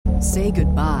Say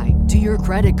goodbye to your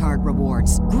credit card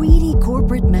rewards. Greedy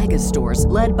corporate mega stores,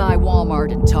 led by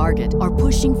Walmart and Target, are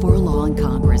pushing for a law in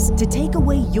Congress to take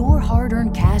away your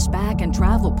hard-earned cash back and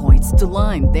travel points to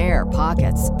line their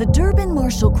pockets. The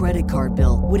Durbin-Marshall credit card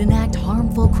bill would enact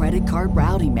harmful credit card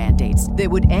routing mandates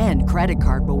that would end credit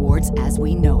card rewards as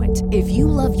we know it. If you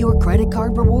love your credit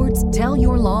card rewards, tell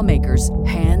your lawmakers,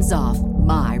 hands off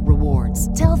my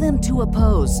rewards. Tell them to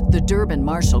oppose the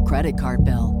Durbin-Marshall credit card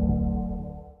bill.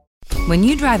 When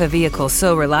you drive a vehicle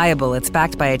so reliable it's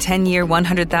backed by a 10-year,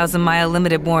 100,000-mile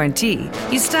limited warranty,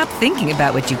 you stop thinking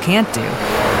about what you can't do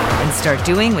and start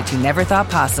doing what you never thought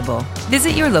possible.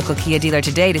 Visit your local Kia dealer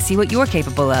today to see what you're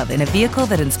capable of in a vehicle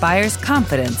that inspires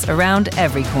confidence around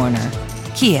every corner.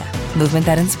 Kia, movement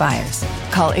that inspires.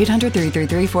 Call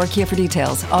 800-333-4KIA for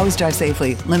details. Always drive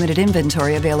safely. Limited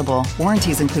inventory available.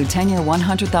 Warranties include 10-year,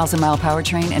 100,000-mile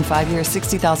powertrain and 5-year,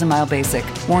 60,000-mile basic.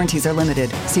 Warranties are limited.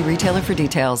 See retailer for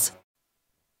details.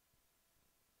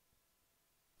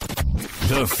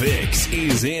 The Fix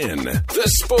is in. The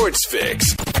Sports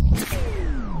Fix.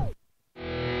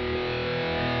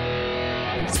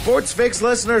 Sports Fix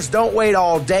listeners, don't wait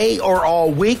all day or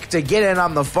all week to get in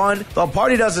on the fun. The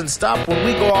party doesn't stop when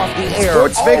we go off the air.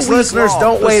 Sports Fix listeners,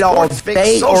 don't wait all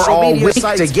day or all week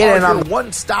to get in on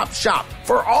one-stop shop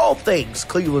for all things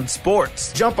Cleveland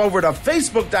sports. Jump over to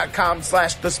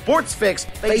Facebook.com/TheSportsFix,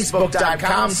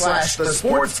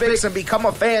 Facebook.com/TheSportsFix, and become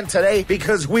a fan today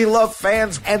because we love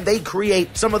fans and they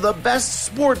create some of the best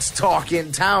sports talk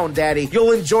in town, Daddy.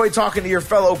 You'll enjoy talking to your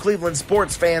fellow Cleveland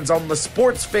sports fans on the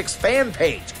Sports Fix fan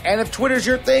page. And if Twitter's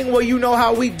your thing, well, you know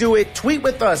how we do it. Tweet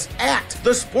with us at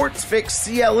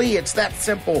TheSportsFixCLE. It's that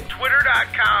simple.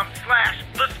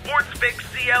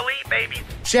 Twitter.com/TheSportsFixCLE, baby.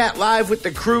 Chat live with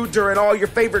the crew during all your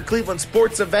favorite Cleveland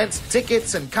sports events,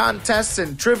 tickets and contests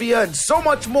and trivia and so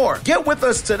much more. Get with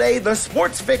us today, The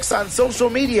Sports Fix on social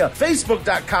media,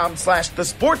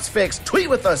 Facebook.com/TheSportsFix. Tweet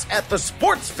with us at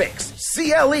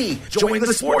TheSportsFixCLE. Join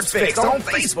The Sports Fix on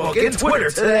Facebook and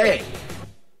Twitter today.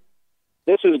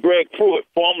 This is Greg Pruitt,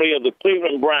 formerly of the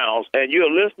Cleveland Browns, and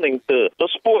you're listening to The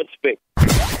Sports Fix.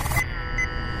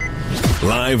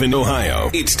 Live in Ohio,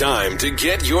 it's time to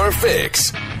get your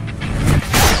fix.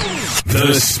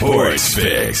 The Sports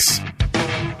Fix.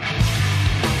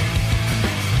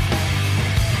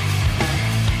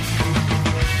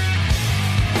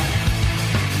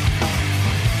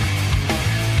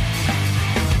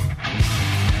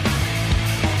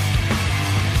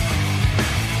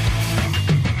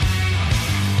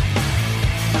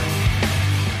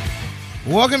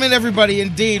 Welcome in, everybody.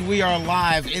 Indeed, we are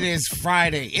live. It is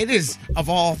Friday. It is, of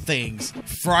all things,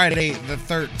 Friday the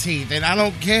 13th. And I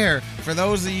don't care for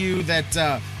those of you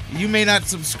that you may not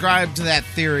subscribe to that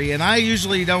theory. And I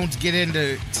usually don't get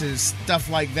into stuff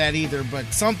like that either.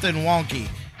 But something wonky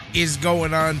is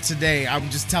going on today. I'm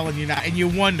just telling you now. And you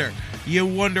wonder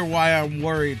why I'm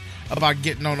worried about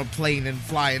getting on a plane and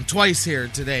flying twice here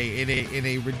today in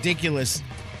a ridiculous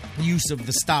use of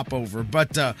the stopover.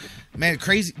 But man,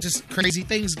 crazy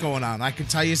things going on. I could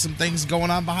tell you some things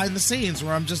going on behind the scenes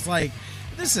where I'm just like,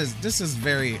 this is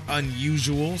very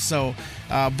unusual. So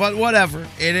but whatever,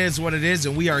 it is what it is,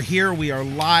 and we are here, we are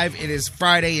live. It is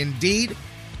Friday indeed.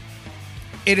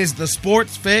 It is the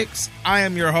Sports Fix. I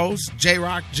am your host,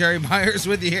 J-Rock, Jerry Myers,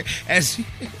 with you here. As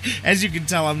you can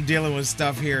tell, I'm dealing with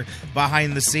stuff here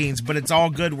behind the scenes, but it's all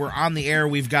good. We're on the air.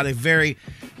 We've got a very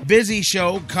busy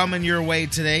show coming your way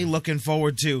today. Looking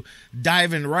forward to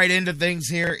diving right into things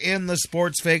here in the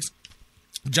Sports Fix.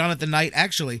 Jonathan Knight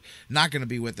actually not going to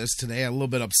be with us today. I'm a little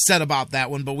bit upset about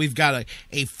that one, but we've got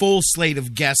a full slate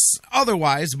of guests.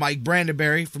 Otherwise, Mike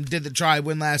Brandenberry from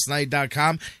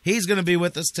DidTheTribeWinLastNight.com. He's going to be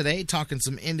with us today talking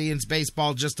some Indians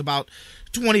baseball just about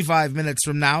 25 minutes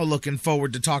from now. Looking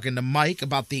forward to talking to Mike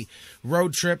about the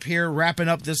road trip here, wrapping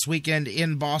up this weekend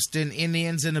in Boston.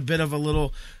 Indians in a bit of a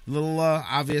little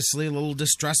obviously a little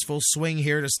distressful swing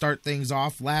here to start things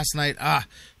off. Last night,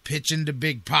 pitching to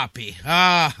Big Papi.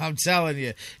 I'm telling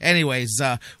you. Anyways,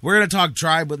 we're going to talk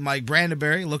Tribe with Mike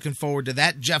Brandenberry. Looking forward to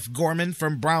that. Jeff Gorman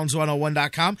from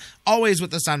Browns101.com. Always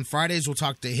with us on Fridays. We'll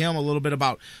talk to him a little bit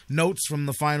about notes from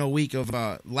the final week of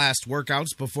last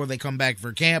workouts before they come back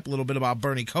for camp. A little bit about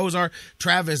Bernie Kosar.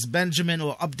 Travis Benjamin, a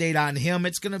little update on him.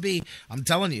 It's going to be, I'm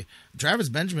telling you, Travis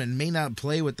Benjamin may not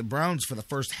play with the Browns for the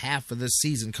first half of this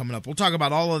season coming up. We'll talk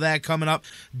about all of that coming up.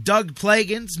 Doug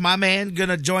Plagans, my man, going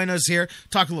to join us here.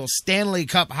 Talk a little Stanley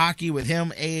Cup hockey with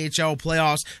him, AHL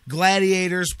playoffs,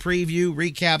 Gladiators preview,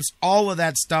 recaps, all of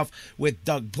that stuff with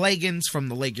Doug Plagans from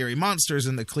the Lake Erie Monsters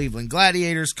and the Cleveland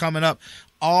Gladiators coming up.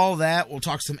 all that. We'll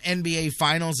talk some NBA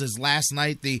Finals, as last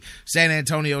night the San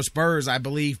Antonio Spurs, I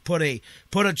believe, put a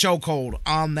chokehold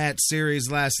on that series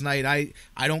last night. I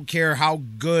don't care how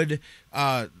good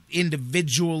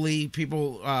individually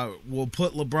people will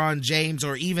put LeBron James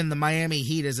or even the Miami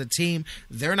Heat as a team.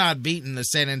 They're not beating the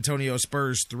San Antonio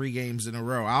Spurs 3 games in a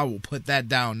row. I will put that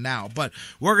down now. But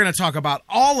we're going to talk about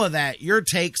all of that, your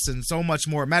takes, and so much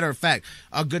more. Matter of fact,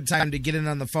 a good time to get in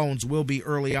on the phones will be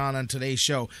early on today's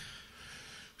show.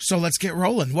 So let's get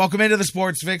rolling. Welcome into the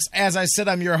Sports Fix. As I said,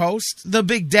 I'm your host, the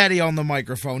Big Daddy on the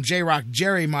microphone, J-Rock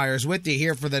Jerry Myers, with you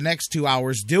here for the next 2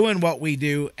 hours, doing what we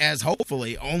do as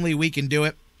hopefully only we can do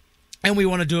it. And we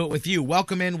want to do it with you.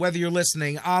 Welcome in, whether you're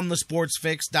listening on the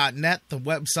sportsfix.net, the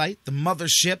website, the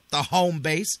mothership, the home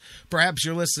base. Perhaps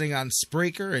you're listening on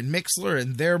Spreaker and Mixler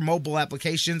and their mobile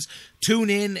applications. Tune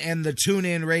in and the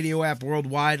TuneIn radio app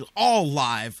worldwide. All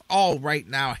live, all right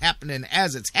now, happening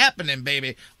as it's happening,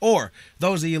 baby. Or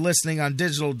those of you listening on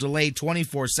digital delay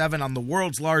 24/7 on the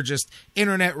world's largest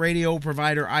internet radio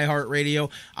provider,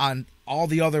 iHeartRadio, on all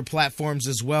the other platforms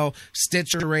as well,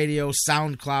 Stitcher Radio,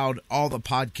 SoundCloud, all the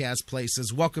podcast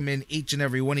places. Welcome in each and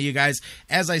every one of you guys.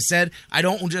 As I said, I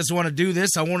don't just want to do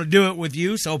this, I want to do it with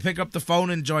you, so pick up the phone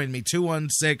and join me.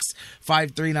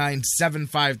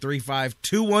 216-539-7535,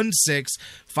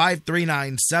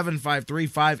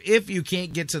 216-539-7535. If you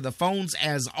can't get to the phones,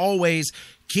 as always,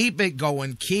 keep it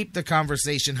going, keep the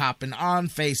conversation hopping on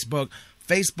Facebook,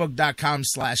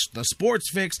 Facebook.com/The Sports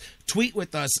Fix. Tweet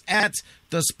with us at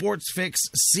The Sports Fix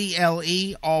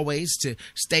CLE, always, to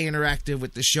stay interactive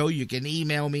with the show. You can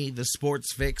email me,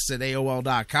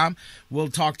 thesportsfix@AOL.com. We'll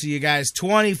talk to you guys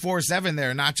 24/7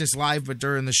 there, not just live, but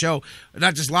during the show.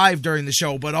 Not just live during the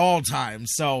show, but all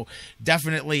times. So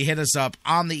definitely hit us up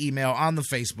on the email, on the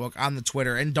Facebook, on the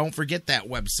Twitter, and don't forget that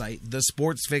website,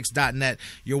 thesportsfix.net,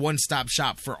 your one-stop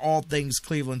shop for all things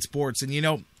Cleveland sports. And you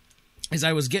know, as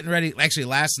I was getting ready, actually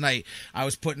last night, I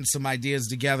was putting some ideas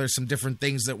together, some different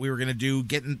things that we were going to do,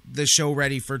 getting the show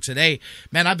ready for today.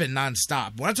 Man, I've been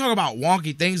nonstop. When I talk about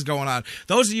wonky things going on,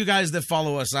 those of you guys that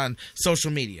follow us on social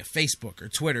media, Facebook or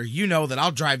Twitter, you know that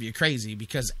I'll drive you crazy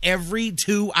because every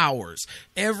 2 hours,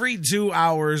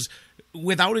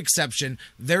 without exception,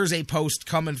 there's a post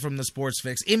coming from the Sports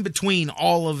Fix in between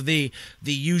all of the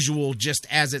usual just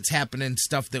as it's happening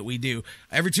stuff that we do.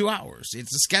 Every 2 hours.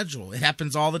 It's a schedule. It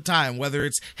happens all the time, whether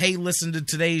it's, hey, listen to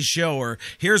today's show, or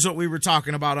here's what we were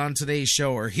talking about on today's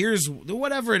show, or here's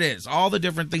whatever it is. All the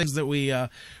different things that we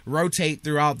rotate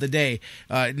throughout the day.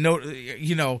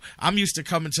 You know, I'm used to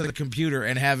coming to the computer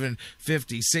and having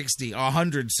 50, 60,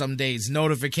 100 some days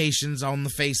notifications on the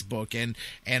Facebook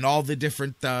and all the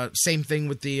different same thing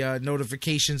with the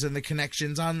notifications and the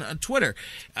connections on Twitter.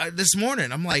 This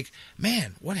morning, I'm like,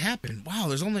 man, what happened?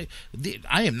 Wow,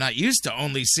 I am not used to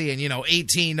only seeing,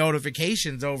 18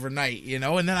 notifications overnight, and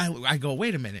then I go,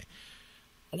 wait a minute.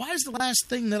 Why is the last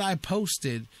thing that I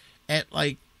posted at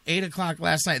like 8 o'clock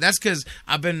last night? That's because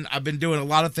I've been doing a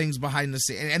lot of things behind the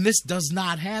scenes, and this does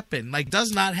not happen. I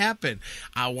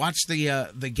watched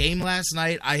the game last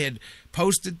night. I had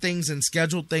posted things and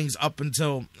scheduled things up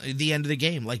until the end of the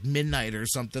game, like midnight or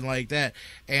something like that.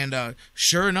 And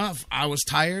sure enough, I was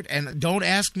tired, and don't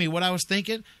ask me what I was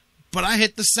thinking, but I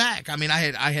hit the sack. I mean, I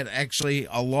had actually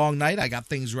a long night. I got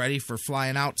things ready for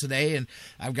flying out today, and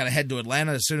I've got to head to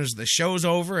Atlanta as soon as the show's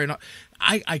over. And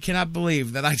I cannot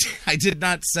believe that I did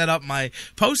not set up my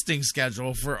posting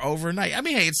schedule for overnight. I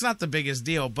mean, hey, it's not the biggest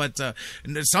deal, but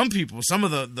some people, some of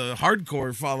the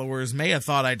hardcore followers may have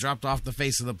thought I dropped off the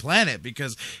face of the planet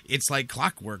because it's like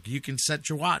clockwork. You can set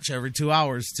your watch every 2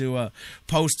 hours to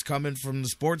post coming from the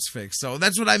Sports Fix. So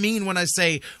that's what I mean when I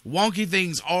say wonky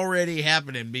things already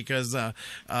happening, because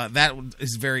that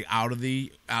is very out of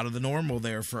the normal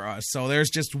there for us. So there's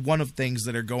just one of things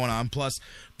that are going on, plus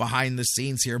behind the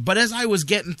scenes here. But as I was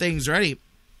getting things ready,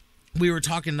 we were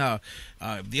talking the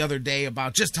other day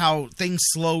about just how things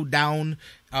slowed down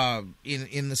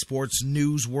in the sports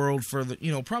news world for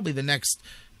probably the next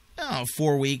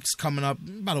 4 weeks coming up.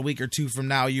 About a week or two from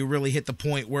now, you really hit the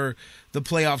point where the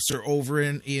playoffs are over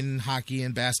in hockey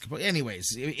and basketball. Anyways,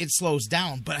 it slows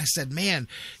down. But I said, man,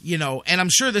 and I'm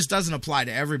sure this doesn't apply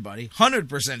to everybody.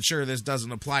 100% sure this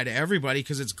doesn't apply to everybody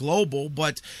because it's global.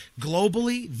 But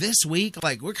globally, this week,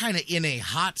 like, we're kind of in a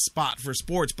hot spot for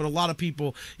sports. But a lot of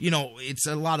people, it's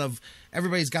a lot of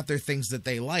everybody's got their things that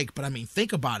they like. But I mean,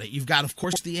 think about it. You've got, of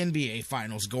course, the NBA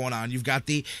finals going on. You've got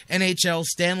the NHL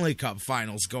Stanley Cup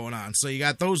finals going on. So you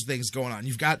got those things going on.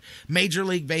 You've got Major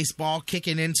League Baseball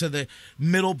kicking into the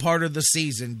middle part of the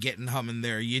season, getting humming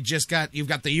there. You've got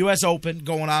the U.S. Open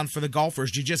going on for the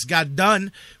golfers. You just got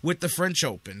done with the French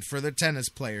Open for the tennis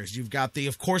players. You've got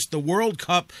of course, the World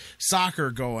Cup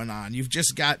soccer going on. You've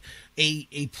just got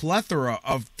a plethora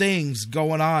of things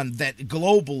going on that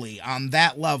globally on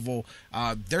that level,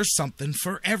 there's something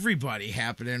for everybody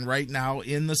happening right now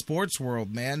in the sports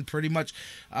world, man. Pretty much,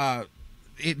 I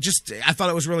thought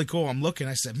it was really cool. I'm looking,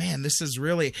 I said, man, this is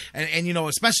really, and you know,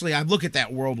 especially I look at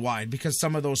that worldwide because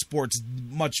some of those sports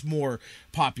much more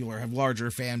popular, have larger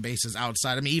fan bases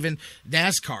outside. I mean, even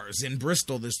NASCAR's in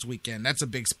Bristol this weekend. That's a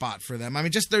big spot for them. I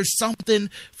mean, just there's something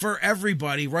for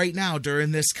everybody right now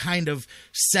during this kind of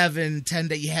 7-10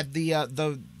 day. You had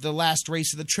the last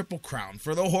race of the Triple Crown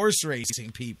for the horse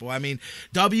racing people. I mean,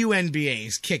 WNBA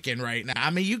is kicking right now. I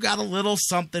mean, you got a little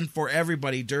something for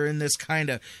everybody during this kind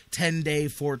of 10-day,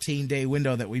 14-day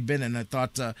window that we've been in. I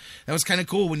thought that was kind of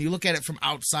cool when you look at it from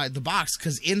outside the box,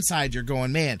 because inside you're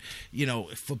going, man, you know,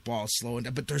 football is slowing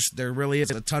down, but there really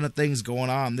is a ton of things going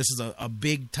on. This is a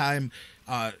big time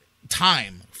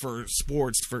for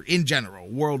sports, for in general,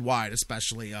 worldwide,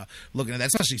 especially looking at that,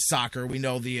 especially soccer. We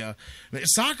know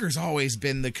soccer's always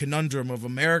been the conundrum of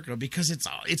America because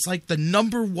it's like the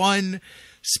number one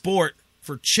sport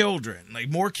for children. Like,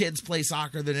 more kids play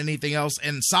soccer than anything else,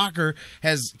 and soccer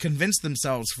has convinced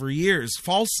themselves for years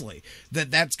falsely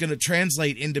that that's going to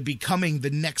translate into becoming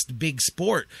the next big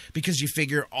sport, because you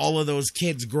figure all of those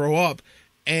kids grow up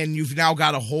and you've now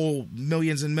got a whole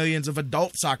millions and millions of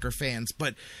adult soccer fans.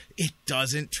 But it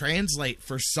doesn't translate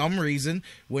for some reason.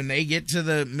 When they get to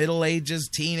the middle ages,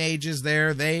 teenagers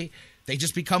there, they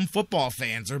just become football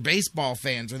fans or baseball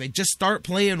fans, or they just start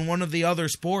playing one of the other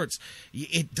sports.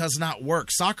 It does not work.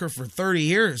 Soccer for 30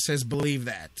 years has believed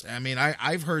that. I mean,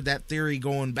 I've heard that theory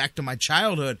going back to my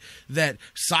childhood, that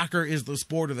soccer is the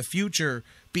sport of the future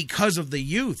because of the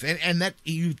youth. And that,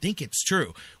 you think it's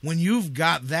true. When you've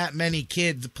got that many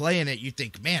kids playing it, you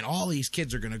think, man, all these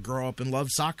kids are going to grow up and love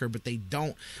soccer, but they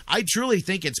don't. I truly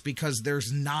think it's because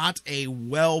there's not a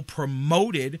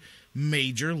well-promoted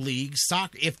Major League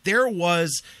Soccer. If there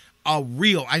was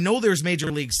I know there's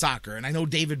Major League Soccer, and I know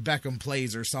David Beckham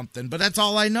plays or something, but that's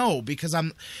all I know, because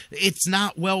it's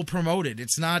not well promoted.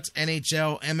 It's not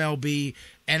NHL, MLB,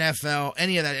 NFL,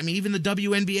 any of that. I mean, even the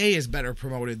WNBA is better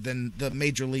promoted than the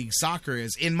Major League Soccer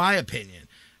is, in my opinion.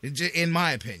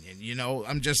 You know,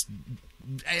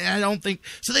 I don't think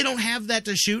so. They don't have that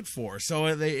to shoot for, so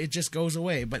it just goes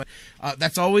away. But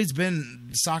that's always been,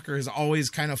 soccer has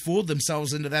always kind of fooled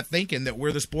themselves into that thinking that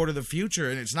we're the sport of the future,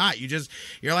 and it's not.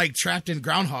 You're like trapped in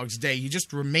Groundhog's Day. You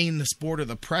just remain the sport of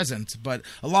the present. But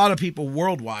a lot of people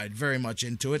worldwide very much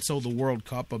into it. So the World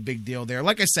Cup, a big deal there.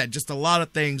 Like I said, just a lot of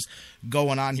things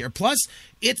going on here. Plus,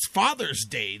 it's Father's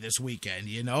Day this weekend,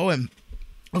 you know, and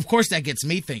of course, that gets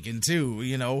me thinking, too.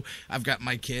 You know, I've got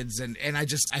my kids, and I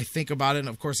think about it. And,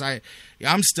 of course,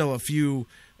 I'm still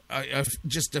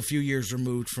just a few years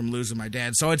removed from losing my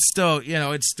dad. So it's still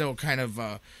kind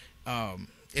of,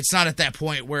 it's not at that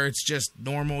point where it's just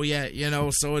normal yet, you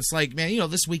know. So it's like, man, you know,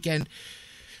 this weekend,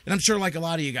 and I'm sure like a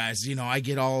lot of you guys, you know, I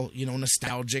get all, you know,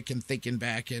 nostalgic and thinking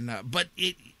back, and but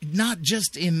it not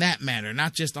just in that manner,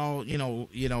 not just all, you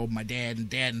know, my dad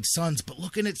and sons, but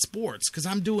looking at sports, because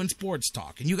I'm doing sports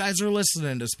talk, and you guys are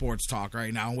listening to sports talk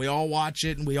right now, and we all watch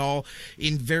it, and we all,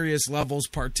 in various levels,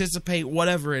 participate,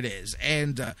 whatever it is,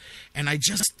 and I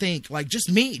just think, like,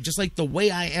 just me, just like the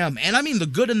way I am, and I mean the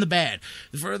good and the bad,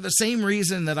 for the same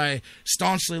reason that I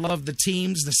staunchly love the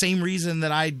teams, the same reason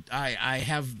that I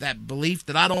have that belief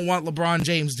that I don't want LeBron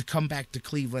James to come back to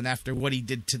Cleveland after what he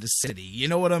did to the city. You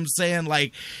know what I'm saying?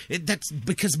 Like, that's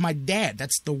because my dad,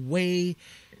 that's the way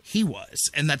he was,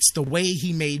 and that's the way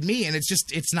he made me, and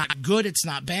it's not good, it's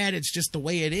not bad, it's just the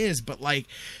way it is. But like,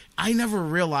 I never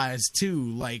realized too,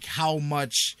 like, how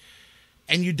much,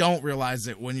 and you don't realize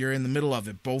it when you're in the middle of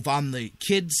it, both on the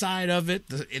kid side of it,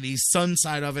 the son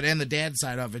side of it, and the dad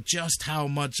side of it, just how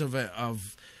much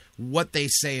of what they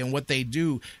say and what they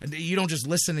do. And you don't just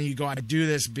listen and you go, I do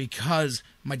this because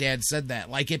my dad said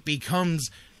that. Like, it becomes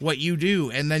what you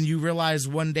do, and then you realize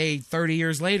one day, 30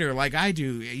 years later, like I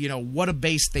do, you know, what a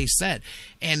base they set.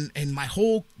 And my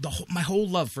whole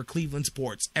love for Cleveland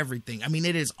sports, everything, I mean,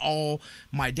 it is all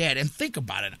my dad. And think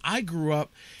about it, I grew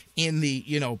up in the,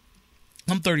 you know,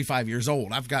 I'm 35 years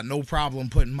old. I've got no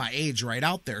problem putting my age right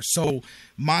out there. So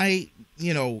my,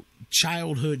 you know,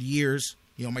 childhood years,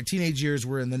 you know, my teenage years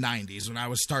were in the 90s when I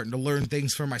was starting to learn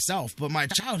things for myself. But my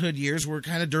childhood years were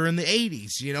kind of during the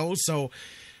 80s, you know. So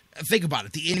think about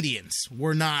it. The Indians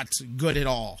were not good at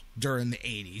all during the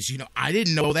 80s. You know, I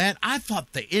didn't know that. I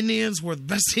thought the Indians were the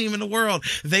best team in the world.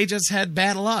 They just had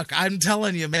bad luck. I'm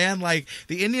telling you, man, like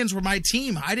the Indians were my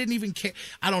team. I didn't even care.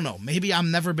 I don't know. Maybe I've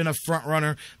never been a front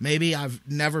runner. Maybe I've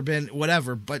never been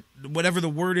whatever, but whatever the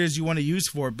word is you want to use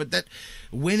for it. But that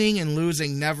winning and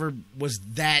losing never was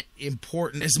that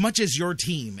important as much as your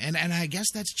team. And I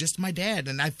guess that's just my dad.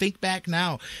 And I think back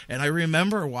now and I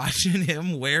remember watching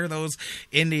him wear those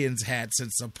Indians hats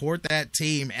and support that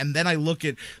team. And then I look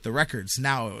at the records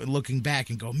now, looking back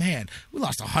and go, man, we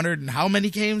lost 100 and how many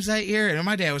games that year? And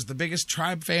my dad was the biggest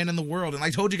Tribe fan in the world. And I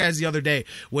told you guys the other day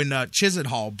when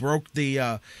Chisenhall broke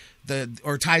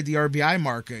or tied the RBI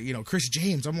mark, Chris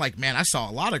James. I'm like, man, I saw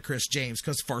a lot of Chris James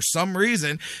because for some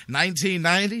reason,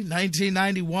 1990,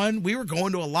 1991, we were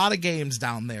going to a lot of games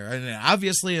down there. And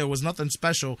obviously, there was nothing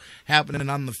special happening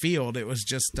on the field. It was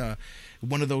just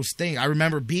one of those things. I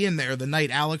remember being there the night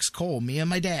Alex Cole, me and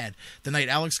my dad, the night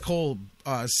Alex Cole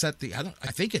set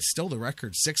I think it's still the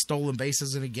record, 6 stolen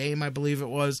bases in a game, I believe it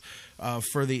was,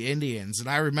 for the Indians. And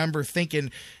I remember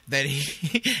thinking that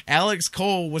Alex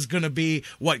Cole was going to be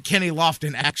what Kenny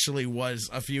Lofton actually was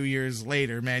a few years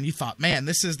later, man. You thought, man,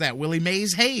 this is that Willie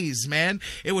Mays Hayes, man.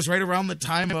 It was right around the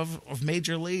time of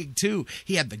Major League, too.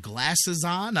 He had the glasses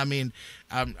on. I mean,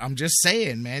 I'm just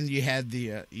saying, man, you had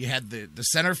the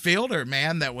center fielder,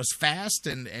 man, that was fast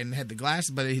and had the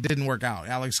glasses, but he didn't work out.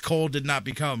 Alex Cole did not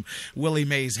become Willie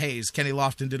Mays Hayes. Kenny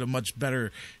Lofton did a much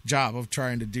better job of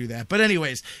trying to do that. But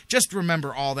anyways, just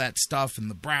remember all that stuff and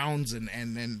the Browns and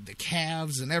the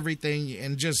Cavs and everything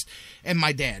and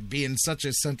my dad being such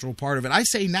a central part of it. I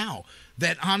say now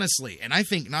that honestly, and I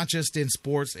think not just in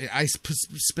sports, I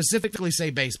specifically say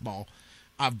baseball.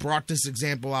 I've brought this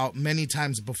example out many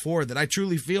times before that I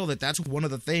truly feel that that's one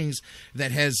of the things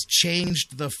that has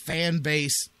changed the fan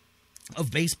base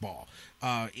of baseball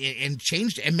and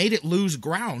changed and made it lose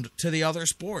ground to the other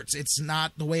sports. It's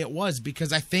not the way it was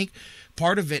because I think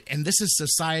part of it, and this is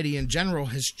society in general,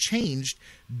 has changed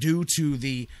due to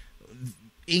the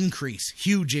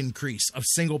huge increase of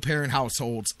single parent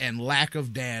households and lack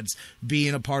of dads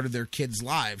being a part of their kids'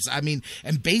 lives. I mean,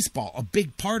 and baseball, a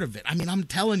big part of it. I mean, I'm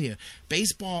telling you,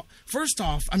 baseball, first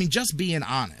off, I mean, just being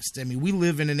honest. I mean, we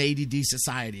live in an ADD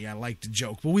society, I like to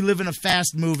joke, but we live in a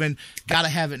fast moving, gotta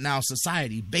have it now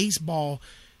society. Baseball,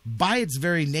 by its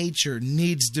very nature,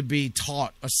 needs to be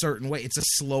taught a certain way. It's a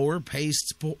slower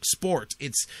paced sport.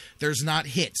 There's not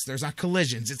hits, there's not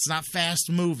collisions, it's not fast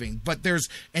moving, but there's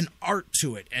an art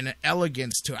to it and an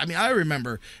elegance to it. I mean, I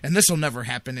remember, and this will never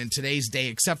happen in today's day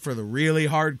except for the really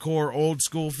hardcore old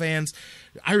school fans,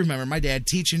 I remember my dad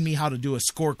teaching me how to do a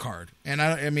scorecard. And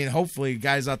I mean, hopefully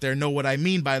guys out there know what I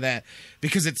mean by that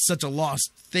because it's such a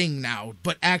lost thing now.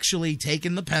 But actually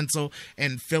taking the pencil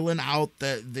and filling out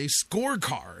the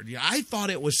scorecard. Yeah, I thought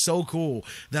it was so cool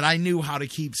that I knew how to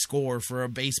keep score for a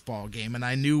baseball game. And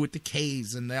I knew what the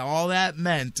K's and all that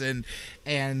meant. And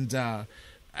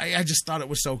I just thought it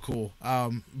was so cool.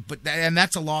 And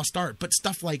that's a lost art. But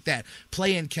stuff like that,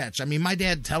 play and catch. I mean, my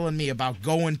dad telling me about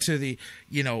going to the,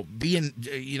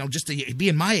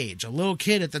 being my age, a little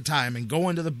kid at the time, and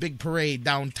going to the big parade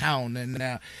downtown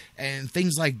and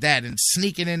things like that, and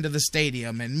sneaking into the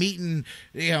stadium and meeting,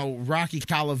 Rocky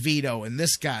Colavito and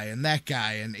this guy and that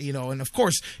guy. And of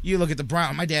course, you look at the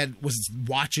Brown. My dad was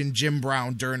watching Jim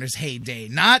Brown during his heyday,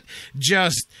 not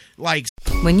just like.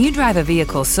 When you drive a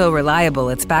vehicle so reliable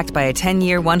it's backed by a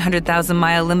 10-year,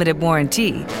 100,000-mile limited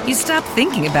warranty, you stop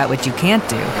thinking about what you can't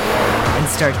do and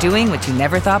start doing what you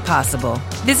never thought possible.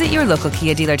 Visit your local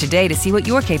Kia dealer today to see what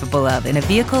you're capable of in a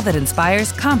vehicle that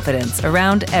inspires confidence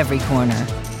around every corner.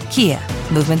 Kia,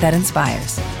 movement that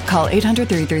inspires. Call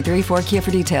 800-333-4KIA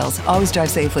for details. Always drive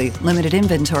safely. Limited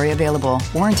inventory available.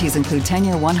 Warranties include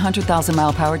 10-year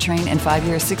 100,000-mile powertrain and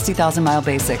 5-year 60,000-mile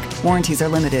basic. Warranties are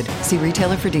limited. See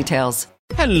retailer for details.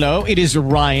 Hello, it is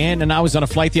Ryan, and I was on a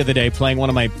flight the other day playing one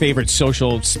of my favorite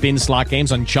social spin slot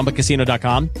games on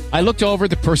ChumbaCasino.com. I looked over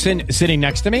at the person sitting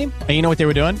next to me, and you know what they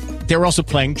were doing? They were also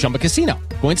playing Chumba Casino.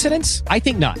 Coincidence? I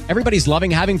think not. Everybody's loving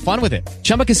having fun with it.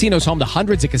 Chumba Casino is home to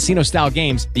hundreds of casino-style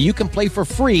games that you can play for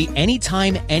free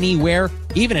anytime, anywhere,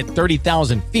 even at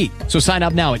 30,000 feet. So sign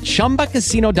up now at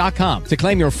ChumbaCasino.com to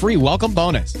claim your free welcome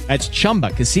bonus. That's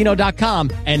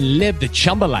ChumbaCasino.com and live the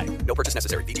Chumba life. No purchase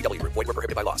necessary. VGW. Void where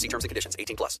prohibited by law. See terms and conditions.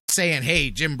 18+. Saying,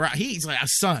 hey, Jim Brown, he's like a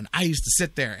son. I used to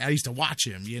sit there. I used to watch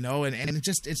him, and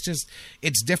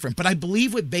it's different. But I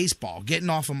believe with baseball, getting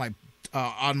off of my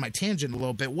on my tangent a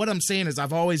little bit, what I'm saying is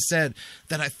I've always said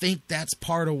that I think that's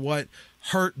part of what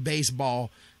hurt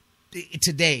baseball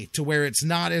today, to where it's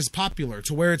not as popular,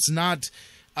 to where it's not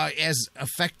as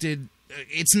affected.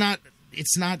 It's not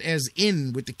as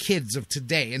in with the kids of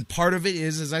today. And part of it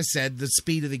is, as I said, the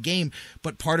speed of the game,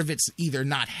 but part of it's either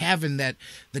not having the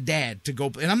dad to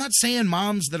go. And I'm not saying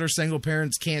moms that are single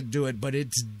parents can't do it, but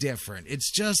it's different.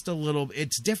 It's just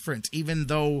it's different, even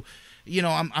though,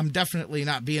 I'm definitely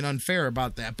not being unfair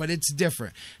about that, but it's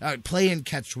different. Playing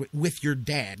catch with your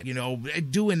dad,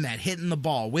 doing that, hitting the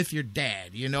ball with your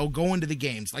dad, going to the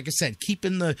games. Like I said,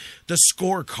 keeping the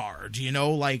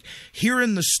scorecard, like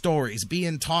hearing the stories,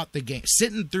 being taught the game,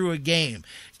 sitting through a game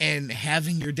and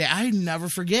having your dad. I never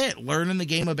forget learning the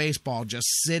game of baseball, just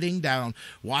sitting down,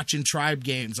 watching Tribe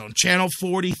games on Channel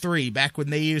 43 back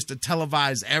when they used to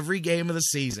televise every game of the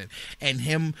season, and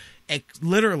him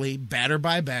literally batter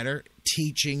by batter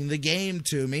teaching the game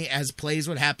to me. As plays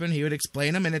would happen, he would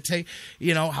explain them, and it'd take,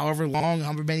 however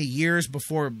many years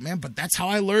before, but that's how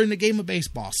I learned the game of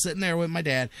baseball, sitting there with my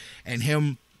dad and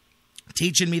him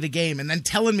teaching me the game, and then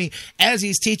telling me, as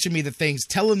he's teaching me the things,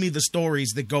 telling me the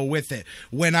stories that go with it.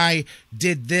 When I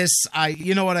did this,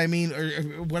 you know what I mean? Or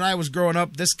when I was growing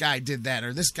up, this guy did that,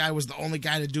 or this guy was the only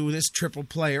guy to do this triple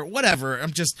play, or whatever.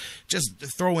 I'm just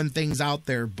throwing things out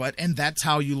there. And that's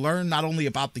how you learn not only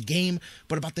about the game,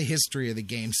 but about the history of the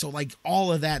game. So like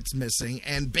all of that's missing,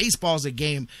 and baseball is a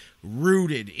game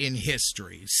rooted in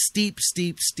history. Steep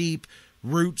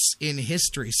roots in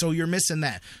history. So you're missing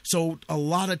that. So a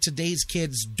lot of today's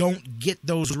kids don't get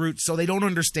those roots, so they don't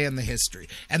understand the history.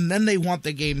 And then they want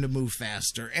the game to move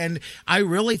faster. And I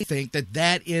really think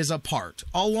that is a part,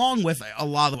 along with a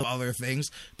lot of other things,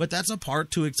 but that's a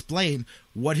part to explain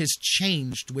what has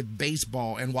changed with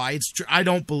baseball and why I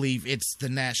don't believe it's the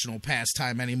national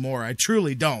pastime anymore. I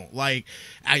truly don't. I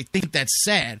think that's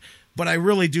sad. But I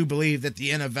really do believe that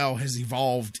the NFL has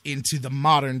evolved into the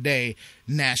modern day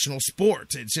national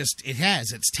sport.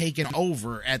 It's taken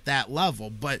over at that level.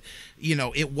 But,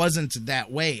 it wasn't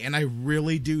that way. And I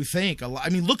really do think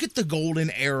look at the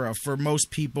golden era for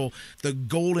most people, the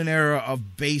golden era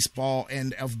of baseball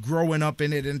and of growing up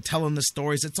in it and telling the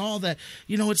stories. It's all that,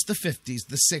 it's the 50s,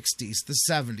 the 60s, the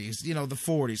 70s, the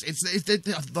 40s. It's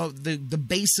the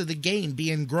base of the game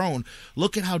being grown.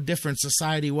 Look at how different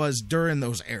society was during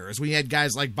those eras. We had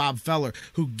guys like Bob Feller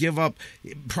who give up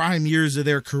prime years of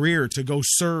their career to go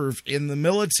serve in the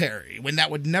military, when that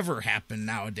would never happen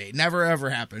nowadays. Never, ever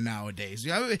happen nowadays.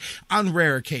 On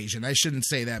rare occasion. I shouldn't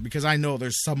say that, because I know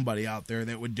there's somebody out there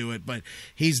that would do it, but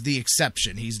he's the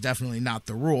exception. He's definitely not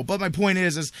the rule. But my point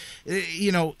is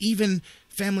even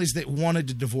families that wanted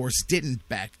to divorce didn't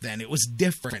back then. It was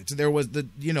different. There was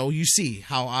you see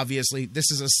how obviously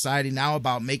this is a society now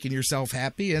about making yourself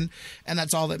happy, and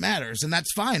that's all that matters. And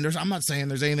that's fine. I'm not saying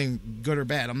there's anything good or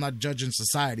bad. I'm not judging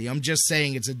society. I'm just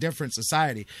saying it's a different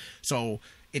society. So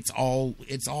it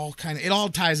all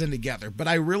ties in together. But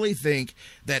I really think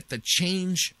that the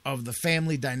change of the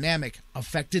family dynamic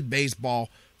affected baseball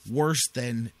worse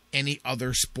than any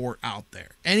other sport out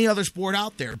there,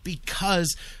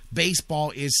 because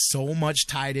baseball is so much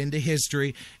tied into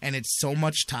history, and it's so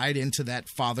much tied into that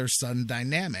father-son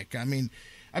dynamic. I mean,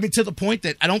 to the point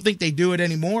that I don't think they do it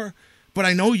anymore, but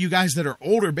I know you guys that are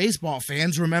older baseball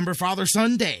fans remember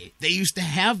Father-Son Day. They used to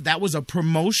have, that was a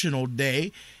promotional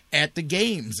day at the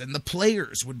games, and the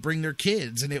players would bring their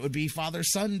kids, and it would be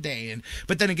Father-Son Day.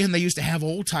 But then again, they used to have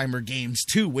old-timer games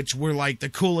too, which were like the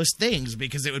coolest things,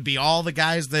 because it would be all the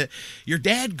guys that your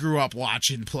dad grew up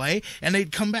watching play, and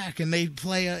they'd come back and they'd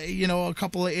play a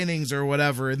couple of innings or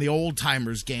whatever in the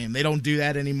old-timers game. They don't do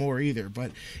that anymore either,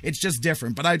 but it's just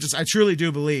different. But I truly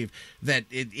do believe that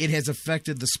it has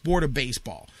affected the sport of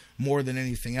baseball more than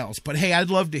anything else. But hey,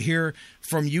 I'd love to hear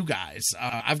from you guys.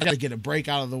 I've got to get a break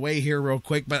out of the way here real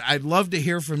quick, but I'd love to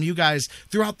hear from you guys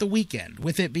throughout the weekend,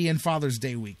 with it being Father's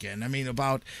Day weekend. I mean,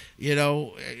 about,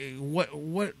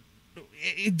 what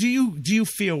do you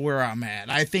feel where I'm at?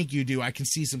 I think you do. I can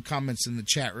see some comments in the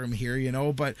chat room here,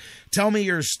 but tell me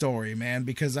your story, man,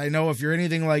 because I know if you're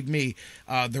anything like me,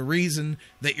 the reason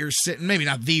that you're sitting, maybe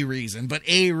not the reason, but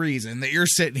a reason that you're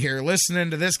sitting here listening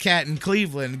to this cat in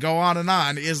Cleveland go on and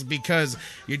on is because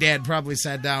your dad probably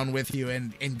sat down with you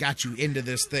and got you into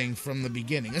this thing from the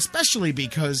beginning, especially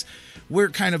because we're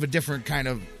kind of a different kind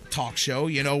of talk show.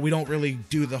 We don't really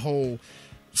do the whole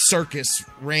circus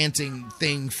ranting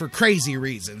thing for crazy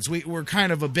reasons. We're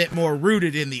kind of a bit more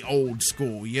rooted in the old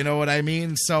school, you know what I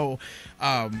mean? So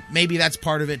maybe that's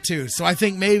part of it too. So I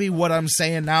think maybe what I'm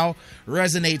saying now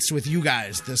resonates with you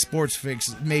guys, the Sports Fix,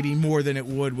 maybe more than it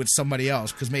would with somebody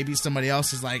else, because maybe somebody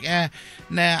else is like,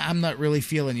 nah, I'm not really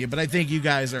feeling you. But I think you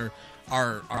guys are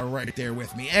are right there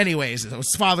with me. Anyways, it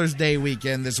was Father's Day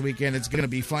weekend this weekend. It's going to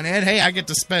be fun. And hey, I get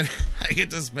to spend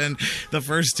the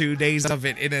first 2 days of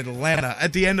it in Atlanta.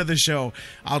 At the end of the show,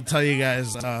 I'll tell you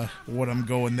guys what I'm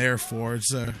going there for.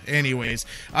 Anyways,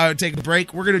 take a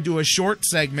break. We're going to do a short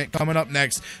segment coming up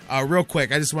next. Real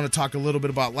quick, I just want to talk a little bit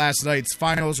about last night's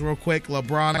finals real quick.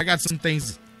 LeBron, I got some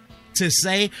things to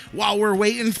say while we're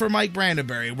waiting for Mike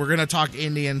Brandenberry. We're going to talk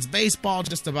Indians baseball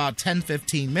just about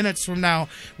 10-15 minutes from now.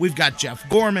 We've got Jeff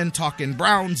Gorman talking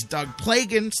Browns, Doug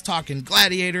Plagans talking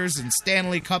Gladiators and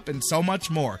Stanley Cup and so much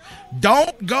more.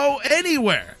 Don't go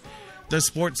anywhere. The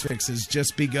Sports Fix has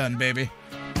just begun, baby.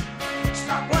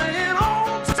 Stop playing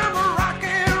old time rock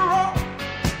and roll.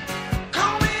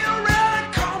 Call me a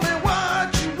relic, call me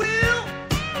what you will.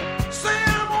 Say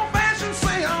I'm old fashioned,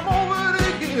 say I'm over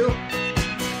the hill.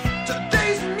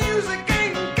 Today's music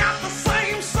ain't got the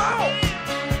same soul.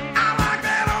 I like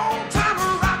that old time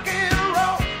rock and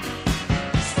roll.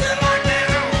 Still like that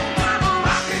old time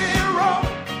rock and roll.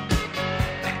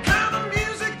 That kind of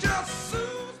music just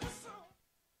soothes my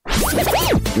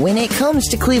soul. When it comes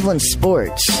to Cleveland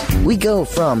sports, we go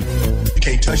from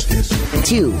can't touch this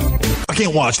to I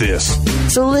can't watch this.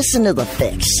 So listen to The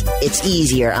Fix. It's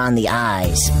easier on the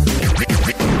eyes.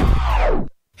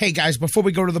 Hey guys, before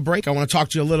we go to the break, I want to talk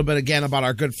to you a little bit again about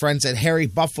our good friends at Harry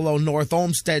Buffalo North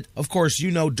Olmsted. Of course, you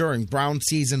know during Brown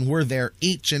season, we're there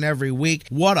each and every week.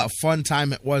 What a fun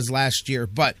time it was last year.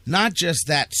 But not just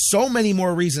that, so many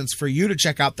more reasons for you to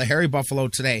check out the Harry Buffalo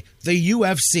today. The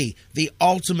UFC, the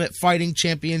Ultimate Fighting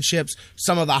Championships,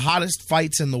 some of the hottest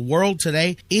fights in the world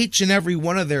today. Each and every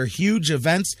one of their huge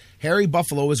events. Harry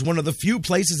Buffalo is one of the few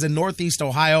places in Northeast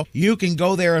Ohio you can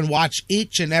go there and watch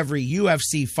each and every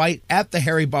UFC fight at the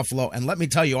Harry Buffalo. And let me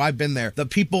tell you, I've been there. The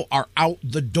people are out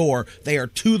the door. They are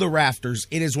to the rafters.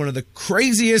 It is one of the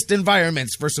craziest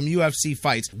environments for some UFC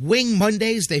fights. Wing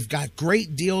Mondays, they've got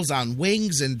great deals on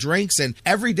wings and drinks. And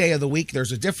every day of the week,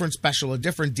 there's a different special, a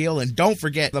different deal. And don't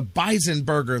forget the Bison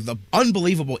Burger, the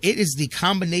unbelievable. It is the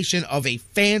combination of a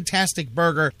fantastic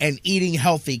burger and eating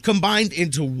healthy combined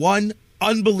into one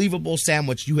unbelievable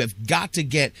sandwich. You have got to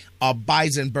get a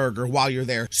Bison Burger while you're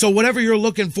there. So whatever you're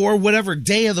looking for, whatever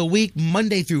day of the week,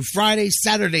 Monday through Friday,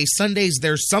 Saturday, Sundays,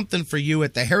 there's something for you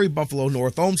at the Harry Buffalo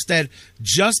North Olmsted,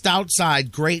 just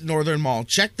outside Great Northern Mall.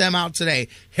 Check them out today.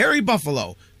 Harry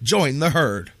Buffalo, join the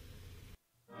herd.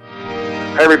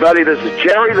 Hey everybody, this is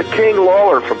Jerry the King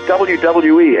Lawler from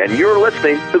WWE, and you're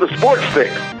listening to the Sports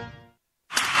Fix.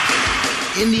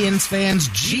 Indians fans,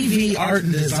 GV Art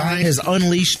and Design has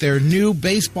unleashed their new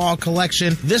baseball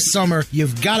collection. This summer,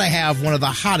 you've got to have one of the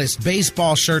hottest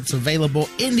baseball shirts available.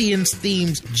 Indians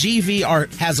themes, GV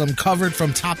Art has them covered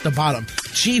from top to bottom.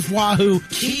 Chief Wahoo,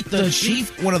 keep the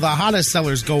Chief, one of the hottest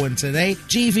sellers going today.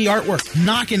 GV Artwork,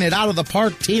 knocking it out of the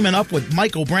park, teaming up with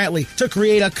Michael Brantley to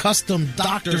create a custom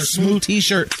Dr. Smooth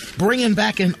t-shirt, bringing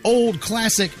back an old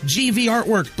classic. GV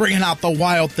Artwork, bringing out the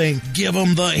wild thing. Give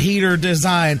them the heater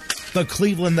design. The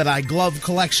Cleveland That I Glove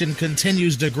collection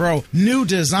continues to grow. New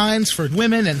designs for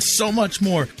women and so much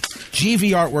more.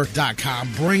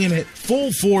 GVArtwork.com, bringing it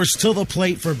full force to the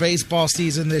plate for baseball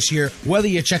season this year. Whether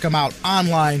you check them out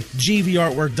online,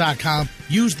 GVArtwork.com,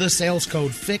 use the sales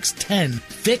code FIX10,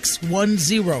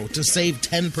 FIX10 to save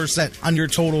 10% on your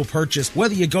total purchase.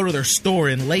 Whether you go to their store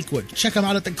in Lakewood, check them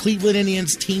out at the Cleveland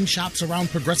Indians team shops around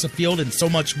Progressive Field and so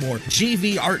much more.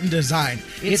 GV Art and Design.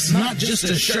 It's not just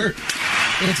a shirt,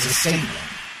 it's a statement.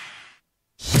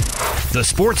 The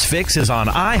Sports Fix is on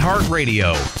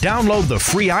iHeartRadio. Download the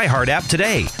free iHeart app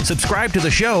today. Subscribe to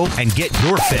the show and get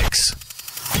your fix.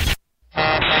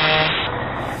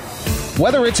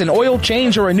 Whether it's an oil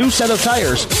change or a new set of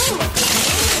tires,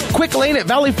 Quick Lane at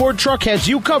Valley Ford Truck has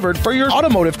you covered for your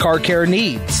automotive car care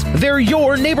needs. They're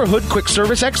your neighborhood quick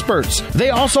service experts. They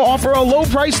also offer a low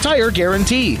price tire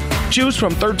guarantee. Choose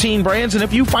from 13 brands, and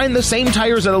if you find the same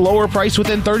tires at a lower price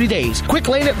within 30 days, Quick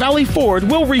Lane at Valley Ford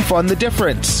will refund the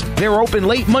difference. They're open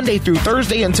late Monday through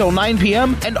Thursday until 9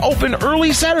 p.m. and open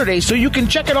early Saturday so you can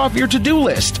check it off your to-do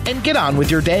list and get on with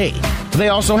your day. They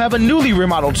also have a newly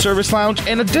remodeled service lounge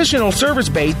and additional service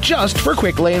bay just for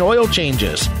Quick Lane oil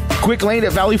changes. Quick Lane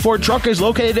at Valley Ford Truck is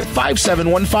located at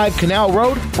 5715 Canal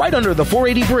Road, right under the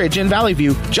 480 bridge in Valley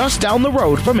View, just down the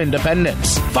road from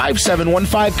Independence.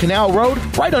 5715 Canal Road,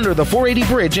 right under the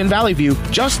 480 bridge in Valley View,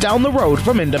 just down the road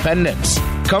from Independence.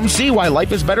 Come see why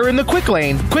life is better in the Quick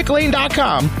Lane.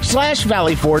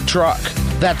 QuickLane.com/Valley Ford Truck.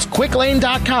 That's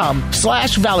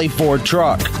QuickLane.com/Valley Ford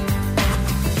Truck.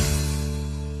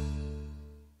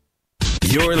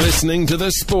 You're listening to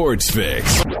the Sports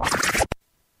Fix.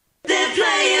 They're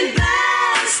playing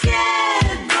basketball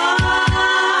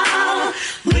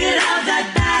without that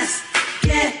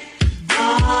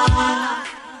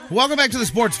Welcome back to the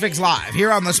Sports Fix Live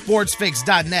here on the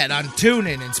sportsfix.net, on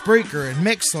TuneIn and Spreaker and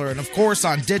Mixler, and of course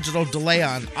on digital delay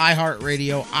on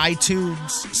iHeartRadio,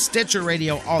 iTunes, Stitcher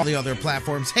Radio, all the other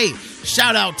platforms. Hey,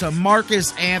 shout out to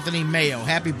Marcus Anthony Mayo.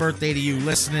 Happy birthday to you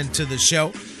listening to the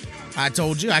show. I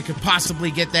told you I could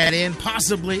possibly get that in.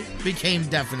 Possibly became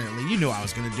definitely. You knew I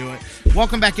was going to do it.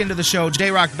 Welcome back into the show.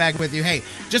 J-Rock back with you. Hey,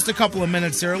 just a couple of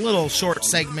minutes here. A little short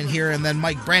segment here, and then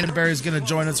Mike Brandenberry is going to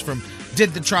join us from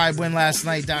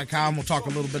DidTheTribeWinLastNight.com. We'll talk a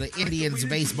little bit of Indians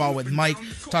baseball with Mike.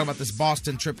 Talk about this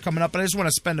Boston trip coming up. But I just want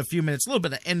to spend a few minutes, a little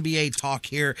bit of NBA talk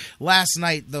here. Last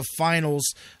night, the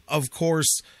finals, of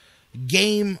course,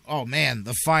 the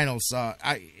finals.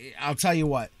 I'll tell you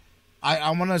what.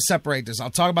 I want to separate this. I'll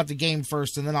talk about the game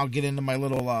first, and then I'll get into my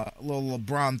little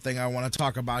LeBron thing I want to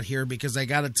talk about here, because I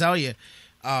got to tell you,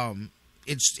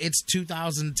 it's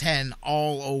 2010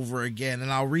 all over again,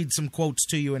 and I'll read some quotes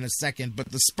to you in a second.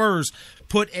 But the Spurs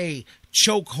put a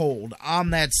chokehold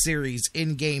on that series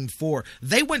in Game 4.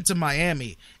 They went to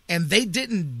Miami, and they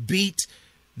did not beat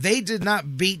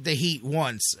the Heat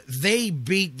once. They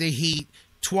beat the Heat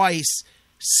twice.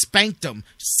 Spanked them,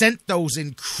 sent those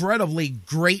incredibly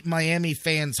great Miami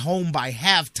fans home by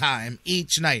halftime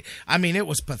each night. I mean, it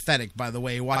was pathetic, by the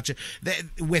way. Watch it.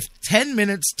 With 10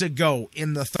 minutes to go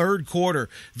in the third quarter,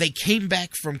 they came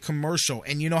back from commercial,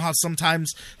 and you know how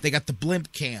sometimes they got the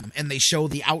blimp cam and they show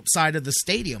the outside of the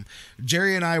stadium.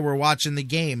 Jerry and I were watching the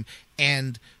game,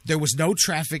 and there was no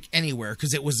traffic anywhere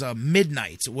because it was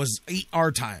midnight. It was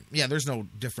our time. Yeah, there's no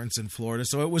difference in Florida,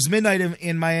 so it was midnight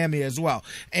in Miami as well.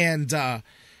 And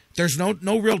there's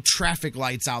no real traffic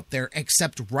lights out there,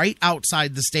 except right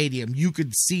outside the stadium. You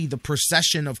could see the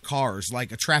procession of cars,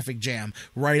 like a traffic jam,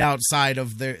 right outside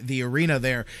of the arena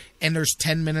there. And there's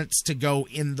 10 minutes to go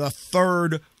in the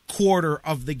third quarter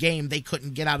of the game. They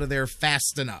couldn't get out of there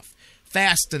fast enough.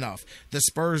 The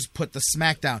Spurs put the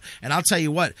smackdown. And I'll tell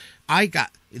you what,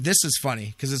 this is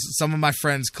funny because some of my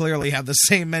friends clearly have the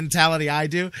same mentality I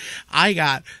do. I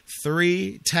got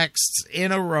 3 texts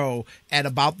in a row at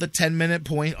about the 10-minute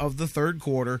point of the third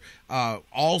quarter,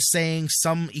 all saying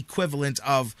some equivalent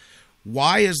of,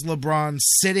 why is LeBron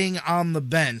sitting on the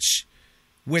bench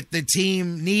with the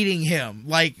team needing him?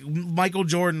 Like, Michael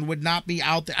Jordan would not be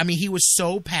out there. I mean, he was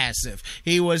so passive.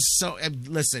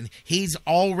 Listen, he's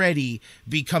already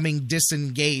becoming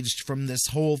disengaged from this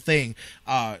whole thing.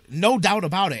 No doubt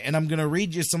about it. And I'm going to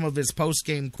read you some of his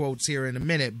post-game quotes here in a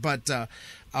minute. But,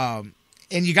 and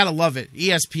you got to love it.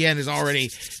 ESPN is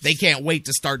they can't wait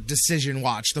to start Decision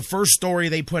Watch. The first story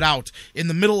they put out in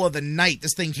the middle of the night,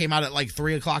 this thing came out at like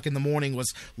 3 o'clock in the morning,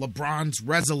 was LeBron's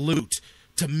resolute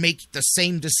to make the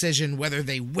same decision whether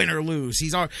they win or lose.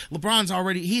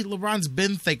 LeBron's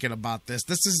been thinking about this.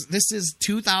 This is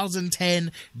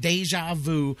 2010 deja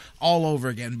vu all over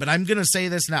again. But I'm going to say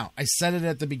this now. I said it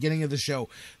at the beginning of the show.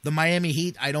 The Miami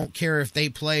Heat, I don't care if they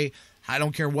play, I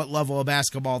don't care what level of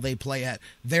basketball they play at.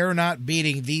 They're not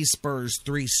beating these Spurs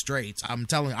 3 straight. I'm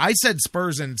telling you. I said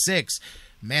Spurs in 6.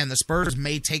 Man, the Spurs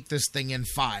may take this thing in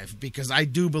 5, because I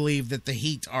do believe that the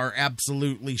Heat are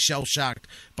absolutely shell-shocked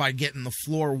by getting the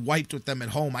floor wiped with them at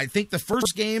home. I think the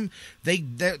first game, they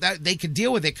could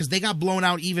deal with it because they got blown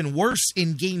out even worse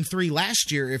in Game 3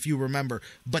 last year, if you remember.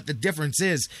 But the difference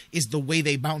is the way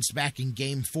they bounced back in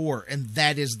Game 4, and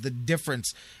that is the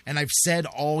difference. And I've said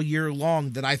all year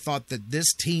long that I thought that this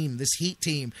Heat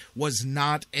team, was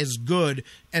not as good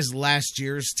as last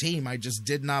year's team. I just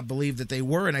did not believe that they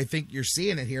were, and I think you're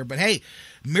seeing it here. But hey,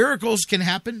 miracles can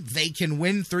happen. They can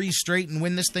win 3 straight and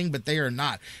win this thing, but they are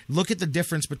not. Look at the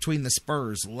difference between the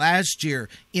Spurs. Last year,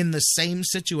 in the same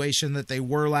situation that they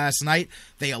were last night,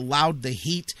 they allowed the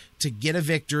Heat to get a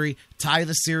victory, tie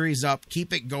the series up,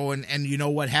 keep it going, and you know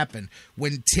what happened?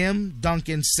 When Tim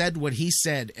Duncan said what he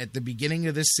said at the beginning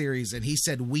of this series, and he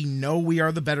said, we know we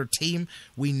are the better team,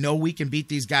 we know we can beat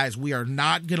these guys, we are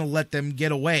not going to let them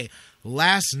get away.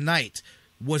 Last night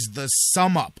was the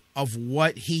sum up of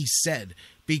what he said,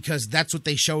 because that's what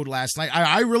they showed last night.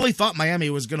 I really thought Miami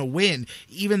was going to win,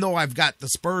 even though I've got the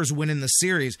Spurs winning the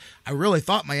series. I really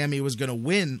thought Miami was going to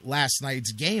win last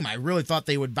night's game. I really thought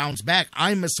they would bounce back.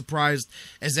 I'm as surprised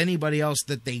as anybody else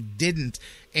that they didn't.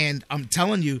 And I'm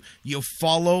telling you, you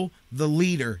follow the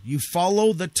leader. You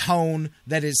follow the tone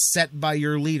that is set by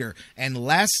your leader. And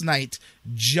last night,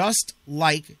 just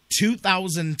like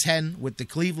 2010 with the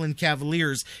Cleveland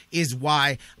Cavaliers, is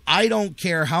why I don't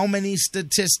care how many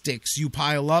statistics you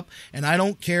pile up, and I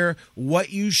don't care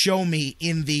what you show me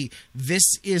in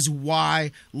this is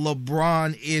why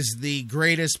LeBron is the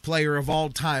greatest player of all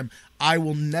time. I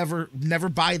will never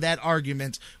buy that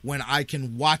argument when I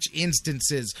can watch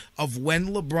instances of when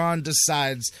LeBron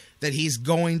decides that he's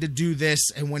going to do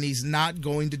this and when he's not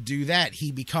going to do that.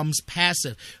 He becomes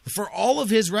passive. For all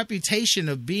of his reputation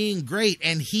of being great,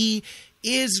 and he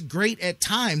is great at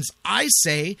times, I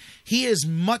say he is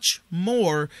much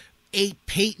more a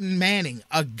Peyton Manning,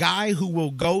 a guy who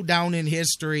will go down in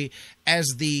history as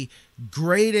the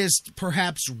greatest,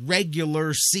 perhaps,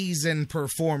 regular season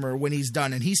performer when he's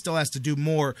done, and he still has to do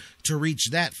more to reach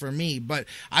that for me. But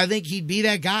I think he'd be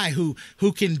that guy who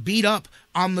can beat up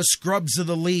on the scrubs of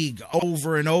the league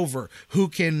over and over, who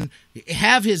can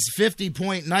have his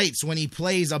 50-point nights when he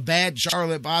plays a bad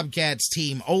Charlotte Bobcats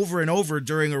team over and over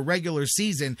during a regular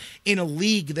season in a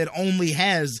league that only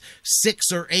has 6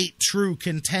 or 8 true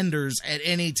contenders at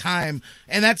any time.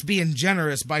 And that's being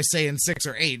generous by saying 6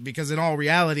 or 8, because in all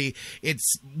reality,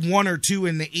 it's 1 or 2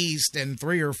 in the East and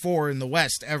 3 or 4 in the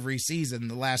West every season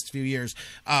the last few years.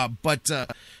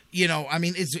 You know, I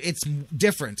mean, it's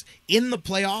different. In the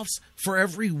playoffs, for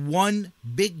every one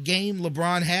big game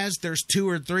LeBron has, there's 2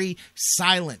 or 3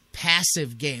 silent,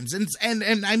 passive games. And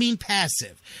I mean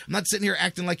passive. I'm not sitting here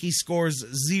acting like he scores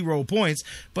 0 points,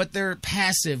 but they're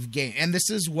passive games. And this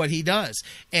is what he does.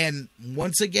 And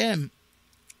once again,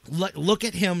 look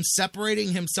at him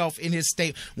separating himself in his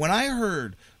state. When I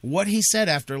heard what he said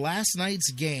after last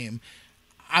night's game,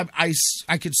 I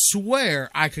could swear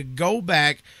I could go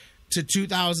back to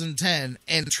 2010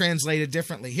 and translate it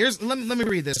differently. Let me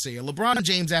read this to you. LeBron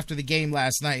James, after the game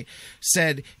last night,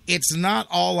 said, "It's not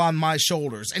all on my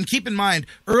shoulders." And keep in mind,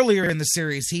 earlier in the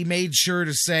series, he made sure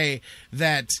to say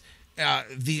that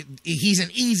he's an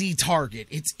easy target.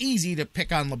 It's easy to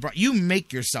pick on LeBron. You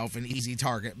make yourself an easy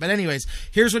target. But anyways,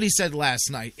 here's what he said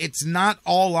last night. "It's not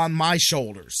all on my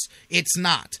shoulders." It's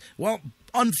not. Well,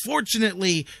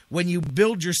 unfortunately, when you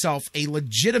build yourself a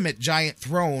legitimate giant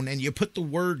throne and you put the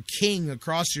word king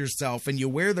across yourself and you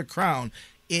wear the crown,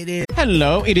 it is.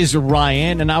 Hello, it is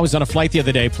Ryan, and I was on a flight the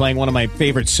other day playing one of my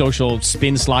favorite social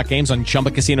spin slot games on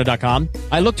ChumbaCasino.com.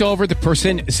 I looked over at the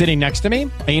person sitting next to me,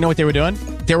 and you know what they were doing?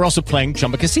 They were also playing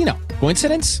Chumba Casino.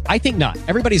 Coincidence? I think not.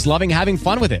 Everybody's loving having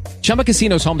fun with it. Chumba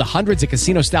Casino is home to hundreds of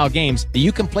casino-style games that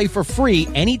you can play for free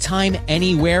anytime,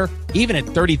 anywhere, even at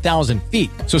 30,000 feet.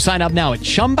 So sign up now at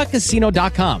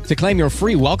ChumbaCasino.com to claim your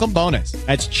free welcome bonus.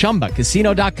 That's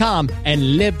ChumbaCasino.com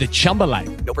and live the Chumba life.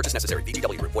 No purchase necessary.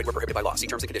 VGW. Void where prohibited by law. See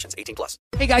terms and conditions. 18+.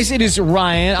 Hey guys, it is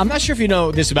Ryan. I'm not sure if you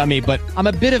know this about me, but I'm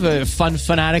a bit of a fun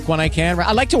fanatic when I can.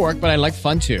 I like to work, but I like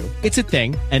fun too. It's a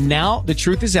thing. And now the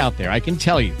truth is out there. I can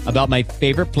tell you about my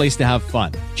favorite place to have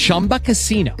fun. Chumba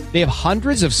Casino. They have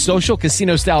hundreds of social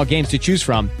casino style games to choose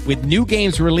from with new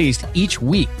games released each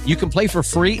week. You can play for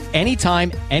free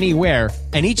anytime, anywhere,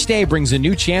 and each day brings a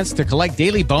new chance to collect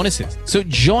daily bonuses. So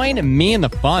join me in the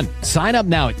fun. Sign up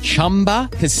now at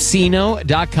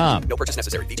ChumbaCasino.com. No purchase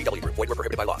necessary. VGW. Void where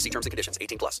prohibited by law. See terms and conditions.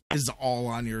 18+. Is all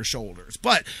on your shoulders.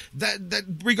 But that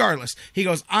regardless, he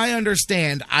goes, "I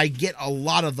understand I get a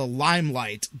lot of the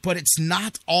limelight, but it's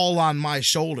not all on my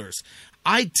shoulders.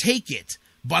 I take it,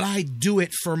 but I do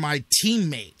it for my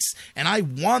teammates, and I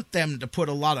want them to put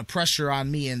a lot of pressure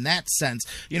on me in that sense."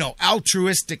 You know,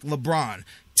 altruistic LeBron,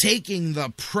 taking the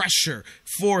pressure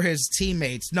for his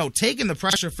teammates. No, taking the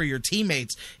pressure for your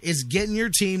teammates is getting your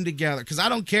team together. Because I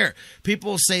don't care.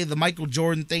 People say the Michael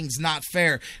Jordan thing's not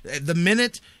fair. The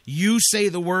minute you say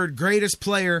the word greatest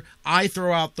player, I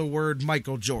throw out the word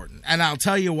Michael Jordan. And I'll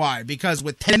tell you why. Because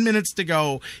with 10 minutes to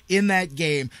go in that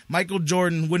game, Michael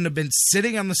Jordan wouldn't have been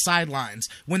sitting on the sidelines.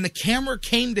 When the camera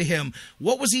came to him,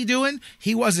 what was he doing?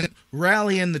 He wasn't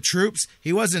rallying the troops.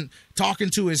 He wasn't talking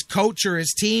to his coach or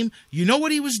his team. You know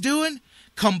what he was doing?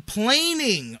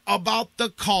 Complaining about the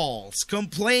calls,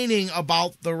 complaining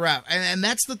about the ref. And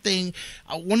that's the thing,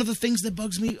 one of the things that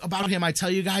bugs me about him, I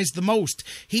tell you guys the most.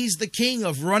 He's the king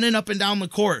of running up and down the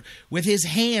court with his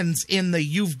hands in the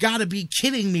 "you've got to be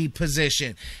kidding me"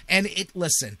 position. And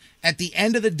listen, at the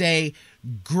end of the day,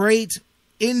 great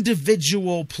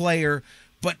individual player.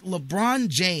 But LeBron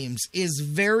James is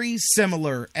very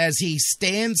similar as he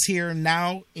stands here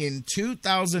now in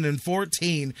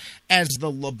 2014 as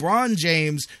the LeBron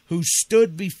James who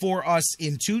stood before us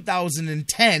in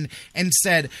 2010 and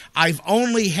said, "I've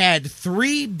only had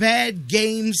 3 bad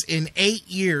games in 8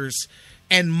 years.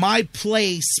 And my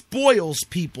play spoils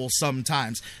people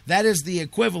sometimes." That is the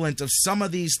equivalent of some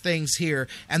of these things here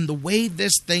and the way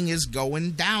this thing is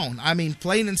going down. I mean,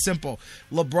 plain and simple,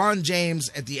 LeBron James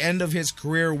at the end of his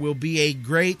career will be a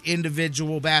great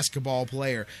individual basketball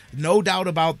player. No doubt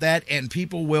about that, and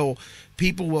people will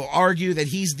argue that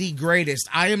he's the greatest.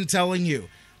 I am telling you,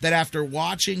 that after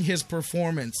watching his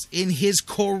performance in his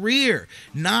career,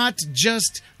 not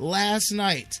just last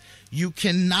night, you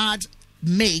cannot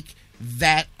make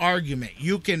that argument.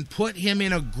 You can put him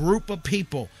in a group of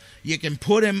people. You can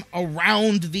put him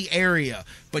around the area,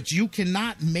 but you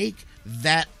cannot make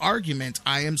that argument.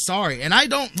 I am sorry. And I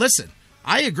don't listen.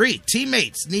 I agree.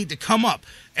 Teammates need to come up.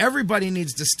 Everybody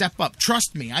needs to step up.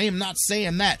 Trust me, I am not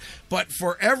saying that. But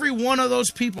for every one of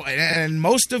those people, and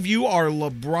most of you are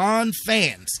LeBron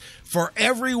fans, for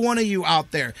every one of you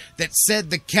out there that said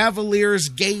the Cavaliers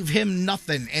gave him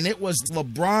nothing and it was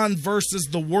LeBron versus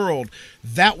the world,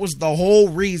 that was the whole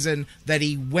reason that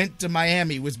he went to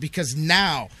Miami, was because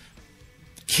now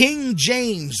King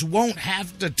James won't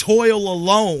have to toil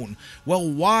alone. Well,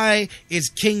 why is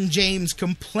King James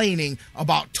complaining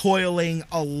about toiling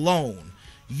alone?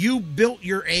 You built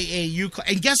your AAU.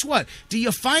 And guess what? Do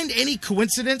you find any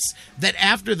coincidence that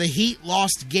after the Heat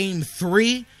lost Game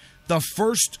 3, the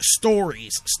first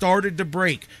stories started to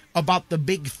break about the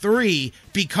Big Three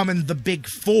becoming the Big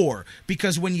Four?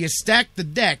 Because when you stack the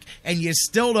deck and you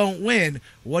still don't win,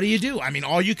 what do? I mean,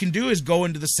 all you can do is go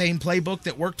into the same playbook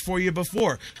that worked for you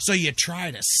before. So you try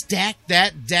to stack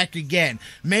that deck again.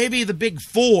 Maybe the Big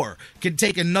Four could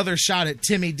take another shot at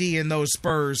Timmy D and those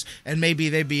Spurs, and maybe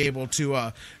they'd be able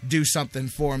to do something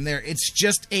for him there. It's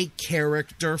just a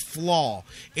character flaw.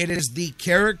 It is the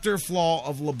character flaw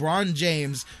of LeBron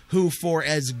James, who, for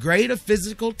as great a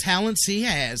physical talents he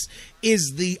has,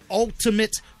 is the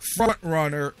ultimate front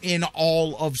runner in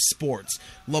all of sports.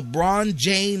 LeBron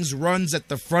James runs at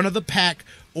the front of the pack,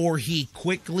 or he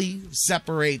quickly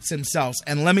separates himself.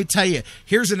 And let me tell you,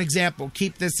 here's an example.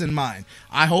 Keep this in mind.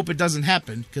 I hope it doesn't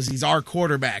happen because he's our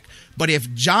quarterback. But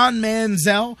if John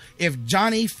Manziel, if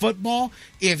Johnny Football,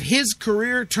 if his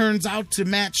career turns out to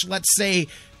match, let's say,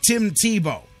 Tim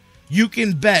Tebow, you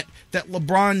can bet that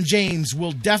LeBron James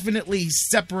will definitely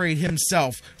separate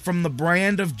himself from the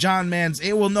brand of John Manziel.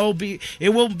 It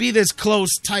won't be this close,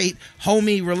 tight,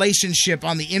 homie relationship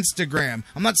on the Instagram.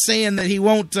 I'm not saying that he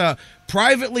won't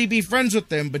privately be friends with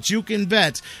them, but you can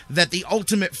bet that the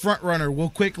ultimate frontrunner will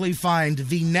quickly find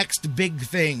the next big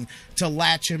thing to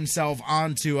latch himself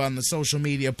onto on the social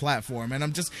media platform. And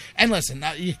I'm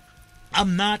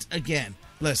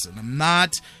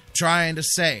not trying to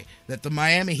say that the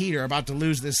Miami Heat are about to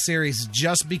lose this series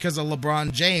just because of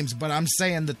LeBron James, but I'm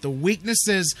saying that the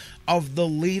weaknesses of the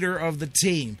leader of the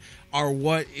team are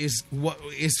what is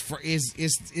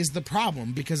the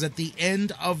problem. Because at the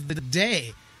end of the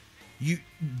day,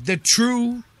 the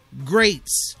true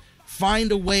greats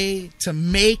find a way to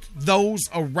make those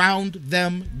around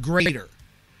them greater.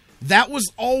 That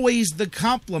was always the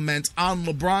compliment on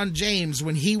LeBron James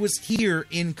when he was here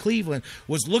in Cleveland,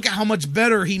 was look at how much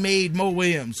better he made Mo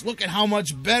Williams. Look at how much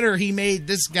better he made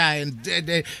this guy and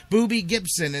Boobie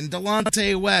Gibson and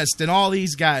Delonte West and all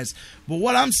these guys. But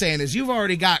what I'm saying is you've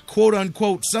already got, quote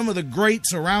unquote, some of the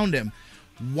greats around him.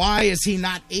 Why is he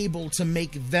not able to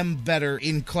make them better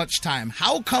in clutch time?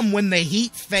 How come when the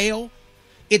Heat fail,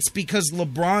 it's because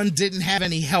LeBron didn't have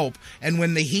any help, and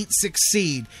when the Heat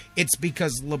succeed, it's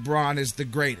because LeBron is the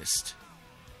greatest?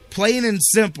 Plain and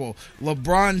simple,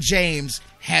 LeBron James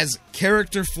has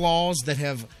character flaws that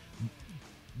have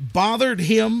bothered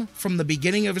him from the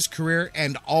beginning of his career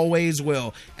and always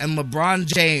will. And LeBron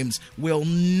James will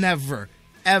never,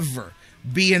 ever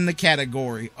be in the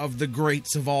category of the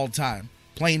greats of all time.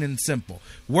 Plain and simple.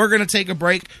 We're going to take a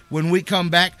break. When we come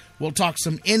back, we'll talk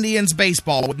some Indians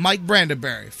baseball with Mike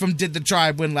Brandenberry from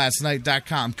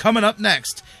DidTheTribeWinLastNight.com. Coming up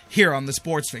next here on the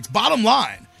Sports Fix. Bottom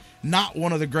line, not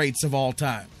one of the greats of all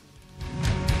time.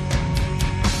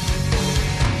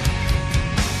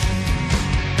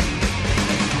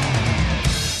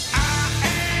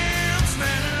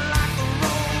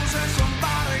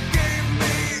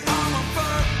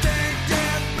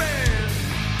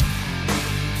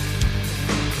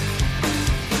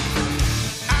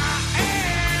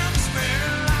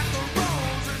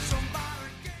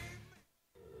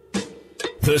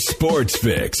 The Sports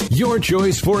Fix, your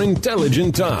choice for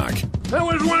intelligent talk. That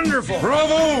was wonderful.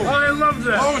 Bravo! I loved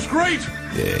that. Oh, it was great.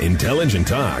 Intelligent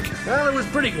talk. Well, it was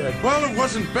pretty good. Well, it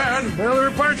wasn't bad. Well, there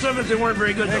were parts of it that weren't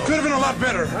very good, It though. could have been a lot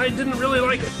better. I didn't really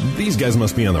like it. These guys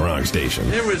must be on the wrong station.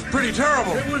 It was pretty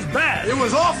terrible. It was bad. It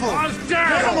was awful. It was Get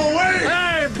terrible. him away!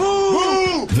 Hey,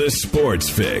 boo! Boo! The Sports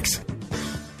Fix.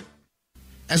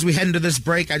 As we head into this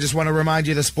break, I just want to remind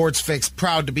you the Sports Fix,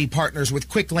 proud to be partners with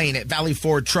Quick Lane at Valley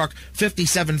Ford Truck,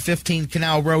 5715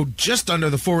 Canal Road, just under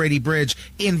the 480 bridge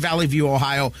in Valley View,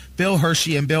 Ohio. Bill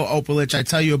Hershey and Bill Opalich, I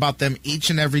tell you about them each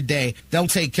and every day. They'll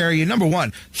take care of you. Number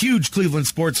one, huge Cleveland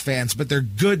sports fans, but they're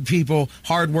good people,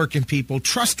 hardworking people,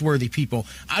 trustworthy people.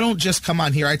 I don't just come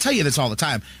on here, I tell you this all the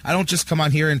time, I don't just come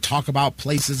on here and talk about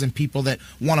places and people that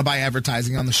want to buy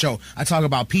advertising on the show. I talk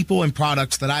about people and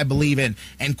products that I believe in,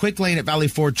 and Quick Lane at Valley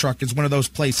Ford Truck is one of those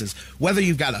places. Whether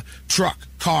you've got a truck,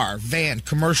 car, van,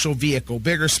 commercial vehicle,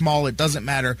 big or small, it doesn't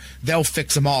matter. They'll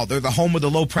fix them all. They're the home of the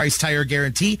low price tire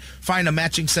guarantee. Find a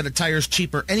matching set of tires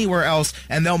cheaper anywhere else,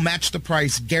 and they'll match the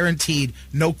price guaranteed,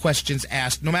 no questions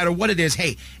asked, no matter what it is.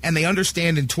 Hey, and they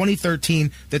understand in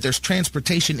 2013 that there's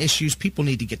transportation issues. People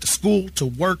need to get to school, to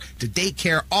work, to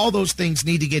daycare. All those things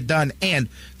need to get done, and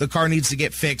the car needs to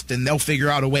get fixed, and they'll figure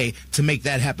out a way to make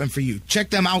that happen for you.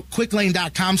 Check them out,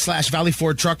 quicklane.com/Valley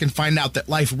Ford Truck, and find out that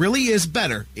life really is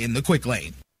better in the Quick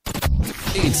Lane.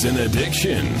 It's an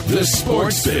addiction. The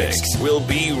Sports Fix. We'll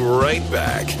be right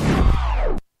back.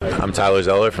 I'm Tyler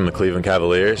Zeller from the Cleveland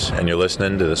Cavaliers, and you're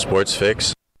listening to the Sports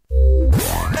Fix.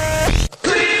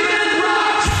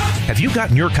 Have you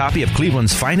gotten your copy of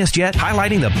Cleveland's Finest yet?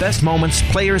 Highlighting the best moments,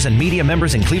 players, and media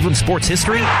members in Cleveland sports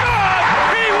history?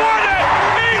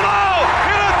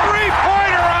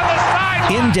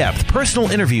 In-depth, personal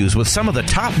interviews with some of the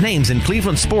top names in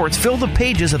Cleveland sports fill the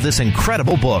pages of this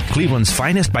incredible book. Cleveland's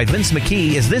Finest by Vince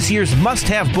McKee is this year's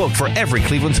must-have book for every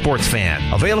Cleveland sports fan.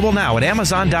 Available now at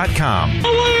Amazon.com.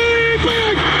 Get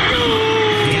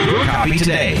your copy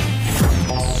today.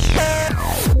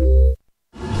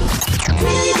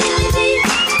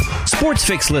 Sports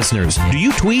Fix listeners, do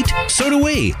you tweet? So do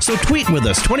we. So tweet with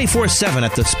us 24/7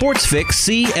 at the Sports Fix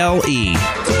CLE.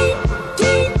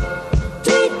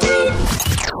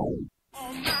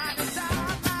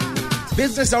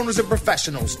 Business owners and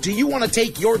professionals, do you want to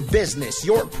take your business,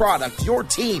 your product, your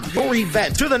team, your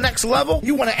event to the next level?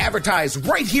 You want to advertise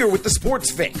right here with the Sports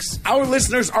Fix. Our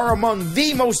listeners are among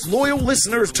the most loyal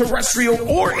listeners, terrestrial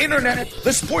or internet.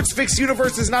 The Sports Fix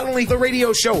universe is not only the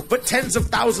radio show, but tens of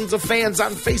thousands of fans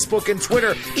on Facebook and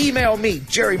Twitter. Email me,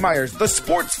 Jerry Myers,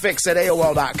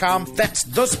 thesportsfix@AOL.com. That's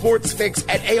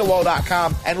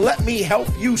thesportsfix@AOL.com. And let me help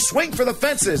you swing for the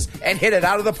fences and hit it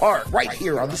out of the park right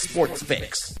here on the Sports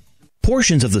Fix.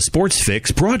 Portions of the Sports Fix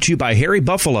brought to you by Harry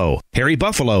Buffalo. Harry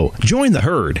Buffalo, join the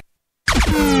herd.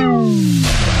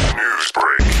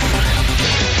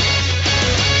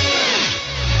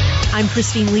 I'm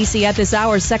Christine Lisi at this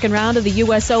hour, second round of the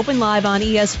U.S. Open, live on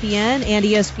ESPN and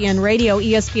ESPN Radio,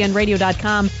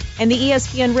 ESPNRadio.com, and the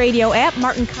ESPN Radio app.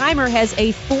 Martin Keimer has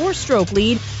a 4-stroke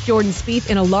lead. Jordan Spieth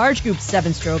in a large group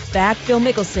 7 strokes back. Phil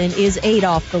Mickelson is 8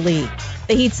 off the lead.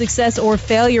 The Heat's success or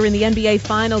failure in the NBA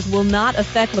Finals will not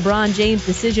affect LeBron James'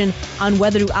 decision on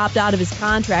whether to opt out of his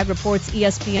contract, reports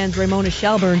ESPN's Ramona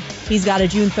Shelburne. He's got a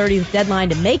June 30th deadline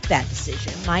to make that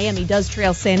decision. Miami does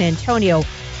trail San Antonio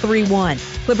 3-1.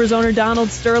 Clippers owner Donald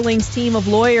Sterling's team of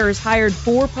lawyers hired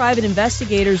 4 private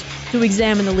investigators to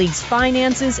examine the league's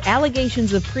finances,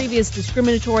 allegations of previous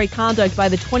discriminatory conduct by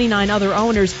the 29 other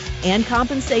owners, and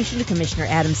compensation to Commissioner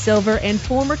Adam Silver and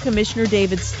former Commissioner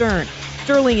David Stern.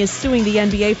 Sterling is suing the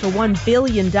NBA for $1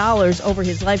 billion over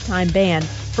his lifetime ban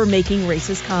for making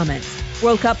racist comments.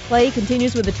 World Cup play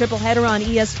continues with a triple header on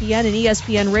ESPN and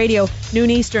ESPN Radio. Noon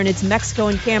Eastern, it's Mexico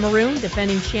and Cameroon.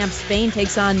 Defending champ Spain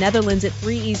takes on Netherlands at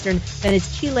 3 Eastern. Then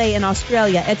it's Chile and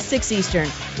Australia at 6 Eastern.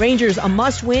 Rangers a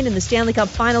must-win in the Stanley Cup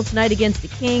final tonight against the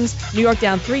Kings. New York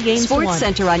down 3 games to 1. Sports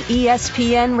Center on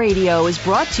ESPN Radio is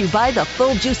brought to you by the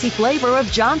full juicy flavor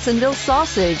of Johnsonville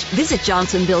sausage. Visit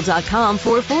johnsonville.com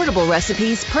for affordable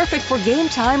recipes perfect for game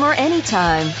time or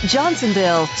anytime.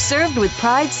 Johnsonville, served with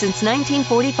pride since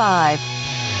 1945.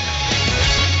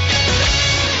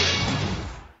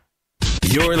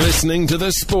 You're listening to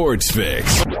the Sports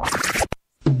Fix.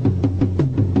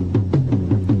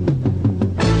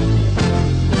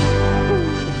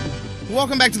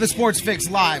 Welcome back to the Sports Fix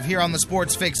live here on the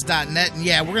sportsfix.net. And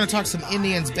yeah, we're going to talk some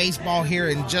Indians baseball here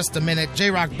in just a minute.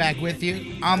 J-Rock back with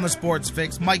you on the Sports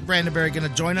Fix. Mike Brandenberry going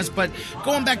to join us. But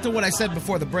going back to what I said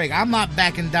before the break, I'm not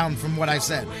backing down from what I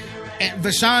said. And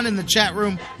Vashawn in the chat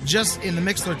room, just in the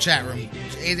Mixler chat room,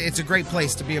 it's a great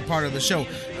place to be a part of the show.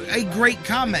 A great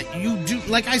comment. You do,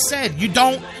 like I said, you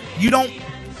don't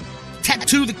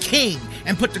tattoo the king.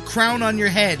 and put the crown on your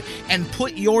head and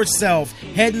put yourself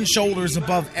head and shoulders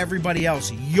above everybody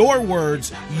else. Your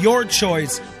words, your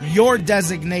choice, your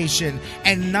designation,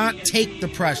 and not take the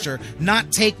pressure,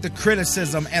 not take the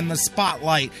criticism and the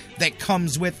spotlight that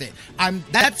comes with it.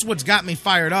 That's what's got me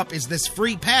fired up, is this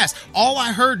free pass. All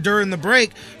I heard during the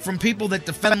break from people that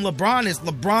defend LeBron is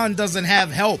LeBron doesn't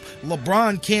have help.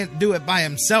 LeBron can't do it by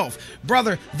himself.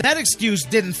 Brother, that excuse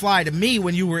didn't fly to me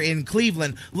when you were in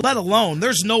Cleveland, let alone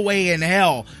there's no way in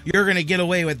hell you're going to get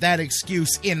away with that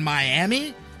excuse in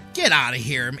Miami. Get out of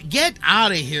here. Get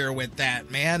out of here with that,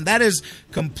 man. That is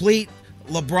complete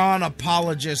LeBron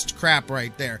apologist crap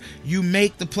right there. You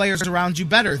make the players around you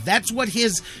better. That's what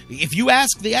if you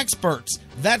ask the experts,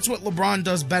 that's what LeBron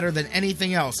does better than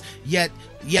anything else. Yet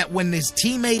when his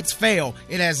teammates fail,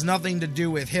 it has nothing to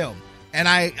do with him. And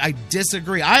I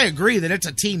disagree. I agree that it's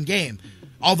a team game.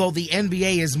 Although the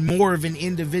NBA is more of an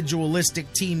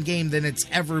individualistic team game than it's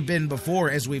ever been before,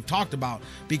 as we've talked about,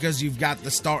 because you've got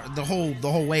the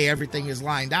whole way everything is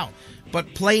lined out.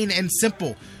 But plain and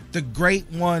simple, the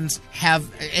great ones have,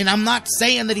 and I'm not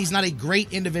saying that he's not a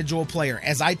great individual player.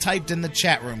 As I typed in the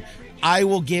chat room, I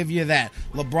will give you that.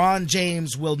 LeBron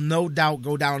James will no doubt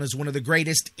go down as one of the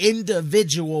greatest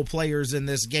individual players in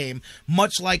this game,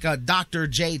 much like a Dr.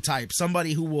 J type,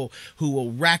 somebody who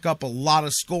will rack up a lot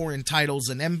of scoring titles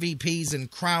and MVPs and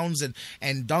crowns and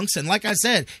dunks. And like I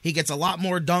said, he gets a lot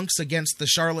more dunks against the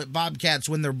Charlotte Bobcats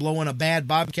when they're blowing a bad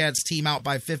Bobcats team out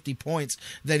by 50 points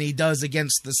than he does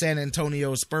against the San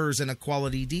Antonio Spurs in a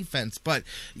quality defense. But,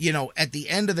 at the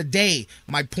end of the day,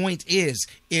 my point is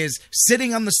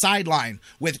sitting on the sideline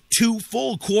with 2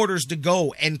 full quarters to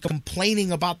go and complaining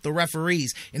about the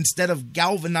referees instead of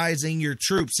galvanizing your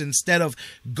troops, instead of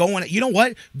going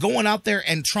out there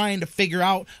and trying to figure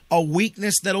out a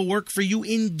weakness that'll work for you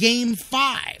in game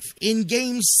 5, in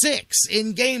game 6,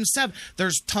 in game 7.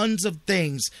 There's tons of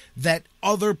things that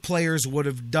other players would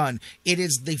have done. It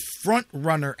is the front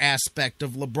runner aspect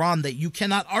of LeBron that you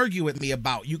cannot argue with me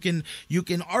about. You can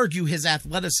argue his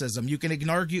athleticism. You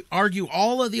can argue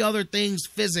all of the other things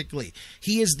physically.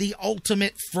 He is the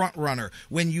ultimate front runner.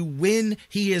 When you win,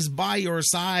 he is by your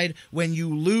side. When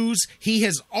you lose, he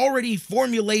has already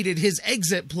formulated his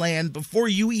exit plan before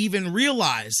you even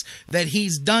realize that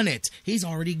he's done it. He's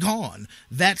already gone.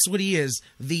 That's what he is,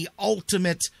 the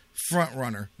ultimate front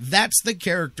runner. That's the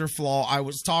character flaw I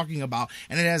was talking about,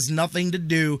 and it has nothing to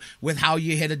do with how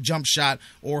you hit a jump shot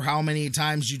or how many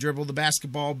times you dribble the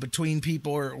basketball between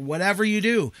people or whatever you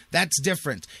do. That's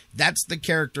different. That's the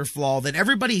character flaw that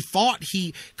everybody thought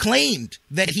he claimed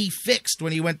that he fixed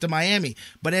when he went to Miami.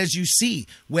 But as you see,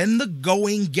 when the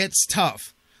going gets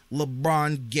tough,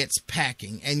 LeBron gets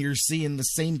packing, and you're seeing the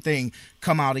same thing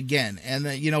come out again. And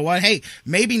you know what? Hey,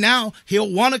 maybe now he'll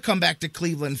want to come back to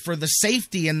Cleveland for the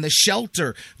safety and the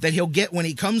shelter that he'll get when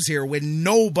he comes here, when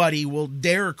nobody will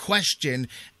dare question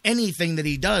anything that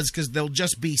he does because they'll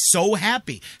just be so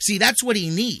happy. See, that's what he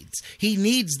needs. He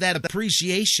needs that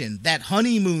appreciation, that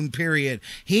honeymoon period.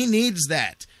 He needs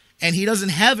that. And he doesn't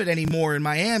have it anymore in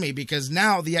Miami because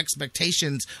now the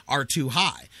expectations are too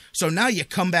high. So now you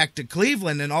come back to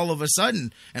Cleveland and all of a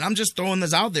sudden, and I'm just throwing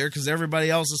this out there because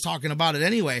everybody else is talking about it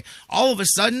anyway, all of a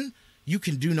sudden, you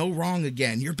can do no wrong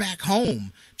again. You're back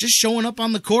home. Just showing up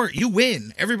on the court. You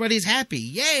win. Everybody's happy.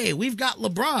 Yay, we've got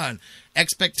LeBron.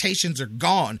 Expectations are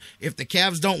gone. If the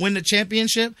Cavs don't win the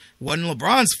championship, it wasn't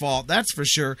LeBron's fault, that's for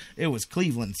sure. It was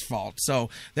Cleveland's fault.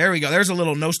 So there we go. There's a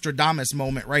little Nostradamus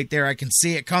moment right there. I can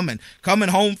see it coming. Coming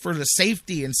home for the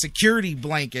safety and security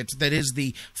blanket that is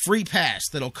the free pass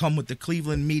that'll come with the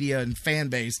Cleveland media and fan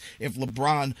base if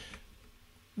LeBron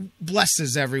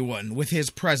blesses everyone with his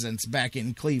presence back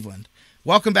in Cleveland.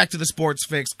 Welcome back to the Sports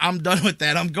Fix. I'm done with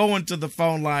that. I'm going to the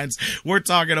phone lines. We're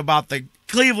talking about the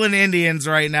Cleveland Indians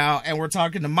right now, and we're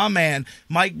talking to my man,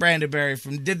 Mike Brandenberry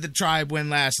from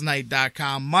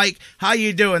DidTheTribeWinLastNight.com. Mike, how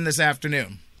you doing this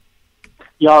afternoon?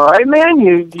 You all right,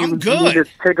 man? I'm good. You need to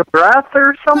take a breath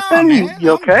or something? No, man, you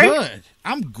okay? I'm good.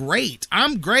 I'm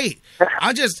great.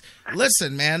 I just,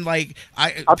 listen, man, like,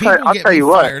 I'll tell you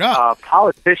what,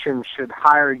 politicians should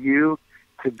hire you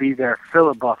to be their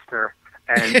filibuster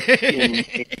and in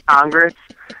Congress,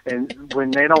 and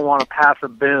when they don't want to pass a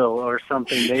bill or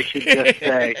something, they should just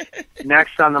say,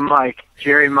 next on the mic,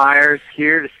 Jerry Myers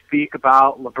here to speak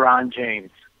about LeBron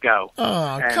James. Go.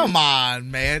 Oh, come on,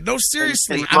 man. No,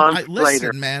 seriously.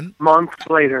 Listen, man. Months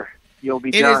later, you'll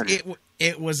be done.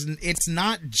 It's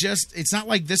not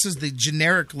like this is the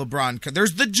generic LeBron.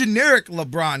 There's the generic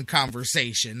LeBron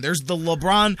conversation. There's the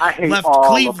LeBron left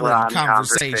Cleveland LeBron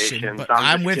conversation. But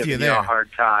I'm with you there. A hard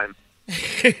time.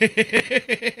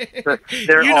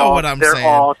 You know what I'm saying. They're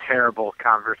all terrible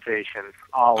conversations,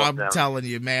 all of them. I'm telling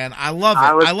you, man. I love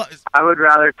it. I would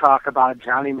rather talk about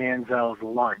Johnny Manziel's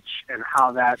lunch and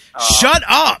how that Shut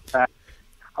up!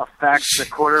 affects the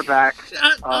quarterback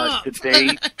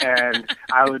debate, and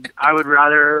I would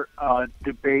rather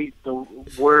debate the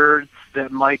words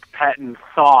that Mike Pettin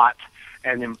thought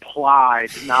and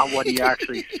implied, not what he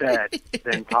actually said,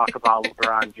 than talk about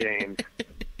LeBron James.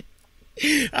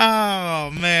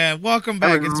 Oh man, welcome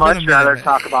back. I would much rather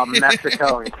talk about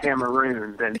Mexico and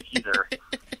Cameroon than either.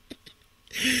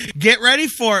 Get ready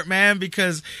for it, man,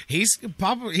 because he's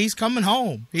coming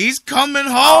home. He's coming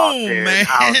home, man.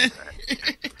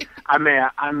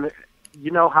 I'm.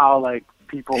 You know how like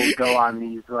people go on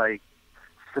these like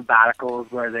sabbaticals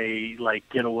where they like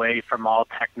get away from all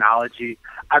technology.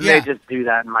 I may just do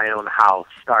that in my own house,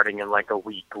 starting in like a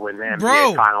week when the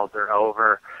NBA finals are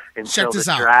over, until the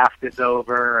draft is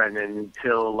over, and then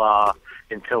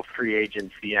until free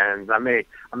agency ends. I may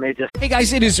just... Hey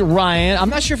guys, it is Ryan. I'm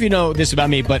not sure if you know this about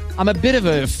me, but I'm a bit of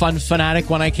a fun fanatic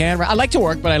when I can. I like to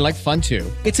work, but I like fun too.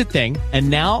 It's a thing. And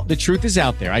now the truth is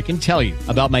out there. I can tell you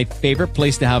about my favorite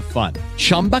place to have fun.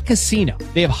 Chumba Casino.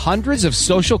 They have hundreds of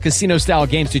social casino style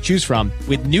games to choose from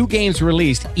with new games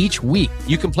released each week.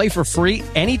 You can play for free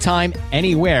anytime,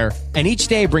 anywhere. And each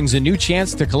day brings a new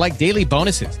chance to collect daily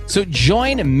bonuses. So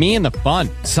join me in the fun.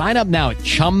 Sign up now at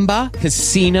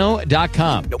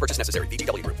ChumbaCasino.com. No purchase necessary.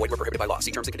 VGW Group. Void where prohibited by law.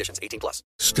 See terms and conditions. 18+.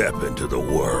 Step into the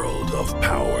world of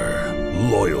power,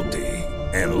 loyalty,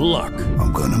 and luck.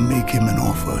 I'm gonna make him an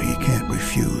offer he can't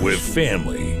refuse. With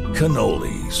family,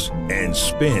 cannolis, and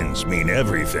spins mean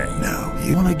everything. Now,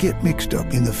 you wanna get mixed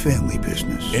up in the family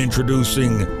business.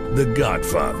 Introducing The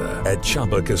Godfather at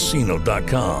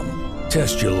ChumbaCasino.com.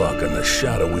 Test your luck in the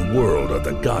shadowy world of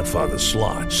The Godfather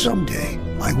slot. Someday,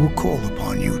 I will call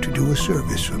upon you to do a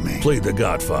service for me. Play The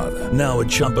Godfather, now at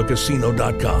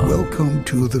ChumbaCasino.com. Welcome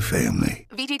to the family.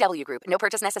 VGW Group. No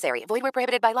purchase necessary. Void where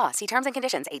prohibited by law. See terms and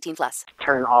conditions. 18+.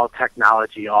 Turn all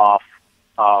technology off,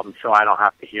 so I don't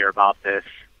have to hear about this.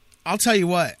 I'll tell you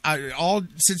what,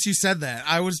 since you said that,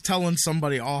 I was telling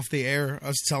somebody off the air, I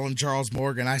was telling Charles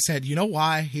Morgan, I said, you know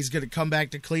why he's going to come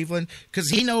back to Cleveland? Because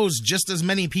he knows just as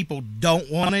many people don't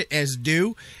want it as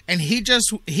do, and he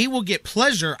will get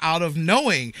pleasure out of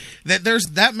knowing that there's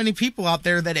that many people out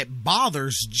there that it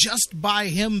bothers just by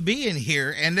him being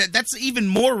here, and that's even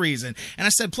more reason. And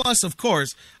I said, plus, of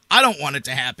course, I don't want it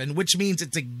to happen, which means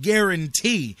it's a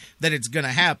guarantee that it's going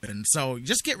to happen. So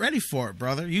just get ready for it,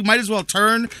 brother. You might as well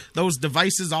turn those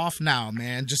devices off now,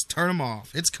 man. Just turn them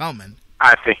off. It's coming.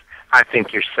 I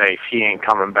think you're safe. He ain't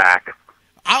coming back.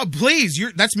 Oh, please.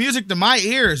 That's music to my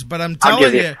ears, but I'm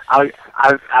telling you.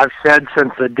 I've said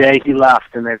since the day he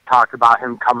left, and they've talked about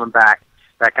him coming back,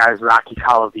 that guy's Rocky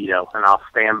Colavito, and I'll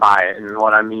stand by it. And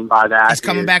what I mean by that he's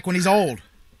coming back when he's old.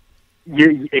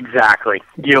 Exactly.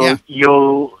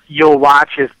 You'll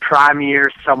watch his prime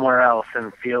years somewhere else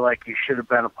and feel like you should have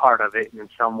been a part of it in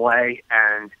some way,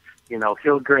 and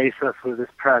he'll grace us with his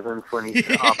presence when he's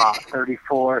about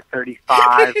 34,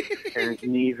 35, and his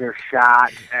knees are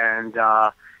shot, and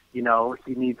he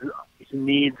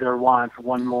needs or wants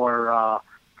one more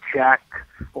check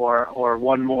or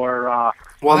one more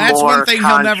that's more one thing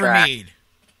contract. He'll never need.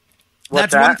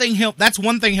 That's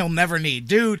one thing he'll never need.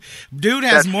 Dude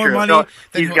has more money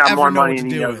than he's got ever more know money what than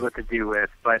to he do knows with. what to do with.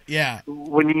 But yeah,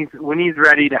 when he's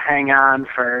ready to hang on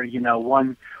for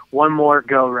one more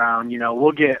go round,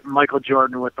 we'll get Michael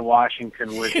Jordan with the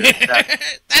Washington Wizards.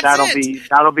 That'll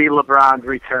be LeBron's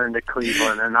return to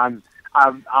Cleveland, and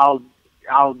I'll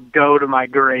go to my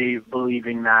grave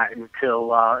believing that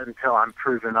until I'm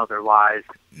proven otherwise.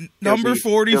 Number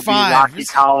 45, Rocky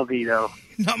Colavito.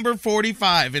 Number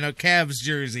 45 in a Cavs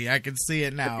jersey. I can see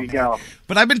it now. There you go.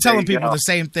 But I've been telling people the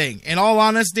same thing. In all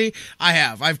honesty,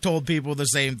 I've told people the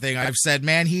same thing. I've said,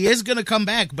 man, he is going to come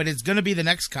back, but it's going to be the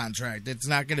next contract. It's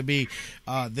not going to be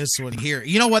this one here.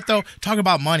 You know what, though? Talk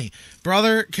about money.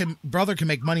 Brother can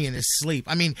make money in his sleep.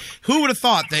 I mean, who would have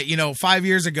thought that, 5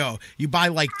 years ago, you buy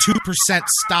like 2%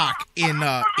 stock in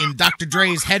Dr.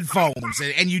 Dre's headphones,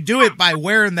 and you do it by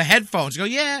wearing the headphones. You go,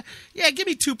 yeah, give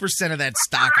me 2% of that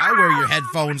stock. I'll wear your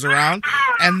headphones around.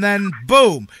 And then,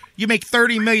 boom, you make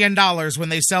 $30 million when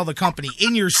they sell the company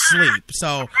in your sleep.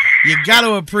 So you got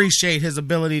to appreciate his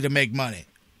ability to make money.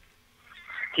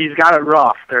 He's got it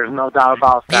rough. There's no doubt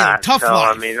about that. Yeah, tough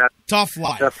life. I mean, tough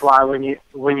life. That's why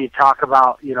when you talk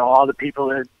about all the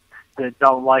people that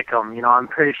don't like him, I'm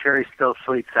pretty sure he still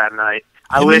sleeps at night.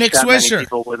 I wish that many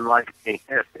people wouldn't like me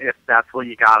if that's what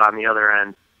you got on the other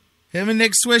end. Him and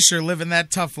Nick Swisher living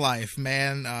that tough life,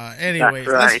 man. Anyways, that's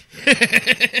right.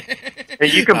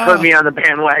 And you can put me on the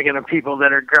bandwagon of people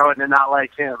that are growing to not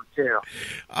like him too.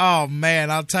 Oh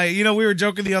man, I'll tell you. You know, we were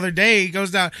joking the other day. He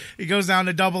goes down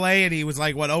to Double-A, and he was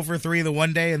like, 0 for 3 the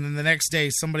one day, and then the next day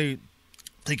somebody.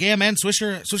 Like, yeah, man,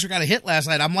 Swisher got a hit last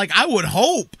night. I'm like, I would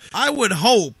hope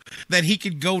that he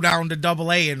could go down to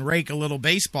Double-A and rake a little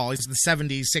baseball. He's the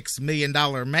 $76 million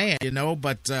man, you know,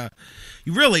 but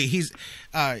really, he's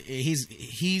I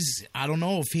don't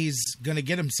know if he's going to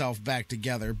get himself back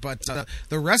together, but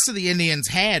the rest of the Indians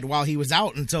had while he was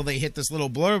out until they hit this little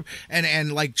blurb.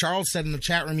 And like Charles said in the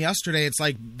chat room yesterday, it's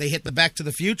like they hit the Back to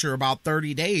the Future about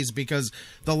 30 days because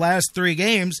the last 3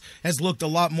 games has looked a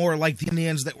lot more like the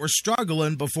Indians that were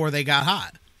struggling before they got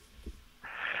hot.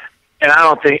 And I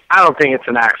don't think it's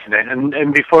an accident.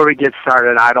 And before we get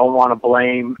started, I don't want to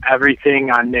blame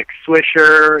everything on Nick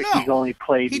Swisher. No, he's only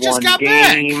played one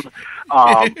game.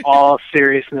 All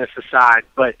seriousness aside,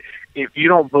 but if you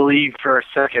don't believe for a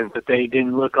second that they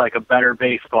didn't look like a better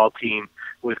baseball team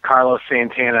with Carlos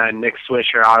Santana and Nick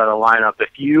Swisher out of the lineup,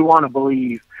 if you want to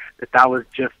believe that was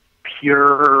just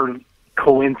pure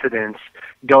coincidence,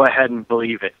 go ahead and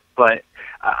believe it. But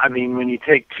I mean, when you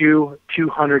take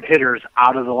 200 hitters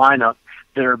out of the lineup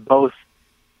that are both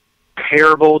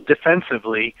terrible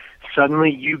defensively,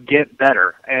 suddenly you get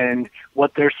better. And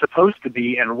what they're supposed to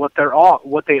be and what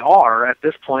they are at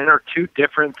this point are 2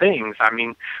 different things. I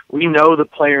mean, we know the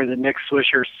player that Nick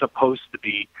Swisher is supposed to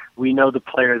be. We know the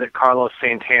player that Carlos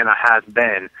Santana has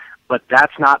been, but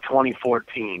that's not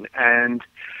 2014. And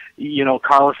you know,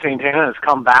 Carlos Santana has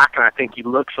come back, and I think he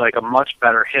looks like a much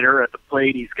better hitter at the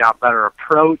plate. He's got better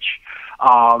approach,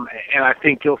 and I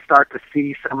think you'll start to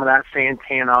see some of that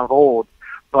Santana of old.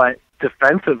 But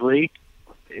defensively,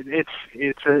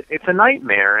 it's a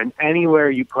nightmare. And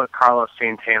anywhere you put Carlos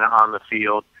Santana on the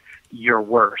field, you're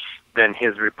worse than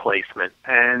his replacement.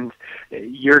 And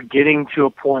you're getting to a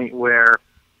point where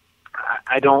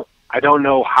I don't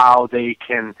know how they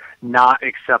can not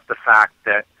accept the fact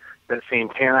that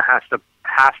Santana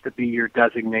has to be your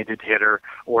designated hitter,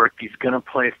 or if he's going to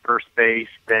play first base,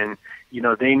 then you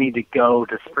know they need to go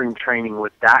to spring training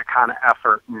with that kind of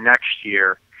effort next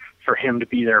year for him to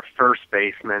be their first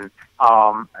baseman.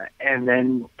 And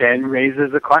then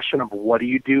raises the question of what do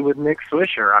you do with Nick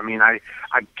Swisher? I mean, I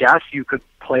guess you could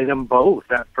play them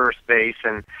both at first base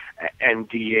and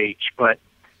DH, but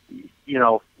you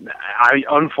know,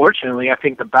 unfortunately, I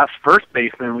think the best first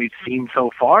baseman we've seen so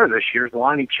far this year is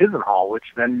Lonnie Chisenhall, which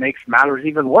then makes matters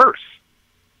even worse.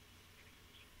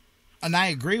 And I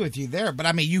agree with you there, but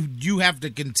I mean, you have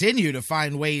to continue to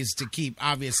find ways to keep,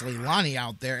 obviously, Lonnie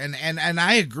out there. And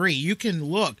I agree. You can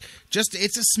look.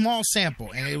 It's a small sample,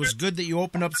 and it was good that you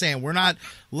opened up saying we're not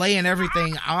laying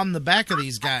everything on the back of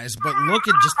these guys, but look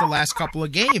at just the last couple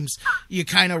of games. You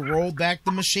kind of rolled back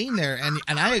the machine there,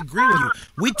 and I agree with you.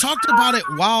 We talked about it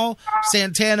while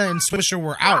Santana and Swisher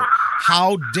were out,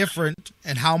 how different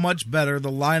and how much better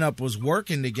the lineup was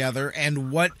working together,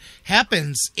 and what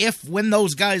happens when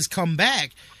those guys come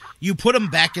back, you put them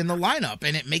back in the lineup,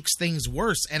 and it makes things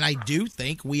worse. And I do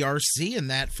think we are seeing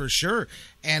that for sure.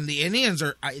 And the Indians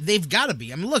they've got to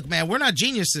be. I mean, look, man, we're not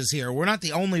geniuses here. We're not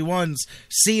the only ones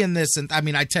seeing this. And I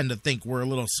mean, I tend to think we're a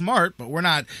little smart, but we're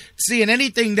not seeing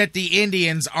anything that the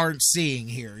Indians aren't seeing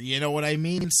here. You know what I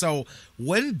mean? So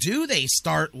when do they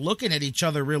start looking at each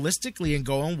other realistically and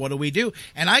going, what do we do?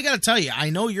 And I got to tell you, I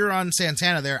know you're on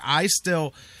Santana there.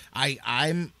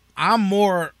 I'm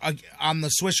more on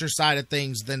the Swisher side of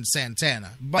things than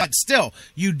Santana. But still,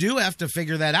 you do have to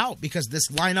figure that out because this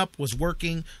lineup was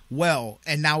working well,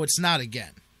 and now it's not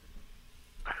again.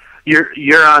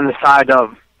 You're on the side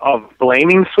of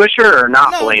blaming Swisher or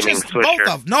not blaming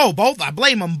Swisher? Both. I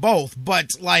blame them both. But,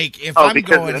 like,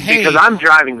 because I'm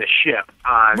driving the ship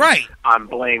on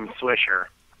blame Swisher.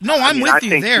 No, I'm with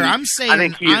you there. I'm saying I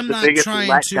think he's the biggest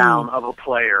letdown of a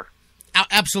player.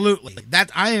 Absolutely.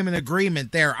 That I am in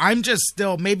agreement there. I'm just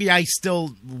maybe I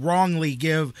still wrongly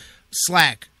give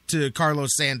slack to Carlos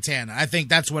Santana. I think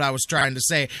that's what I was trying to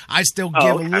say. I still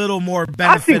give a little more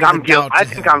benefit of the doubt. I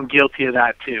think I'm guilty of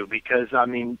that too, because I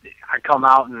mean, I come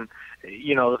out and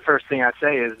the first thing I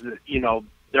say is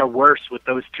they're worse with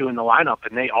those 2 in the lineup,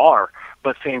 and they are.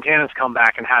 But Santana's come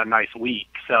back and had a nice week,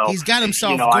 so he's got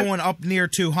himself going up near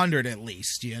 200 at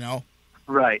least.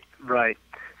 Right.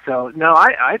 So no,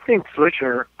 I think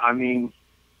Swisher. I mean,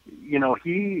 if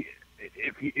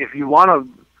you want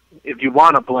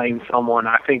to blame someone,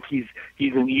 I think he's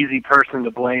an easy person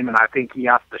to blame, and I think he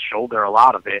has to shoulder a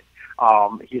lot of it.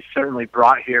 He's certainly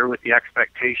brought here with the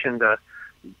expectation to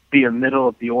be a middle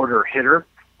of the order hitter.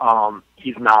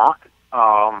 He's not,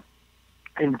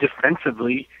 and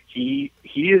defensively, he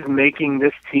is making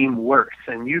this team worse.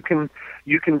 And you can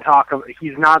talk about,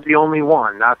 he's not the only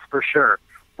one, that's for sure.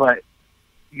 But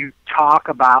you talk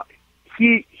about,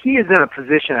 he is in a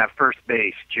position at first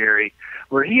base, Jerry,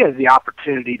 where he has the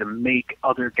opportunity to make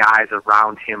other guys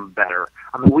around him better.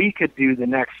 I mean, we could do the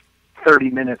next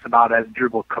 30 minutes about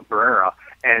Asdrubal Cabrera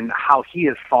and how he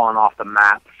has fallen off the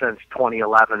map since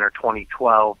 2011 or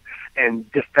 2012.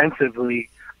 And defensively,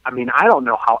 I mean, I don't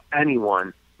know how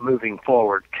anyone moving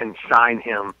forward can sign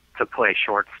him to play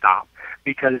shortstop.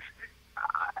 Because,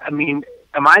 I mean,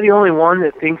 am I the only one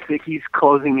that thinks that he's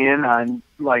closing in on,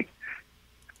 like,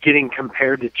 getting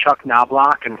compared to Chuck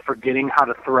Knobloch and forgetting how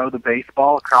to throw the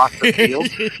baseball across the field?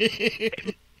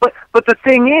 But the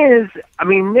thing is, I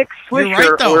mean, Nick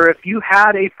Swisher, right, or if you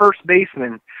had a first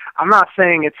baseman, I'm not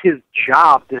saying it's his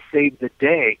job to save the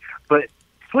day, but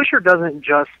Swisher doesn't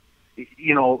just,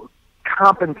 you know,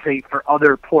 compensate for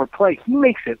other poor play. He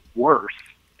makes it worse,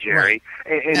 Jerry.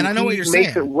 Right. And I know what you're saying. He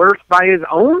makes it worse by his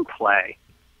own play.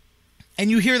 And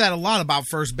you hear that a lot about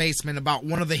first basemen, about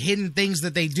one of the hidden things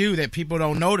that they do that people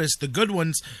don't notice. The good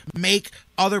ones make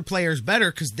other players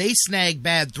better because they snag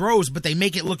bad throws, but they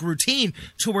make it look routine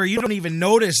to where you don't even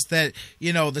notice that,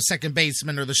 you know, the second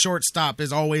baseman or the shortstop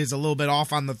is always a little bit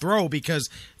off on the throw because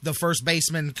the first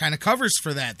baseman kind of covers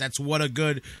for that. That's what a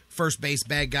good first base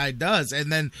bad guy does.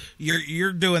 And then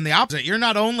you're doing the opposite. You're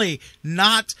not only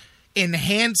not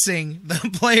enhancing the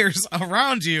players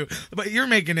around you, but you're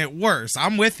making it worse.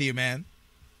 I'm with you, man.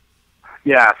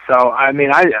 Yeah, so I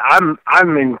mean,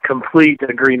 I'm in complete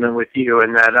agreement with you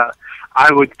in that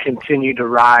I would continue to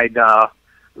ride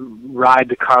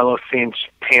the Carlos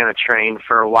Santana train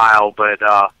for a while, but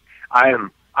I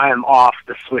am off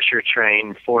the Swisher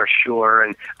train for sure.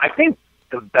 And I think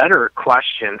the better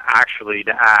question actually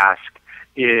to ask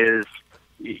is,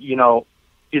 you know,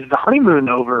 is the honeymoon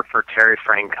over for Terry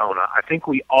Francona? I think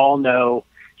we all know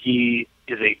he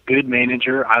is a good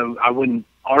manager. I wouldn't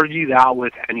argue that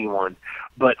with anyone.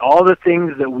 But all the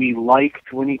things that we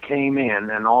liked when he came in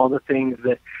and all the things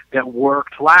that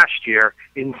worked last year,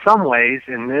 in some ways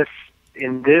in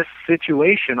this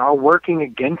situation are working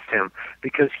against him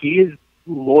because he is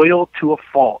loyal to a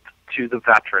fault to the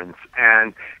veterans.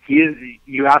 And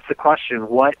you ask the question,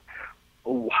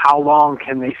 how long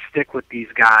can they stick with these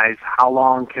guys? How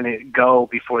long can it go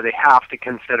before they have to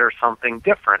consider something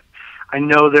different? I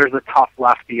know there's a tough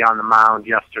lefty on the mound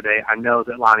yesterday. I know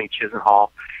that Lonnie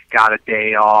Chisenhall got a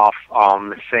day off.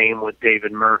 The same with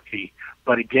David Murphy.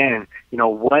 But again, you know,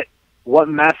 what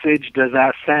message does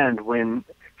that send when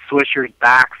Swisher's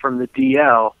back from the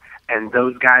DL and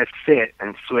those guys sit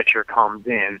and Swisher comes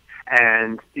in?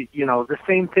 And, you know, the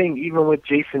same thing even with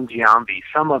Jason Giambi.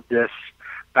 Some of this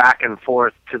back and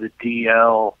forth to the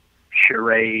DL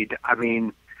charade. I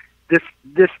mean,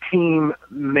 this team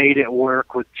made it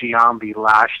work with Giambi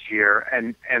last year,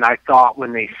 and I thought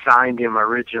when they signed him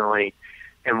originally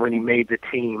and when he made the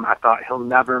team, I thought he'll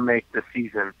never make the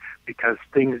season because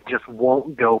things just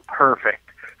won't go perfect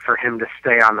for him to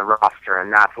stay on the roster,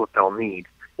 and that's what they'll need.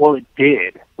 Well, it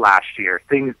did last year.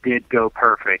 Things did go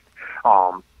perfect.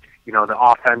 You know, the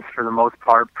offense for the most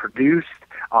part produced.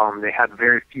 They had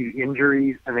very few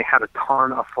injuries, and they had a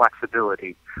ton of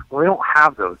flexibility. Well, they don't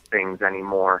have those things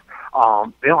anymore.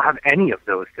 They don't have any of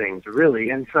those things, really.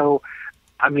 And so,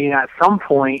 I mean, at some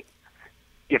point,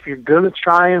 if you're going to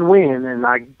try and win, and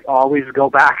I always go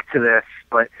back to this,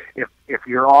 but if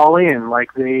you're all in,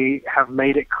 like they have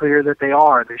made it clear that they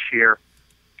are this year,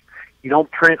 you don't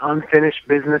print unfinished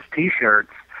business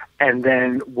T-shirts and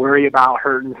then worry about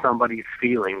hurting somebody's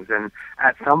feelings. And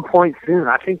at some point soon,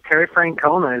 I think Terry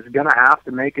Francona is going to have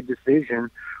to make a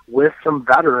decision with some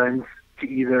veterans to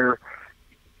either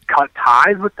cut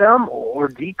ties with them or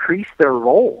decrease their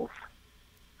roles.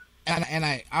 And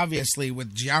I obviously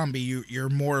with Giambi, you're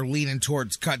more leaning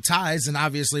towards cut ties, and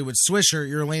obviously with Swisher,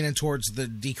 you're leaning towards the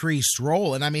decreased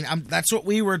role. And I mean, that's what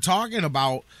we were talking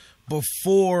about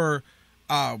before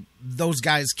those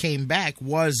guys came back.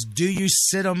 Was do you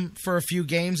sit them for a few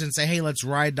games and say, hey, let's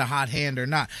ride the hot hand or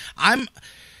not?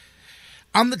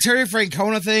 I'm the Terry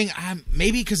Francona thing.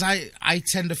 Maybe because I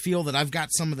tend to feel that I've got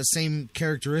some of the same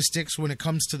characteristics when it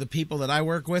comes to the people that I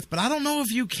work with, but I don't know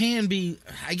if you can be.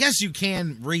 I guess you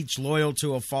can reach loyal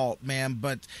to a fault, man,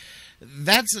 but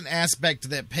that's an aspect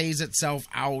that pays itself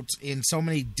out in so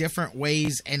many different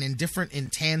ways and in different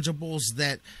intangibles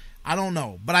that I don't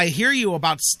know. But I hear you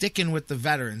about sticking with the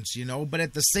veterans, you know, but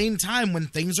at the same time, when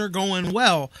things are going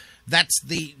well, that's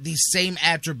the same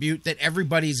attribute that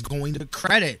everybody's going to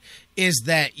credit, is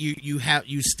that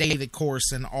you stay the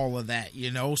course and all of that,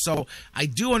 you know. So I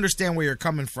do understand where you're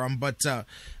coming from, but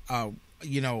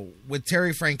with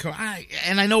Terry Francona,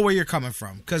 I know where you're coming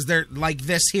from, because they're like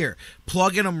this here,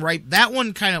 plugging them right. That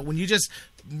one kind of, when you just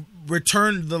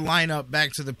return the lineup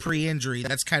back to the pre-injury,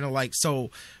 that's kind of like, so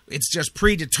it's just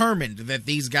predetermined that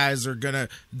these guys are going to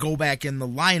go back in the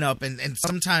lineup. And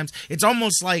sometimes it's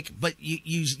almost like, but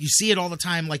you see it all the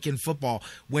time, like in football,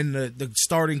 when the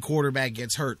starting quarterback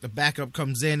gets hurt, the backup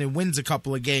comes in and wins a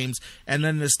couple of games, and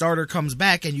then the starter comes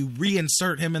back and you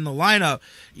reinsert him in the lineup.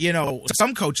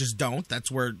 Some coaches don't. That's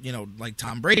where, like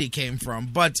Tom Brady came from.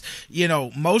 But,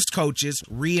 most coaches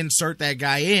reinsert that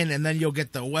guy in, and then you'll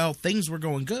get things were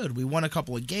going good. We won a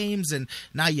couple of games, and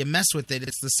now you mess with it.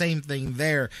 It's the same thing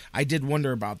there. I did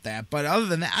wonder about that. But other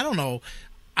than that, I don't know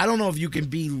if you can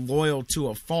be loyal to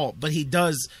a fault, but he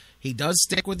does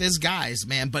stick with his guys,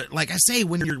 man. But like I say,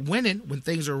 when you're winning, when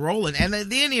things are rolling, and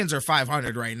the Indians are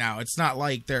 500 right now, it's not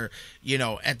like they're,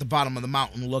 at the bottom of the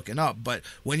mountain looking up. But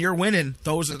when you're winning,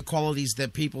 those are the qualities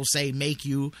that people say make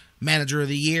you manager of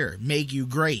the year, make you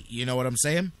great. You know what I'm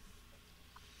saying?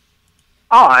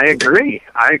 Oh, I agree.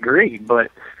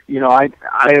 But, I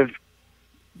have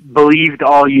believed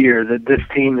all year that this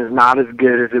team is not as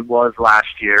good as it was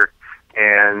last year.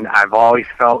 And I've always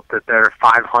felt that they're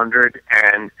 500.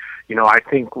 And, I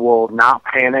think we'll not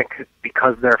panic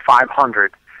because they're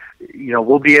 500.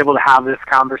 We'll be able to have this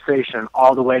conversation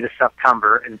all the way to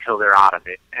September until they're out of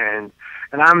it. And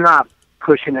I'm not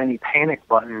pushing any panic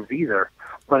buttons either.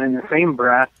 But in the same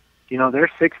breath,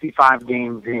 they're 65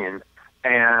 games in.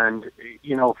 And,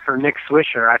 for Nick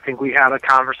Swisher, I think we had a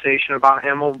conversation about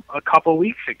him a couple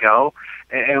weeks ago,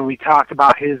 and we talked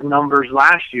about his numbers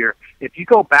last year. If you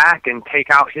go back and take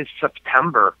out his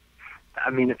September,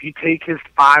 if you take his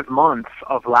 5 months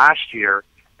of last year,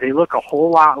 they look a whole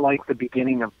lot like the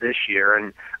beginning of this year.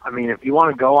 And, if you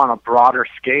want to go on a broader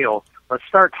scale, let's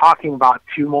start talking about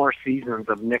 2 more seasons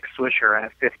of Nick Swisher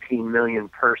at $15 million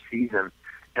per season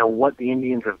and what the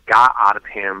Indians have got out of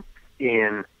him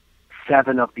in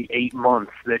 7 of the 8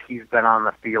 months that he's been on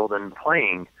the field and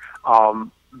playing.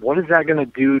 What is that going to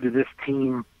do to this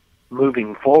team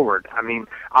moving forward?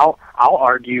 I'll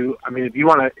argue. If you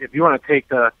want to take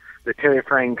the Terry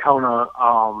Francona,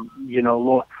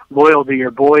 loyal to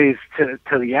your boys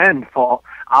to the end, fault,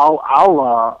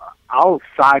 I'll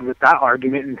side with that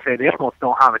argument and say they almost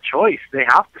don't have a choice. They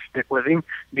have to stick with him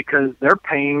because they're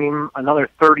paying him another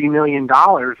 $30 million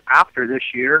after this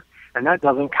year, and that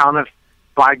doesn't count if,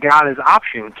 by God, his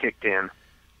option kicked in.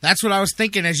 That's what I was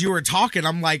thinking as you were talking.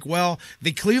 I'm like, well,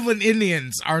 the Cleveland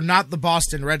Indians are not the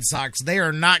Boston Red Sox. They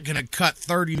are not going to cut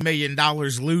 $30 million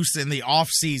loose in the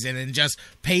offseason and just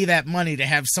pay that money to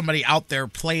have somebody out there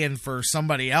playing for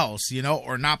somebody else,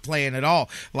 or not playing at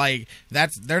all. Like,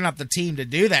 they're not the team to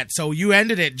do that. So you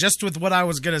ended it just with what I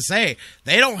was going to say.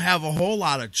 They don't have a whole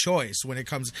lot of choice when it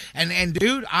comes. And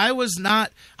dude, I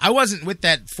wasn't with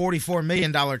that $44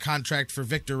 million contract for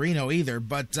Victorino either,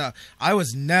 but I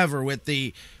was never with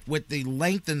the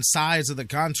length and size of the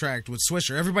contract with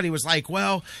Swisher. Everybody was like,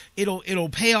 well, it'll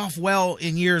pay off well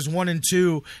in years 1 and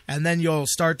 2, and then you'll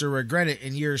start to regret it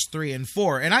in years 3 and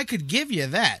 4. And I could give you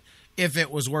that if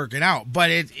it was working out, but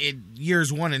it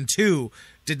years 1 and 2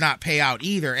 did not pay out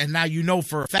either. And now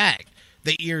for a fact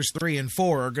that years 3 and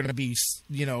 4 are going to be,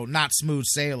 not smooth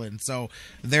sailing. So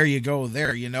there you go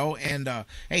there, And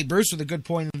hey, Bruce with a good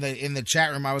point in the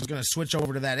chat room. I was going to switch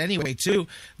over to that anyway too.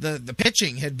 The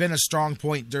pitching had been a strong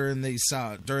point during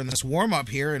this warm up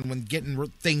here and when getting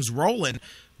things rolling.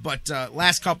 But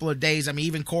last couple of days,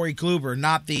 even Corey Kluber,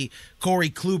 not the Corey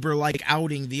Kluber-like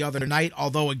outing the other night,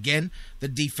 although, again, the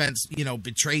defense,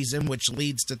 betrays him, which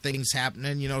leads to things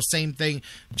happening. Same thing,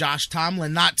 Josh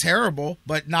Tomlin, not terrible,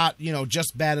 but not,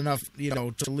 just bad enough,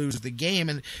 to lose the game.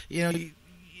 And,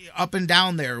 up and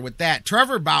down there with that.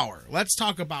 Trevor Bauer, let's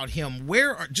talk about him.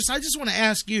 I just want to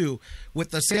ask you,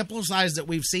 with the sample size that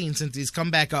we've seen since he's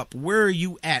come back up, where are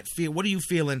you at? What are you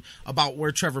feeling about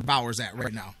where Trevor Bauer's at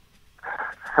right now?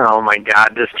 Oh my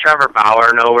God! Does Trevor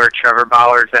Bauer know where Trevor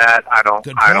Bauer's at? I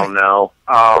don't know.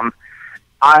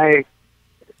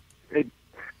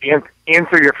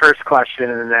 Answer your first question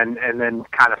and then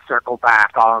kind of circle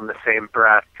back all in the same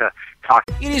breath to talk.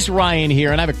 It is Ryan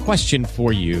here, and I have a question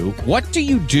for you. What do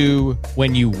you do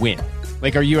when you win?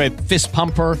 Like, are you a fist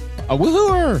pumper, a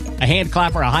woohooer, a hand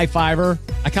clapper, a high fiver?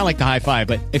 I kind of like the high five,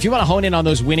 but if you want to hone in on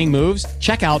those winning moves,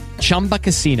 check out Chumba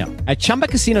Casino. At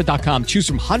ChumbaCasino.com, choose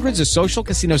from hundreds of social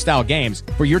casino style games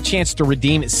for your chance to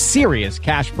redeem serious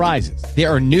cash prizes. There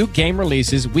are new game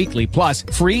releases weekly, plus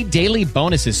free daily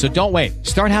bonuses. So don't wait.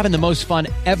 Start having the most fun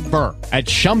ever at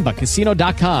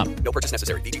ChumbaCasino.com. No purchase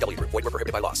necessary. VGW Group. Void where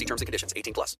prohibited by law. See terms and conditions.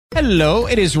 18+. Hello,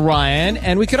 it is Ryan,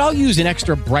 and we could all use an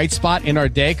extra bright spot in our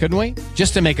day, couldn't we?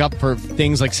 Just to make up for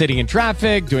things like sitting in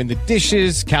traffic, doing the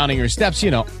dishes, counting your steps,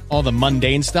 all the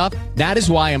mundane stuff. That is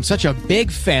why I'm such a big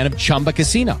fan of Chumba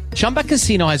Casino. Chumba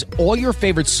Casino has all your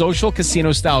favorite social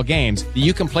casino style games that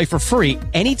you can play for free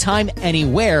anytime,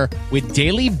 anywhere with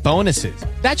daily bonuses.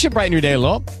 That should brighten your day a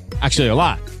little. Actually, a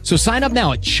lot. So sign up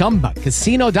now at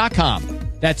ChumbaCasino.com.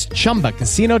 That's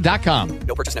ChumbaCasino.com.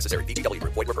 No purchase necessary. VGW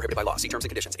Group. Void where prohibited by law. See terms and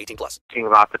conditions. 18+. Thinking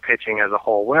about the pitching as a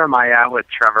whole, where am I at with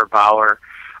Trevor Bauer?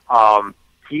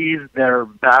 He's their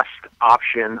best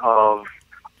option of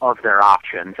their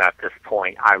options at this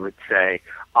point, I would say.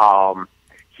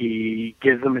 He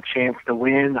gives them a chance to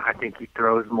win. I think he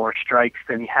throws more strikes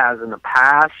than he has in the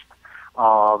past.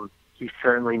 He's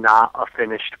certainly not a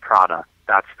finished product,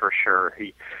 that's for sure.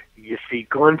 You see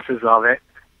glimpses of it,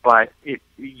 but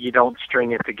you don't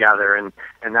string it together, and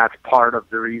that's part of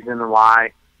the reason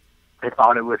why I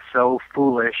thought it was so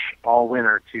foolish all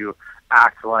winter to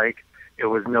act like it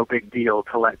was no big deal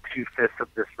to let 2/5 of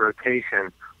this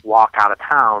rotation walk out of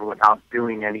town without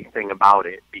doing anything about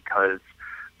it because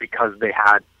they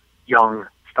had young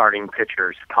starting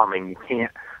pitchers coming. You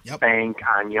can't bank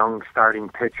on young starting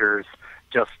pitchers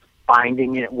just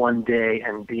finding it one day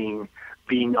and being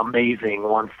amazing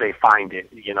once they find it.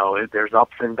 There's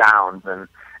ups and downs, and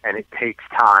it takes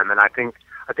time. And I think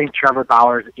Trevor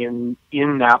Bauer's in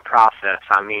that process.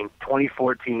 I mean,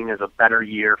 2014 is a better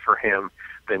year for him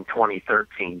than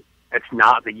 2013. It's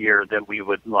not the year that we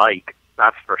would like,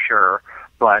 that's for sure.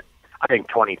 But I think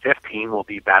 2015 will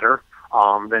be better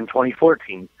than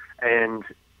 2014. And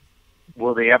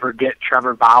will they ever get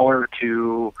Trevor Bauer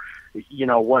to,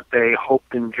 what they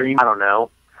hoped and dreamed? I don't know.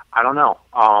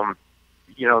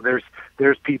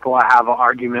 There's people I have an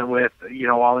argument with,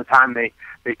 all the time. They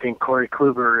think Corey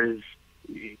Kluber is,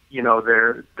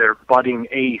 their budding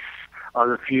ace of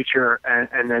the future,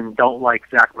 and then don't like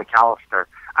Zach McAllister.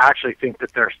 I actually think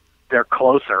that they're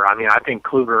closer. I mean, I think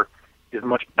Kluber is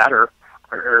much better,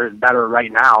 or is better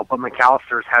right now, but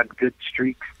McAllister's had good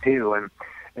streaks too. And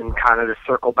kind of to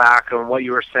circle back on what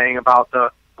you were saying about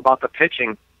the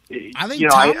pitching, I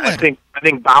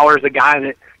think Bauer's a guy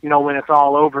that, when it's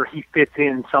all over, he fits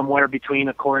in somewhere between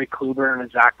a Corey Kluber and a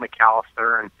Zach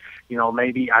McAllister, and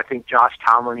maybe I think Josh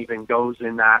Tomlin even goes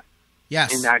in that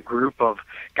group of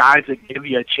guys that give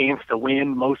you a chance to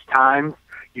win. Most times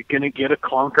you're going to get a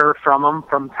clunker from them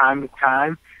from time to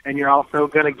time, and you're also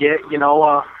going to get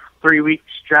a 3-week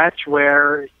stretch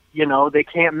where they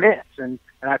can't miss, and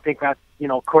I think that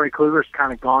Corey Kluber's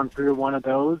kind of gone through one of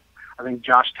those. I think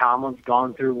Josh Tomlin's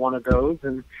gone through one of those,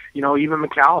 and even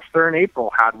McAllister in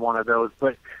April had one of those.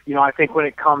 But I think when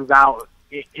it comes out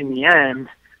in the end,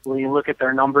 when you look at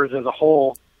their numbers as a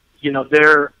whole,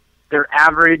 they're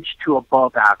average to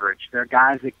above average. They're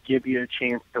guys that give you a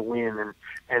chance to win,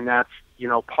 and that's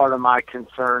part of my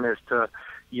concern is to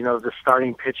the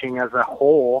starting pitching as a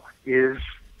whole is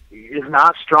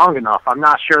not strong enough. I'm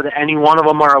not sure that any one of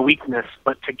them are a weakness,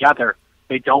 but together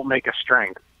they don't make a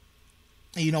strength.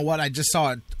 You know what? I just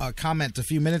saw a comment a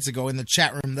few minutes ago in the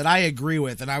chat room that I agree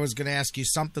with, and I was going to ask you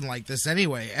something like this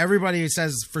anyway. Everybody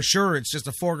says for sure it's just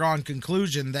a foregone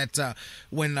conclusion that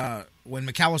when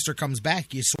McAllister comes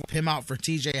back, you swap him out for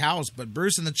TJ House. But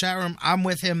Bruce in the chat room, I'm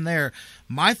with him there.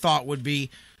 My thought would be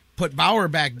put Bauer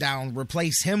back down,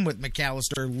 replace him with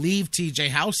McAllister, leave TJ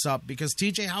House up, because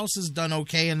TJ House has done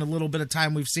okay in a little bit of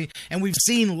time we've seen, and we've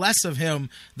seen less of him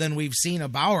than we've seen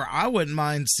of Bauer. I wouldn't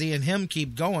mind seeing him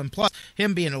keep going. Plus,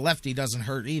 him being a lefty doesn't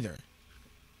hurt either.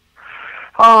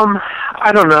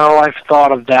 I don't know. I've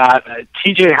thought of that.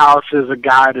 TJ House is a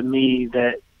guy to me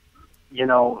that,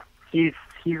 he's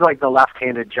like the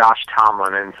left-handed Josh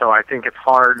Tomlin, and so I think it's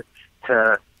hard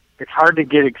to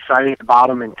get excited about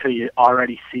him until you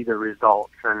already see the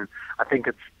results. And I think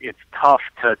it's tough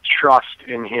to trust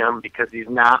in him because he's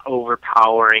not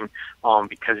overpowering,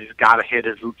 because he's got to hit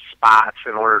his spots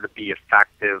in order to be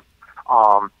effective.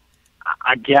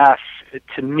 I guess,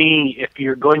 to me, if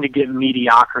you're going to get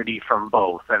mediocrity from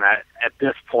both, and at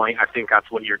this point, I think that's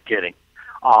what you're getting,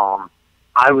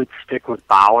 I would stick with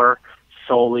Bauer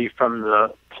solely from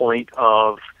the point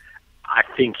of I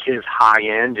think his high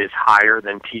end is higher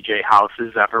than TJ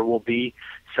House's ever will be.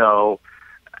 So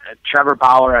Trevor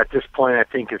Bauer at this point, I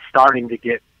think, is starting to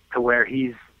get to where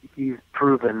he's he's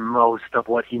proven most of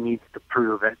what he needs to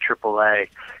prove at AAA.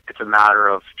 It's a matter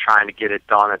of trying to get it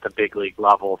done at the big league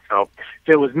level. So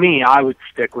if it was me, I would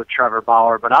stick with Trevor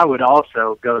Bauer, but I would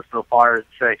also go so far as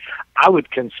to say I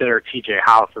would consider TJ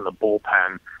House in the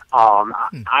bullpen.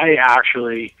 I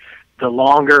actually, the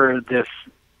longer this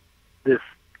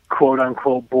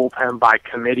quote-unquote bullpen by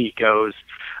committee goes,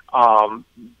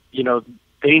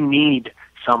 they need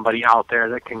somebody out there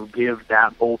that can give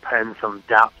that bullpen some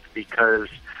depth, because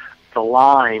the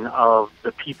line of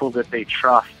the people that they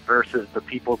trust versus the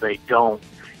people they don't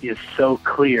is so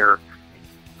clear.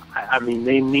 I mean,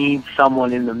 they need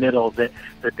someone in the middle that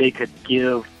they could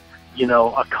give,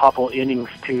 a couple innings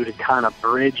to kind of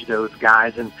bridge those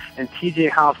guys. And TJ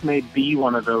House may be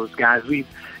one of those guys. I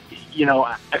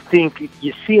think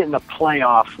you see it in the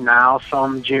playoffs now,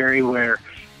 Jerry, where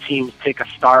teams take a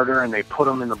starter and they put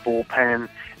them in the bullpen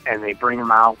and they bring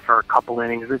him out for a couple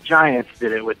innings. The Giants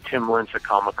did it with Tim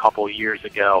Lincecum a couple years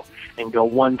ago, and go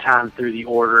one time through the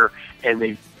order, and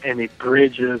they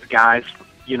bridge those guys,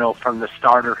 from the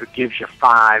starter who gives you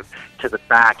 5 to the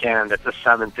back end at the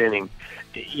 7th inning.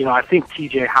 I think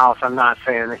TJ House, I'm not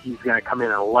saying that he's going to come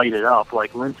in and light it up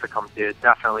like Lincecum did,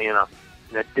 definitely in a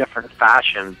different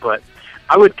fashion, but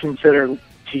I would consider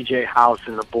TJ House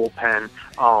in the bullpen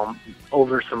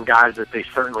over some guys that they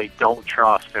certainly don't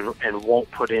trust and won't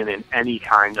put in any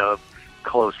kind of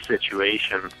close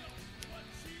situation.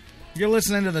 You're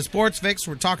listening to the Sports Fix.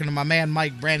 We're talking to my man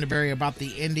Mike Brandenberry about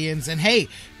the Indians, and hey,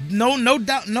 no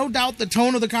doubt the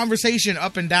tone of the conversation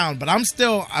up and down. But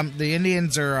the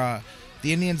Indians are.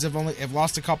 The Indians have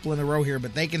lost a couple in a row here,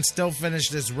 but they can still finish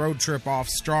this road trip off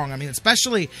strong. I mean,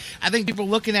 especially, I think people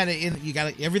looking at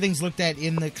it, everything's looked at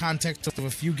in the context of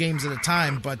a few games at a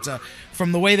time, but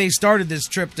from the way they started this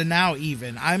trip to now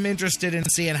even, I'm interested in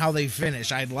seeing how they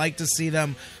finish. I'd like to see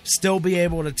them still be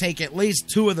able to take at least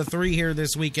 2 of the 3 here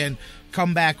this weekend,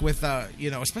 come back with,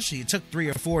 especially you took 3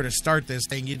 or 4 to start this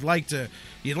thing. You'd like to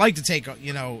take,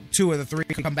 2 of the 3,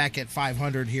 come back at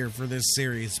 500 here for this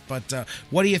series. But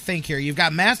what do you think here? You've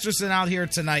got Masterson out here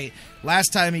tonight.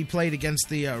 Last time he played against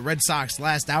the Red Sox,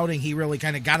 last outing, he really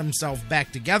kind of got himself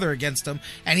back together against them.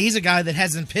 And he's a guy that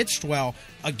hasn't pitched well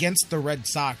against the Red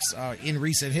Sox in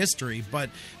recent history. But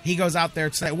he goes out there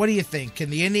tonight. What do you think? Can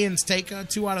the Indians take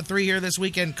 2 out of 3 here this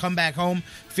weekend, come back home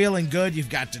feeling good? You've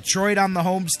got Detroit on the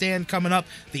homestand coming up,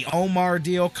 the Omar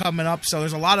deal coming up. So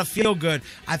there's a lot of feel good.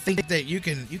 I think that you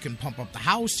can pump up the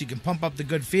house. You can pump up the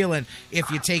good feeling if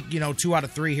you take 2 out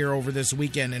of 3 here over this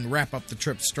weekend and wrap up the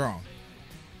trip strong.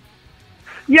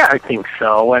 Yeah, I think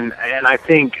so, and I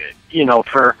think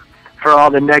for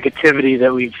all the negativity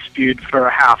that we've spewed for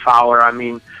a half hour, I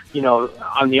mean,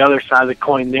 on the other side of the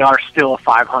coin, they are still a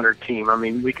 500 team. I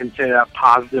mean, we can say that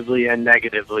positively and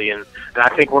negatively, and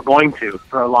I think we're going to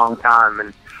for a long time.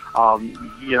 And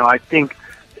I think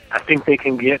they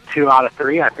can get 2 out of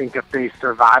 3. I think if they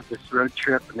survive this road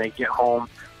trip and they get home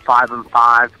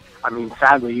 5-5, I mean,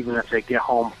 sadly, even if they get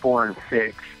home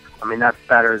 4-6, I mean, that's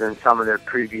better than some of their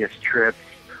previous trips.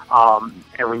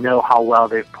 And we know how well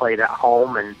they've played at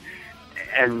home,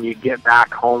 and you get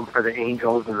back home for the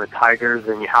Angels and the Tigers,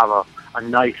 and you have a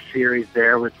nice series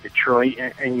there with Detroit,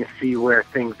 and you see where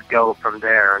things go from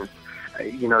there. And,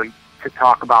 to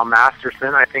talk about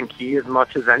Masterson, I think he, as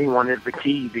much as anyone, is the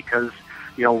key, because,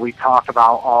 we talk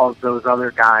about all of those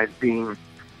other guys being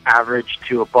average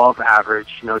to above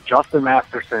average. Justin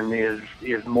Masterson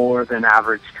is more than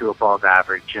average to above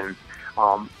average, and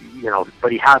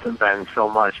but he hasn't been so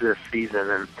much this season,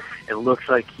 and it looks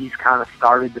like he's kind of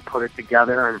started to put it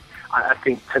together, and I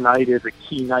think tonight is a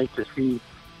key night to see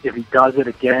if he does it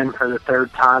again for the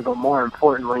 3rd time. But more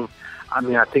importantly, I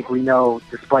mean, I think we know,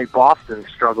 despite Boston's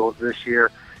struggles this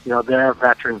year, they're a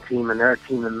veteran team, and they're a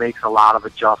team that makes a lot of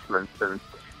adjustments,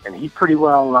 and he pretty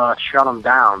well shut them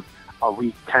down a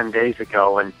week 10 days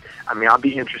ago, and I mean, I'll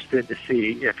be interested to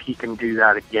see if he can do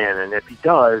that again, and if he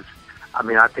does, I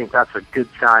mean, I think that's a good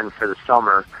sign for the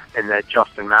summer, and that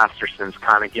Justin Masterson's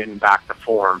kind of getting back to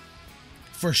form.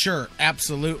 For sure,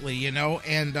 absolutely, and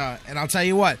I'll tell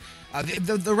you what,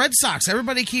 the Red Sox,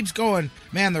 everybody keeps going,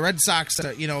 man, the Red Sox,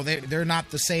 they're not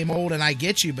the same old, and I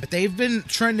get you, but they've been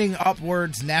trending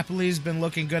upwards. Napoli's been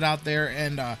looking good out there,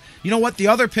 and you know what? The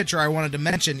other pitcher I wanted to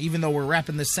mention, even though we're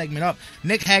wrapping this segment up,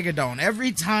 Nick Hagedorn.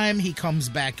 Every time he comes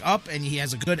back up and he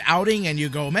has a good outing, and you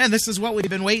go, man, this is what we've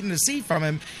been waiting to see from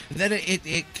him, then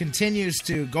it continues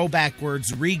to go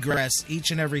backwards, regress each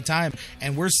and every time,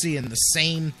 and we're seeing the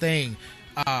same thing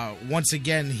once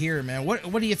again here, man. What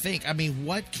do you think? I mean,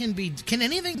 can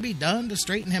anything be done to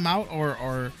straighten him out,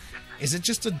 or is it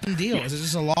just a done deal? Is it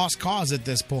just a lost cause at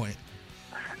this point?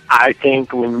 I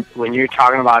think when you're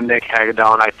talking about Nick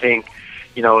Hagedorn, I think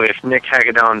if Nick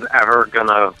Hagedorn's ever going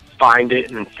to find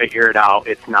it and figure it out,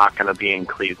 it's not going to be in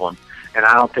Cleveland. And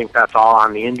I don't think that's all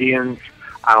on the Indians.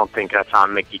 I don't think that's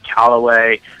on Mickey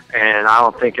Callaway, and I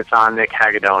don't think it's on Nick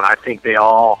Hagedorn. I think they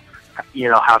all,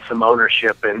 have some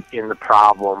ownership in the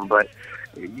problem. But,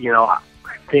 I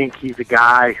think he's a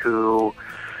guy who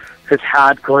has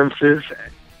had glimpses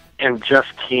and just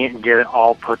can't get it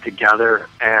all put together.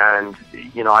 And,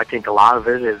 I think a lot of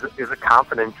it is a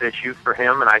confidence issue for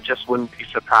him, and I just wouldn't be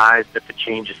surprised if a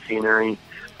change of scenery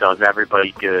does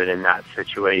everybody good in that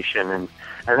situation. And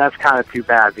that's kind of too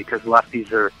bad because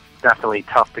lefties are definitely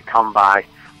tough to come by.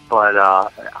 But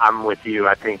I'm with you.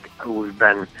 I think we've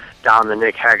been down the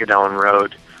Nick Hagedorn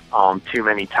road too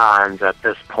many times at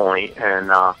this point.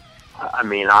 And,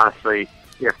 honestly,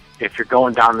 if you're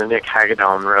going down the Nick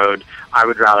Hagedorn road, I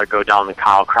would rather go down the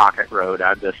Kyle Crockett road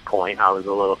at this point. I was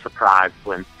a little surprised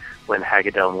when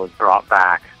Hagedorn was brought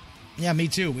back. Yeah, me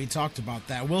too. We talked about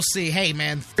that. We'll see. Hey,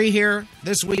 man, 3 here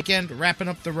this weekend, wrapping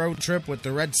up the road trip with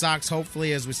the Red Sox.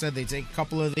 Hopefully, as we said, they take a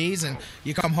couple of these, and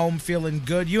you come home feeling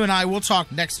good. You and I will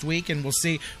talk next week, and we'll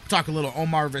see. We'll talk a little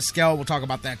Omar Vizquel. We'll talk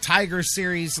about that Tigers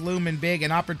series looming big,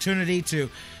 an opportunity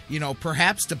to,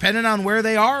 perhaps, depending on where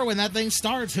they are when that thing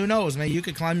starts, who knows, man, you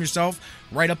could climb yourself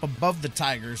right up above the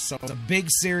Tigers. So it's a big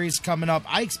series coming up.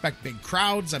 I expect big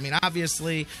crowds.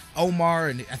 Obviously, Omar,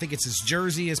 and I think it's his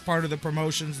jersey as part of the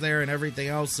promotions there and everything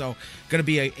else. So going to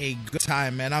be a good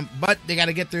time, man. But they got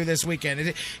to get through this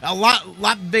weekend. A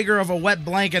lot bigger of a wet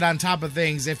blanket on top of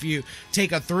things if you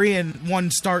take a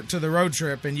 3-1 start to the road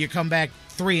trip and you come back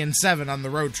 3-7 on the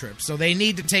road trip. So they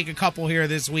need to take a couple here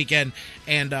this weekend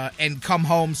and come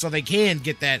home so they can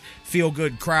get that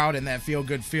feel-good crowd and that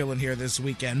feel-good feeling here this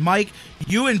weekend. Mike,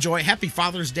 you enjoy. Happy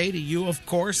Father's Day to you, of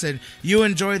course, and you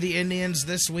enjoy the Indians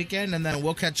this weekend, and then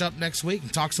we'll catch up next week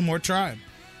and talk some more Tribe.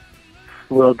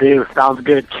 Will do. Sounds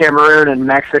good. Cameroon and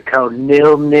Mexico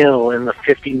 0-0 in the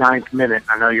 59th minute.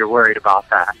 I know you're worried about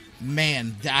that.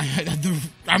 Man,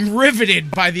 I'm riveted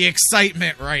by the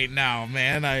excitement right now,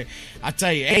 man. I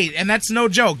tell you, hey, and that's no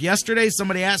joke. Yesterday,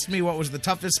 somebody asked me what was the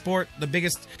toughest sport,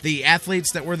 the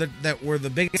athletes that were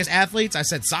the biggest athletes. I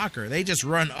said soccer. They just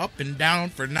run up and down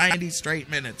for 90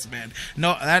 straight minutes, man.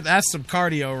 No, that's some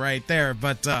cardio right there.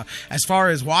 But as far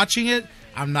as watching it,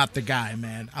 I'm not the guy,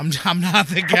 man. I'm not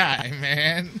the guy,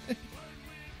 man.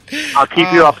 I'll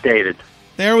keep you updated.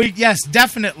 Yes,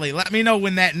 definitely. Let me know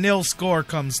when that 0 score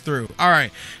comes through. All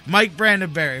right, Mike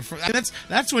Brandenberry.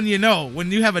 That's when you know when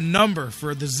you have a number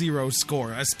for the 0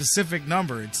 score, a specific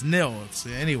number. It's 0.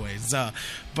 Anyways.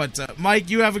 But Mike,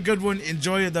 you have a good one.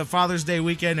 Enjoy the Father's Day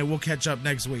weekend, and we'll catch up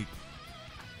next week.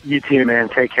 You too, man.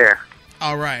 Take care.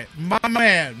 All right, my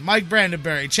man, Mike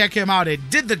Brandenberry. Check him out at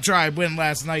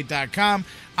didthetribewinlastnight.com.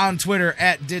 On Twitter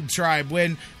at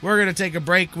DidTribeWin. We're going to take a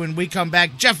break. When we come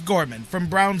back, Jeff Gorman from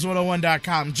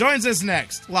Browns101.com joins us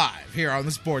next, live here on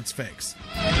the Sports Fix.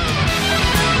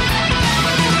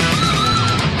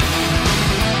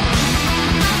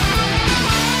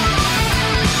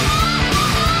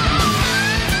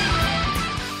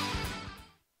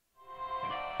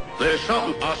 There's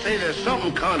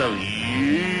something kind of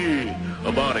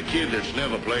about a kid that's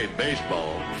never played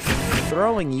baseball.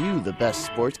 Throwing you the best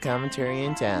sports commentary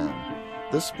in town.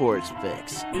 The Sports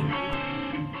Fix.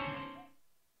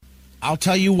 I'll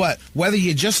tell you what, whether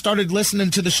you just started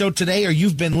listening to the show today or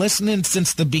you've been listening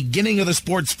since the beginning of the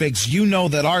Sports Fix, you know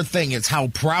that our thing is how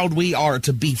proud we are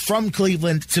to be from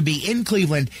Cleveland, to be in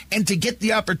Cleveland, and to get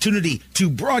the opportunity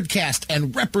to broadcast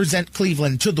and represent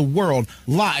Cleveland to the world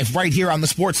live right here on the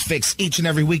Sports Fix each and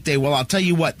every weekday. Well, I'll tell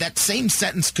you what, that same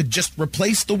sentence could just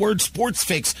replace the word Sports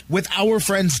Fix with our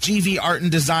friends GV Art and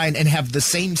Design and have the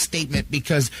same statement,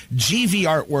 because GV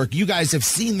Artwork, you guys have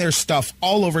seen their stuff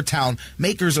all over town,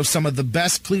 makers of some of the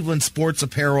best Cleveland sports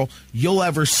apparel you'll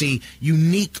ever see.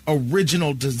 Unique,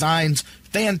 original designs.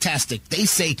 Fantastic. They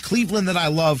say Cleveland that I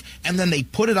love, and then they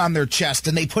put it on their chest,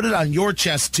 and they put it on your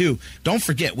chest too. Don't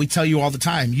forget, we tell you all the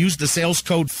time, use the sales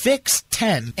code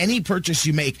FIX10. Any purchase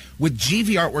you make with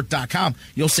gvartwork.com,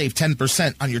 you'll save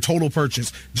 10% on your total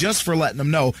purchase, just for letting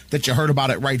them know that you heard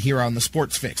about it right here on the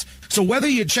Sports Fix. So whether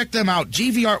you check them out,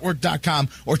 gvartwork.com,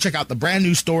 or check out the brand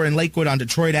new store in Lakewood on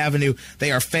Detroit Avenue,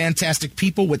 they are fantastic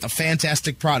people with a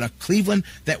fantastic product. Cleveland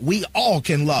that we all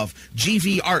can love.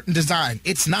 GV Art and Design.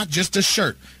 It's not just a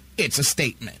shirt. It's a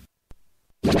statement.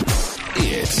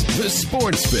 It's the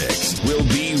Sports Fix. We'll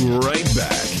be right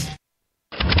back.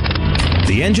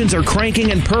 The engines are cranking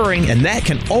and purring, and that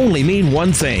can only mean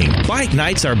one thing. Bike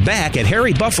nights are back at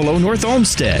Harry Buffalo North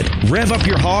Olmsted. Rev up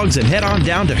your hogs and head on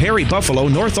down to Harry Buffalo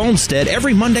North Olmsted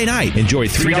every Monday night. Enjoy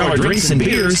 $3 drinks and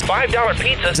beers, $5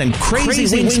 pizzas, and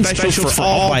crazy wing specials for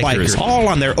all bikers, all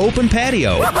on their open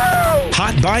patio. Woo-hoo!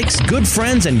 Hot bikes, good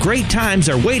friends, and great times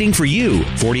are waiting for you.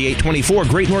 4824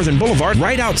 Great Northern Boulevard,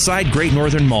 right outside Great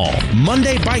Northern Mall.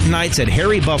 Monday bike nights at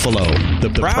Harry Buffalo, the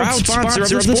proud sponsor of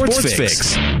the Sports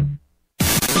Fix.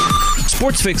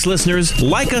 Sports Fix listeners,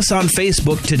 like us on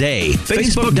Facebook today.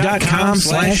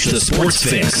 Facebook.com/The Sports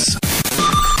Fix.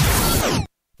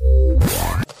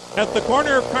 At the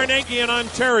corner of Carnegie and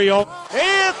Ontario,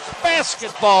 it's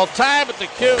basketball time at the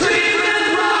Q.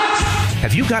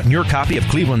 Have you gotten your copy of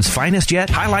Cleveland's Finest yet?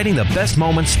 Highlighting the best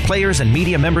moments, players, and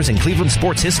media members in Cleveland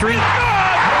sports history? He won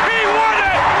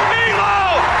it!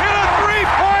 Milo hit a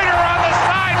three-pointer on the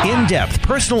sideline! In-depth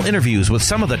personal interviews with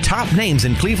some of the top names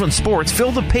in Cleveland sports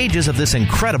fill the pages of this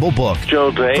incredible book.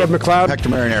 Joe Gray, Fred McLeod, Hector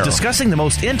Marinero. Discussing the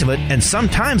most intimate and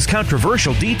sometimes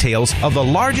controversial details of the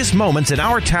largest moments in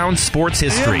our town's sports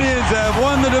history. The Indians have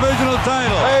won the divisional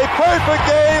title. A perfect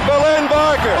game for Len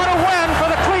Barker. What a win for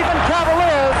the Cleveland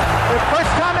Cavaliers. Their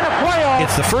first time in a playoff.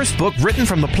 It's the first book written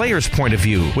from the player's point of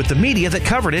view, with the media that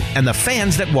covered it and the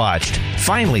fans that watched.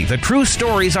 Finally, the true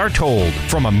stories are told,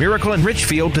 from a miracle in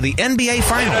Richfield to the NBA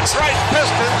Finals. The Detroit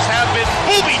Pistons have been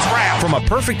booby-trapped. From a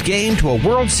perfect game to a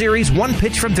World Series one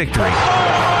pitch from victory.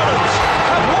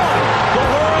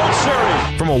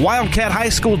 From a Wildcat High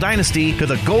School dynasty to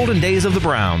the golden days of the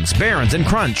Browns, Barons, and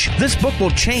Crunch, this book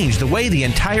will change the way the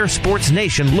entire sports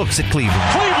nation looks at Cleveland.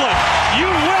 Cleveland, you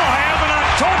will have an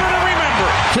October to remember.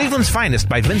 Cleveland's Finest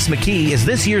by Vince McKee is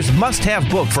this year's must-have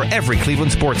book for every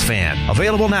Cleveland sports fan.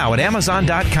 Available now at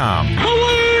Amazon.com.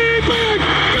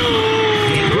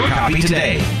 Get your copy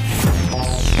today.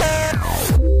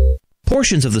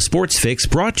 Portions of the Sports Fix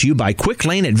brought to you by Quick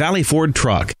Lane at Valley Ford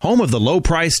Truck, home of the low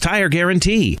price tire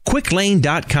guarantee.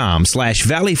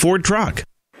 QuickLane.com/Valley Ford Truck.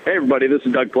 Hey everybody, this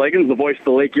is Doug Plagans, the voice of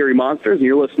the Lake Erie Monsters, and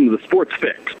you're listening to the Sports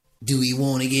Fix. Do we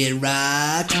want to get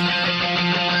right?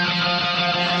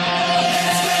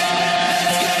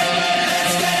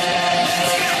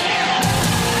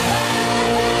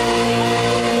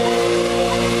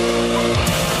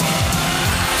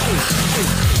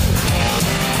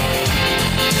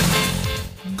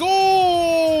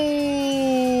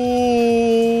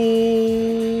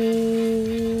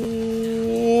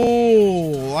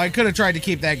 I could have tried to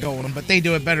keep that going, but they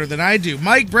do it better than I do.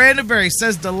 Mike Brandenberry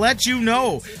says to let you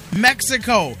know,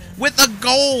 Mexico with a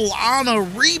goal on a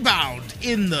rebound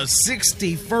in the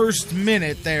 61st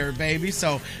minute there, baby.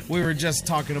 So we were just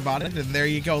talking about it, and there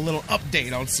you go. A little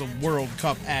update on some World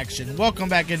Cup action. Welcome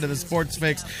back into the Sports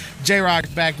Fix.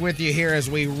 J-Rock back with you here as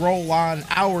we roll on.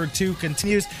 Hour 2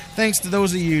 continues. Thanks to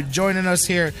those of you joining us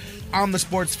here on the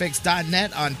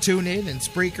sportsfix.net, on TuneIn and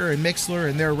Spreaker and Mixler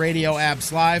and their radio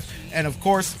apps live, and of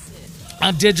course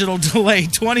on digital delay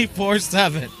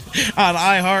 24/7 on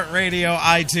iHeartRadio,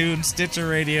 iTunes, Stitcher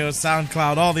Radio,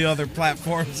 SoundCloud, all the other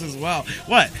platforms as well.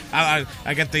 What? I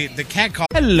got the cat call.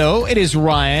 Hello, it is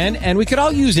Ryan, and we could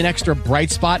all use an extra bright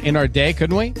spot in our day,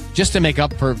 couldn't we? Just to make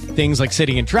up for things like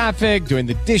sitting in traffic, doing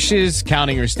the dishes,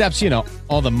 counting your steps, you know,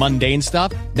 all the mundane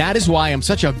stuff. That is why I'm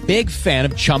such a big fan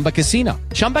of Chumba Casino.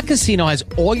 Chumba Casino has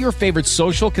all your favorite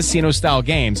social casino-style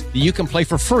games that you can play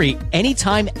for free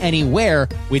anytime, anywhere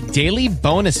with daily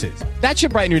bonuses. That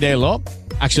should brighten your day a little.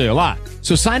 Actually, a lot.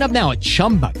 So sign up now at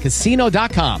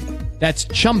ChumbaCasino.com. That's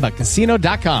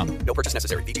ChumbaCasino.com. No purchase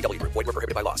necessary. VGW Group. Void where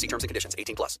prohibited by law. See terms and conditions.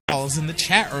 18+. Calls in the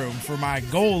chat room for my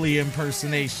goalie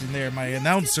impersonation there, my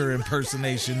announcer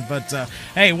impersonation. But,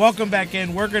 hey, welcome back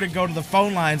in. We're going to go to the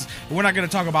phone lines. We're not going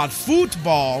to talk about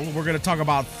football. We're going to talk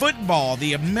about football,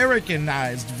 the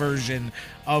Americanized version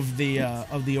of the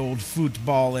old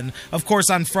football. And of course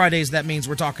on Fridays that means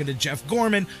we're talking to Jeff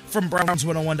Gorman from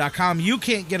Browns101.com. You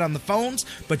can't get on the phones,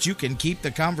 but you can keep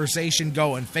the conversation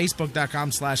going.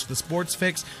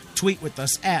 Facebook.com/thesportsfix. Tweet with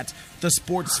us at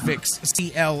thesportsfix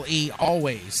CLE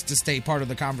always to stay part of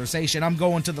the conversation. I'm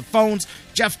going to the phones.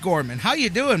 Jeff Gorman, how you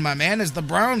doing, my man? As the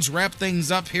Browns wrap things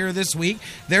up here this week,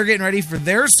 they're getting ready for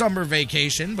their summer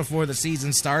vacation before the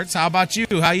season starts. How about you?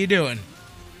 How you doing?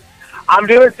 I'm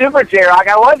doing super, J-Rock.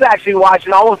 I was actually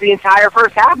watching almost the entire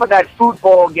first half of that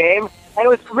football game, and it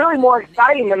was really more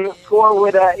exciting than the score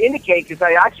would indicate, because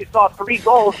I actually saw 3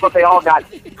 goals, but they all got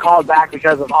called back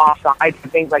because of offsides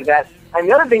and things like that. And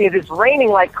the other thing is it's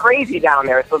raining like crazy down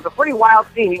there, so it's a pretty wild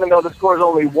scene, even though the score is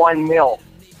only 1-0.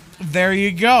 There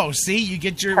you go. See, you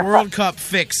get your World Cup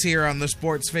fix here on the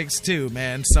Sports Fix too,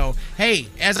 man. So, hey,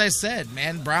 as I said,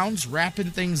 man, Browns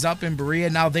wrapping things up in Berea.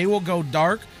 Now, they will go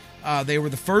dark They were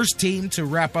the first team to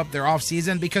wrap up their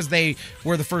offseason because they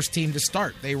were the first team to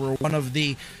start. They were one of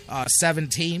the 7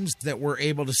 teams that were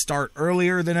able to start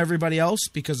earlier than everybody else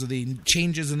because of the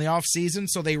changes in the offseason.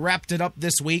 So they wrapped it up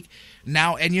this week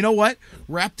now. And you know what?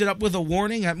 Wrapped it up with a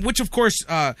warning, which, of course,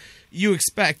 you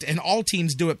expect, and all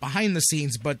teams do it behind the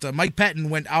scenes, but Mike Pettine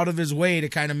went out of his way to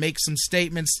kind of make some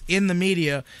statements in the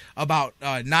media about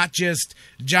not just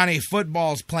Johnny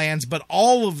Football's plans, but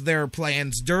all of their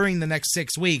plans during the next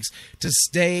 6 weeks to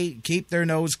keep their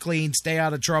nose clean, stay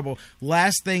out of trouble.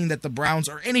 Last thing that the Browns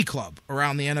or any club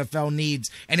around the NFL needs,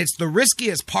 and it's the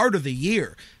riskiest part of the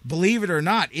year, believe it or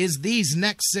not, is these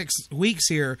next 6 weeks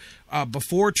here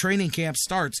before training camp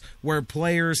starts, where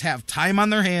players have time on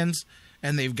their hands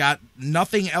and they've got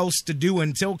nothing else to do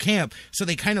until camp. So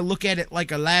they kind of look at it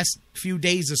like a last few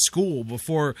days of school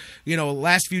before,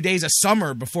 last few days of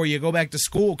summer before you go back to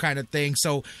school kind of thing.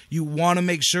 So you want to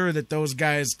make sure that those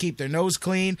guys keep their nose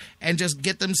clean and just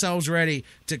get themselves ready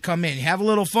to come in. Have a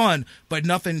little fun, but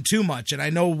nothing too much. And I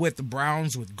know with the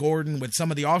Browns, with Gordon, with some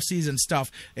of the offseason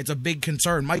stuff, it's a big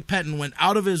concern. Mike Pettine went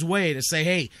out of his way to say,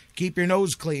 hey, keep your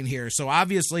nose clean here. So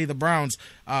obviously the Browns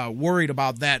worried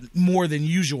about that more than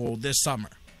usual this summer.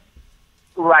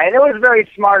 Right, and it was very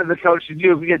smart of the coach to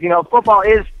do because, football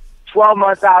is 12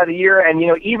 months out of the year, and,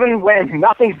 even when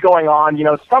nothing's going on,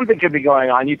 something could be going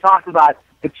on. You talked about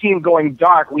the team going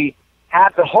dark. We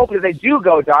have to hope that they do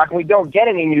go dark and we don't get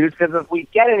any news, because if we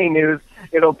get any news,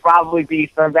 it'll probably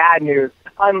be some bad news.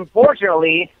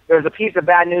 Unfortunately, there's a piece of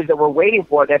bad news that we're waiting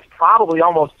for that's probably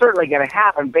almost certainly going to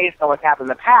happen based on what's happened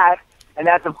in the past, and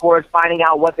that's, of course, finding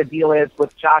out what the deal is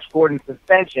with Josh Gordon's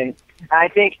suspension. And I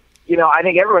think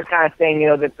everyone's kind of saying,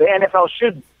 that the NFL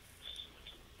should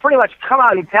pretty much come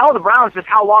out and tell the Browns just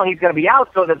how long he's going to be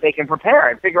out so that they can prepare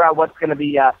and figure out what's going to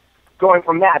be going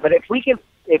from that. But if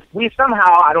we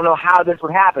somehow, I don't know how this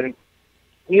would happen,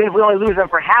 even if we only lose them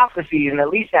for half the season, at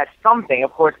least that's something.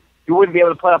 Of course, you wouldn't be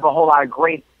able to put up a whole lot of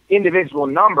great individual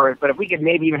numbers, but if we could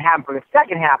maybe even have him for the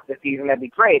second half of the season, that'd be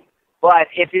great. But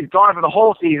if he's gone for the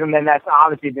whole season, then that's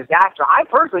obviously a disaster. I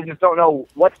personally just don't know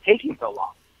what's taking so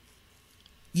long.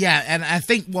 Yeah, and I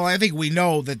think we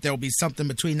know that there'll be something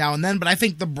between now and then, but I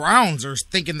think the Browns are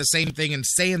thinking the same thing and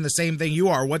saying the same thing you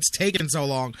are. What's taking so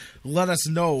long? Let us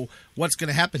know what's going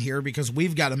to happen here, because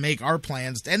we've got to make our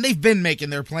plans, and they've been making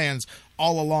their plans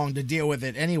all along to deal with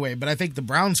it anyway. But I think the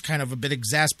Browns kind of a bit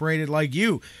exasperated like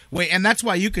you. And that's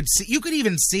why you could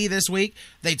even see this week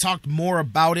they talked more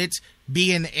about it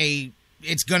being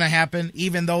it's going to happen,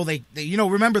 even though they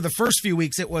remember the first few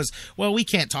weeks it was, well, we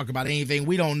can't talk about anything.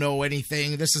 We don't know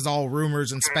anything. This is all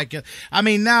rumors and speculation. I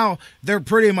mean, now they're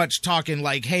pretty much talking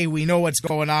like, hey, we know what's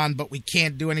going on, but we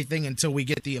can't do anything until we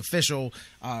get the official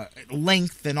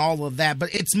length and all of that.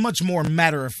 But it's much more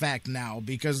matter of fact now,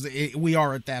 because we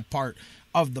are at that part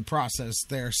of the process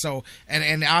there. So,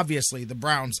 and obviously the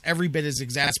Browns, every bit as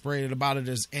exasperated about it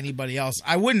as anybody else.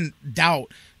 I wouldn't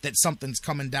doubt that something's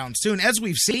coming down soon. As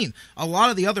we've seen, a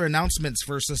lot of the other announcements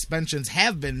for suspensions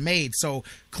have been made. So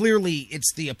clearly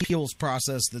it's the appeals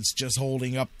process that's just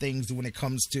holding up things when it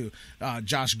comes to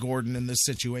Josh Gordon in this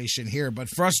situation here. But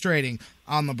frustrating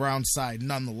on the Browns side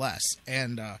nonetheless.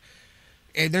 And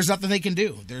there's nothing they can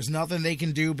do. There's nothing they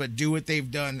can do but do what they've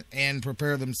done and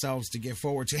prepare themselves to get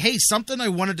forward to. Hey, something I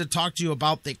wanted to talk to you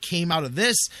about that came out of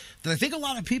this that I think a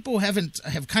lot of people have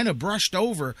kind of brushed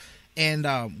over. And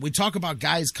we talk about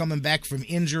guys coming back from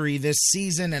injury this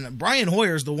season, and Brian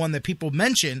Hoyer is the one that people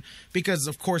mention because,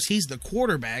 of course, he's the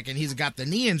quarterback and he's got the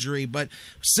knee injury. But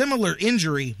similar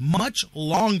injury, much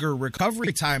longer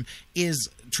recovery time is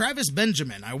Travis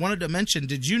Benjamin. I wanted to mention,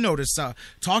 did you notice,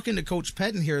 talking to Coach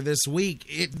Pettine here this week,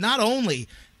 it not only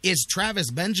is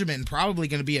Travis Benjamin probably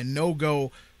going to be a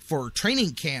no-go for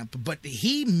training camp, but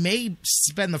he may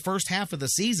spend the first half of the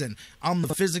season on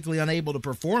the physically unable to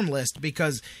perform list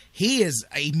because he is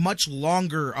a much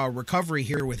longer recovery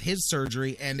here with his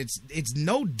surgery, and it's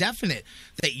no definite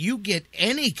that you get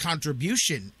any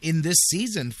contribution in this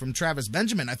season from Travis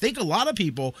Benjamin. I think a lot of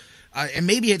people, and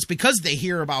maybe it's because they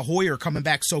hear about Hoyer coming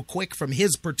back so quick from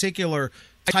his particular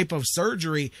type of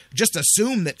surgery, just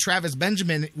assume that Travis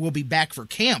Benjamin will be back for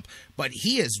camp, but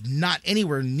he is not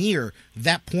anywhere near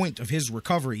that point of his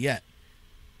recovery yet.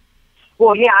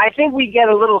 Well, yeah, I think we get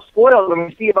a little spoiled when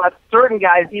we see about certain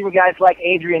guys, even guys like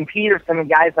Adrian Peterson and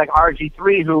guys like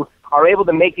RG3 who are able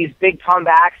to make these big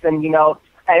comebacks, and,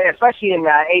 especially in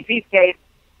AP's case,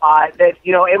 that,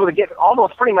 able to get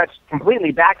almost pretty much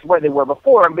completely back to where they were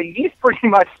before, but he's pretty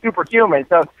much superhuman.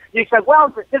 So you expect,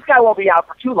 well, this guy won't be out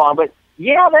for too long, but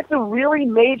yeah, that's a really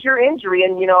major injury,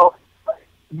 and,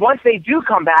 once they do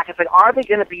come back, it's like, are they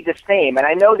going to be the same? And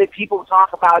I know that people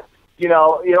talk about,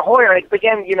 Hoyer. And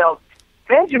again,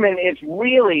 Benjamin is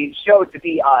really showed to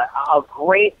be a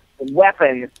great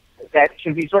weapon that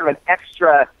should be sort of an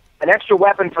extra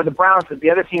weapon for the Browns that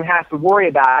the other team has to worry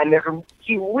about. And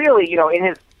he really, in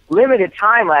his limited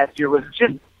time last year was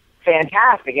just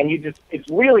fantastic. And it's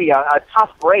really a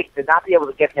tough break to not be able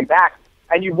to get him back.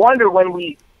 And you wonder when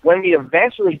we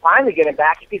eventually finally get him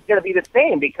back, if he's going to be the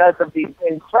same because of the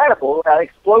incredible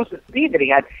explosive speed that he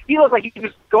had. He looked like he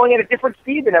was going at a different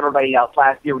speed than everybody else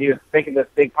last year when he was making this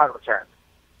big punt return.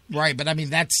 Right, but I mean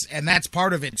that's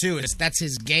part of it too. That's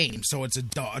his game. So it's a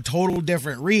total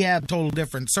different rehab, total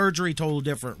different surgery, total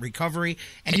different recovery.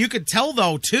 And you could tell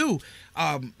though too,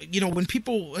 when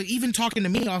people even talking to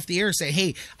me off the air say,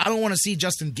 "Hey, I don't want to see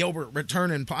Justin Gilbert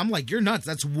return," and I'm like, "You're nuts."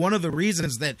 That's one of the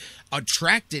reasons that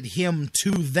attracted him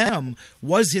to them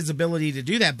was his ability to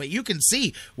do that. But you can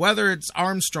see whether it's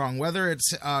Armstrong, whether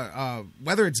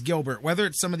it's Gilbert, whether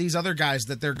it's some of these other guys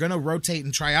that they're going to rotate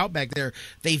and try out back there,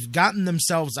 they've gotten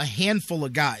themselves a handful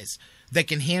of guys that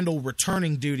can handle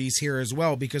returning duties here as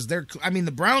well, because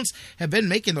the Browns have been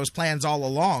making those plans all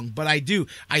along. But I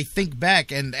think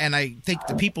back and I think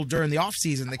the people during the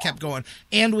offseason that kept going,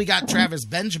 and we got Travis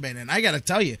Benjamin. And I got to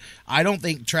tell you, I don't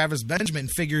think Travis Benjamin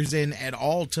figures in at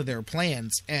all to their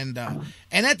plans. And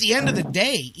at the end of the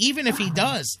day, even if he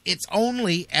does, it's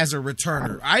only as a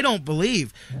returner. I don't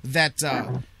believe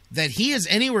that he is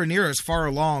anywhere near as far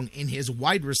along in his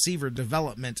wide receiver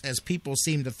development as people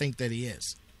seem to think that he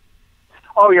is.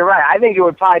 Oh, you're right. I think it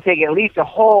would probably take at least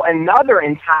another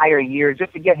entire year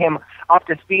just to get him up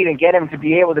to speed and get him to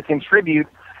be able to contribute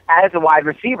as a wide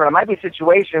receiver. It might be a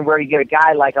situation where you get a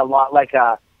guy like a long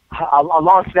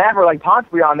snapper like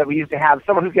Pontbriand that we used to have,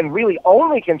 someone who can really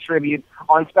only contribute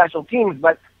on special teams,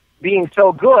 but being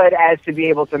so good as to be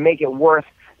able to make it worth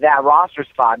that roster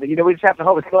spot. But, we just have to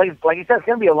hope. It's like you said, it's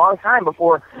going to be a long time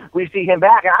before we see him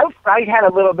back. And I had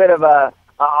a little bit of a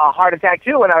heart attack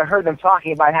too when I heard them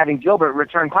talking about having Gilbert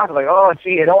return punt. Like, oh,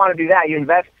 gee, you don't want to do that. You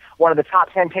invest one of the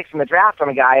top 10 picks in the draft on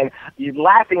a guy, and the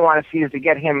last thing you want to see is to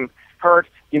get him hurt,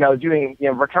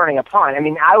 returning a punt. I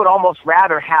mean, I would almost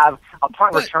rather have a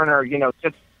punt returner,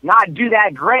 just not do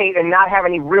that great and not have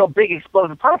any real big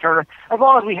explosive punt returner, as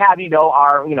long as we have,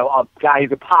 a guy who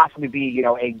could possibly be,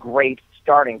 a great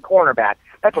starting cornerback.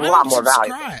 That's a lot more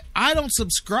valuable. I don't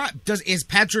subscribe. Is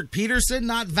Patrick Peterson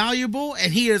not valuable?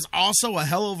 And he is also a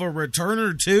hell of a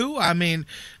returner too. I mean,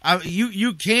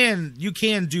 you can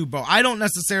do both. I don't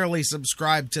necessarily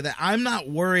subscribe to that. I'm not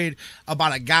worried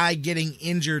about a guy getting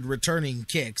injured returning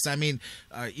kicks. I mean,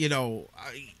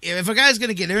 if a guy's going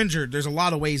to get injured, there's a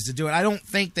lot of ways to do it. I don't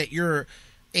think that you're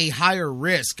a higher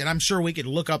risk, and I'm sure we could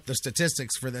look up the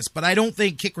statistics for this, but I don't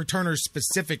think kick returners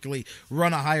specifically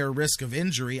run a higher risk of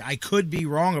injury. I could be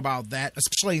wrong about that,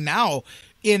 especially now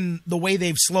in the way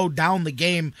they've slowed down the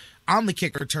game on the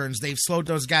kick returns. They've slowed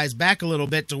those guys back a little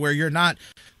bit to where you're not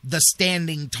the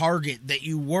standing target that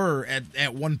you were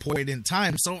at one point in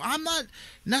time. So I'm not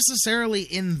necessarily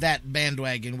in that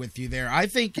bandwagon with you there. I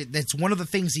think that's one of the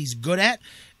things he's good at,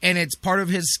 and it's part of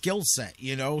his skill set,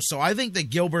 So I think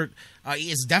that Gilbert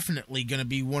is definitely going to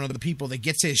be one of the people that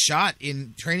gets his shot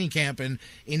in training camp and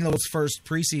in those first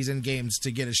preseason games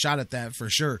to get a shot at that for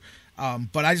sure.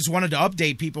 But I just wanted to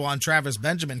update people on Travis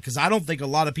Benjamin because I don't think a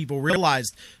lot of people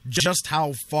realized just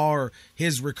how far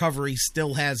his recovery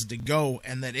still has to go,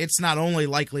 and that it's not only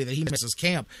likely that he misses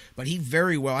camp, but he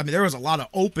very well. I mean, there was a lot of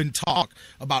open talk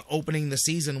about opening the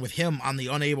season with him on the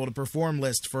unable to perform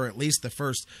list for at least the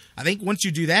first. I think once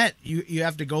you do that, you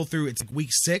have to go through it's like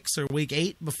week 6 or week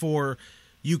 8 before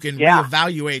you can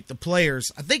reevaluate the players.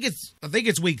 I think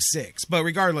it's week 6, but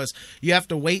regardless, you have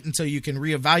to wait until you can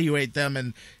reevaluate them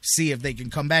and see if they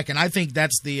can come back. And I think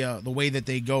that's the way that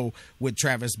they go with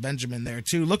Travis Benjamin there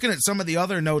too. Looking at some of the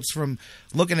other notes from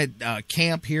looking at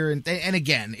camp here, and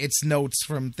again, it's notes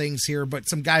from things here, but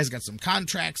some guys got some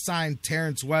contracts signed.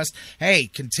 Terrence West, hey,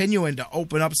 continuing to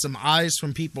open up some eyes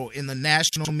from people in the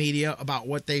national media about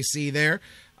what they see there.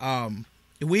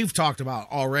 We've talked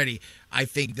about already. I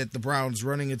think that the Browns'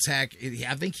 running attack,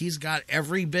 I think he's got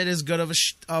every bit as good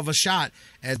of a shot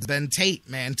as Ben Tate,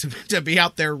 man, to be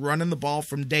out there running the ball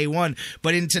from day one.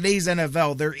 But in today's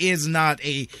NFL, there is not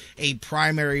a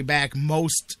primary back.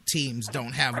 Most teams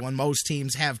don't have one. Most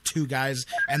teams have 2 guys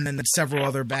and then several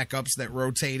other backups that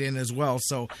rotate in as well.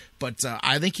 So, but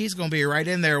I think he's going to be right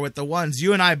in there with the ones.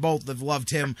 You and I both have loved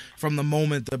him from the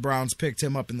moment the Browns picked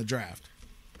him up in the draft.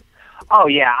 Oh,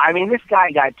 yeah. I mean, this guy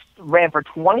ran for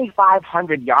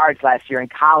 2,500 yards last year in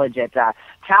college at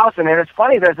Towson. And it's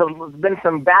funny, there's been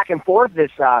some back and forth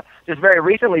this just very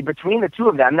recently between the two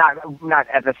of them, not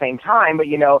at the same time, but,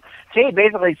 Tate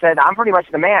basically said, I'm pretty much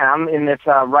the man. I'm in this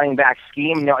running back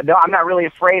scheme. No, I'm not really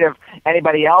afraid of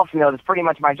anybody else. That's pretty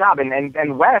much my job.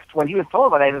 And West, when he was told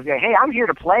about it, he was like, hey, I'm here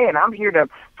to play, and I'm here to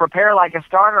prepare like a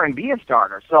starter and be a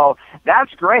starter. So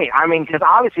that's great. I mean, because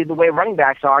obviously the way running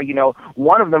backs are,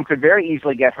 one of them could very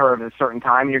easily get hurt at a certain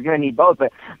time. You're going to need both.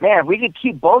 But, man, if we could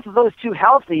keep both of those two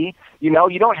healthy, you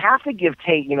don't have to give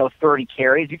Tate, 30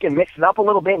 carries. You can mix it up a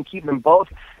little bit and keep them both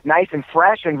nice and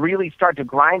fresh and really start to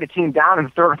grind a team down in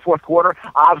the third and fourth quarter.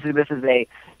 Obviously, this is a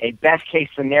best-case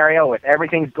scenario if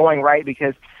everything's going right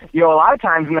because, a lot of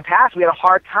times in the past we had a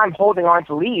hard time holding on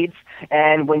to leads,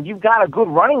 and when you've got a good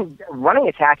running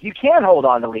attack, you can hold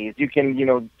on to leads. You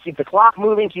can, keep the clock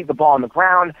moving, keep the ball on the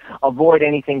ground, avoid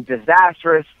anything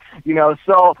disastrous.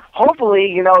 So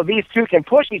hopefully, these two can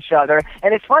push each other.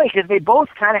 And it's funny because they both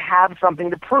kind of have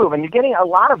something to prove. And you're getting a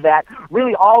lot of that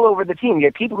really all over the team. You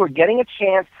have people who are getting a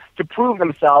chance to prove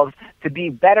themselves to be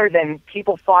better than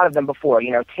people thought of them before.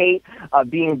 Tate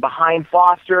being behind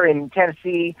Foster in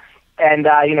Tennessee. And,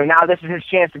 now this is his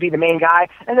chance to be the main guy.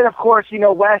 And then, of course,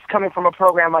 West coming from a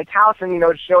program like Towson,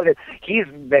 to show that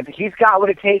he's got what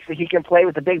it takes, that he can play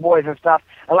with the big boys and stuff.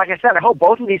 And like I said, I hope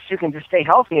both of these two can just stay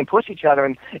healthy and push each other.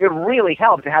 And it really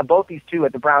helps to have both these two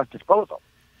at the Browns' disposal.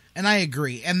 And I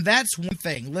agree. And that's one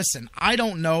thing. Listen, I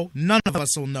don't know. None of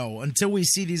us will know. Until we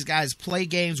see these guys play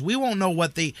games, we won't know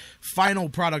what the final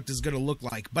product is going to look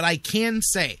like. But I can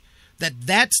say that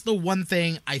that's the one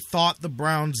thing I thought the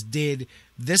Browns did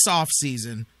this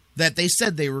offseason that they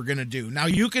said they were going to do. Now,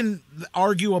 you can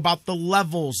argue about the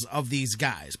levels of these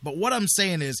guys, but what I'm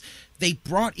saying is they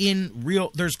brought in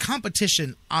there's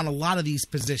competition on a lot of these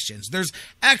positions. There's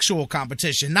actual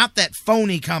competition, not that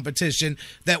phony competition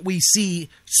that we see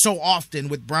so often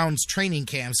with Browns training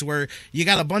camps where you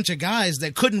got a bunch of guys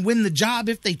that couldn't win the job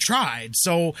if they tried.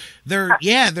 So they're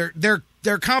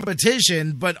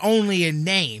competition, but only in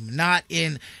name, not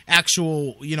in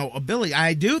actual, ability.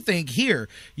 I do think here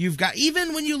you've got,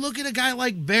 even when you look at a guy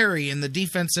like Barry in the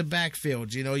defensive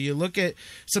backfield, you look at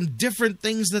some different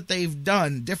things that they've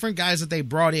done, different guys that they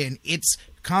brought in. It's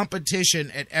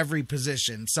competition at every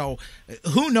position. So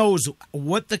who knows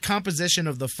what the composition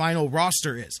of the final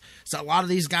roster is. So a lot of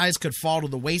these guys could fall to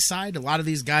the wayside. A lot of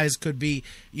these guys could be,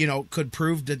 could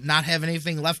prove to not have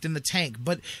anything left in the tank.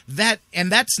 But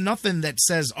that's nothing that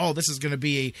says, oh, this is going to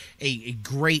be a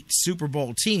great Super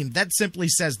Bowl team. That simply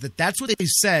says that that's what they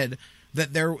said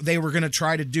that they were going to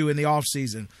try to do in the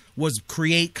offseason, was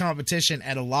create competition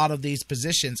at a lot of these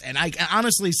positions. And I can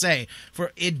honestly say,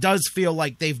 it does feel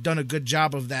like they've done a good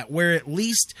job of that, where at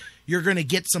least you're going to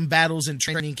get some battles in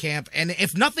training camp. And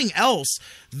if nothing else,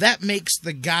 that makes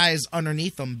the guys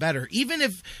underneath them better. Even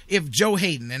if Joe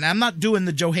Hayden, and I'm not doing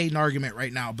the Joe Hayden argument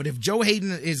right now, but if Joe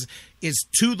Hayden is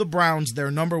to the Browns their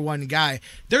number one guy,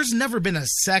 there's never been a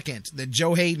second that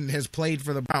Joe Hayden has played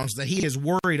for the Browns that he is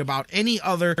worried about any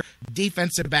other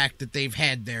defensive back that they've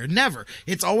had there. Never.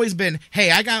 It's always been,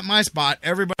 hey, I got my spot.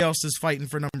 Everybody else is fighting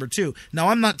for number two. Now,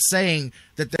 I'm not saying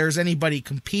that there's anybody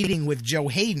competing with Joe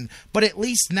Hayden, but at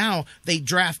least now they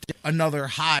drafted another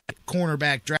high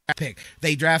cornerback draft pick.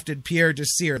 They drafted Pierre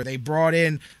Desir. They brought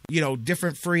in,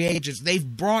 different free agents. They've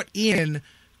brought in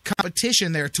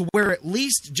competition there to where at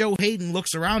least Joe Hayden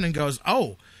looks around and goes,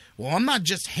 oh, well, I'm not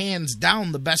just hands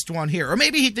down the best one here. Or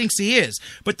maybe he thinks he is.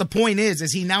 But the point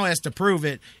is he now has to prove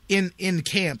it in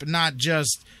camp, not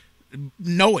just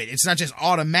know it. It's not just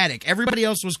automatic. Everybody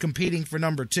else was competing for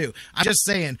number two. I'm just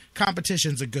saying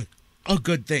competition's a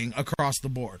good thing across the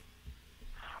board.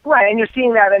 Right, and you're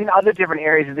seeing that in other different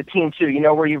areas of the team, too,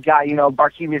 where you've got,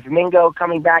 Barkevius Mingo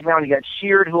coming back now, and you got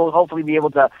Sheard, who will hopefully be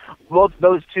able to, both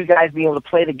those two guys being able to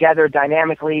play together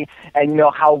dynamically, and,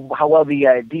 how well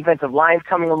the defensive line's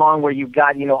coming along, where you've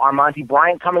got, Armonte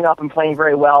Bryant coming up and playing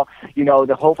very well,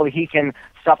 hopefully he can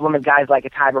supplement guys like a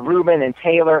Tyler Rubin and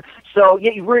Taylor. So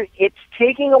it's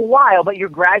taking a while, but you're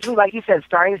gradually, like you said,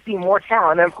 starting to see more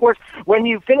talent. And, of course, when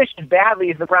you finish as badly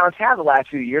as the Browns have the last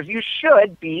few years, you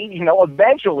should be,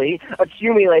 eventually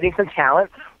accumulating some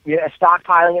talent,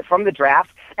 stockpiling it from the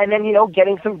draft, and then,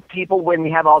 getting some people when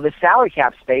we have all this salary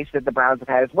cap space that the Browns have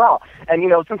had as well. And,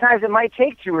 sometimes it might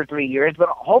take 2 or 3 years, but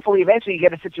hopefully eventually you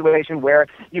get a situation where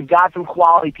you've got some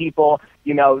quality people,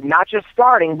 not just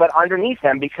starting, but underneath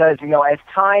them, because, as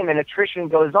time and attrition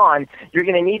goes on, you're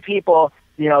going to need people,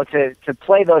 to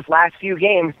play those last few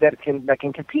games that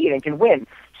can compete and can win.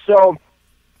 So,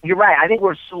 you're right. I think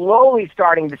we're slowly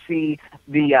starting to see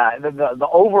the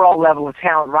overall level of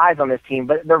talent rise on this team,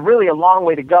 but they're really a long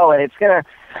way to go, and it's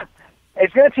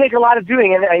gonna take a lot of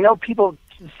doing. And I know people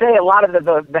say a lot of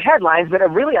the headlines, but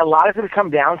really a lot is going to come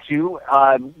down to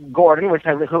Gordon, who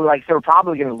they're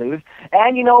probably going to lose.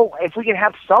 And, if we can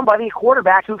have somebody, a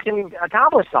quarterback, who can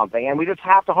accomplish something, and we just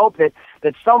have to hope that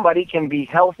somebody can be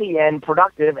healthy and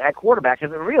productive at quarterback,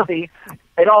 because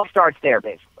it all starts there,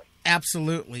 basically.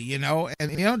 Absolutely,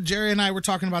 and Jerry and I were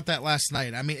talking about that last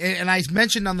night. I mean, and I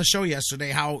mentioned on the show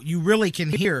yesterday how you really can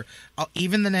hear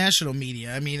even the national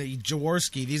media. I mean,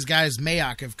 Jaworski, these guys,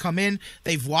 Mayock, have come in.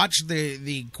 They've watched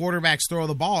the quarterbacks throw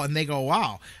the ball, and they go,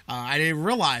 "Wow, I didn't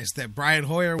realize that Brian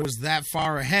Hoyer was that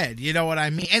far ahead." You know what I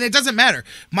mean? And it doesn't matter.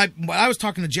 I was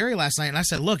talking to Jerry last night, and I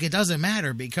said, "Look, it doesn't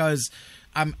matter because."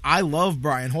 I love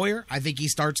Brian Hoyer. I think he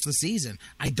starts the season.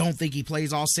 I don't think he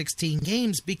plays all 16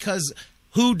 games because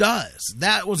who does?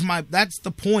 That's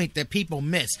the point that people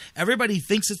miss. Everybody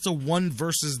thinks it's a one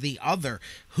versus the other.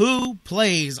 Who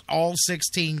plays all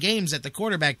 16 games at the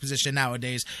quarterback position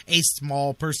nowadays? A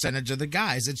small percentage of the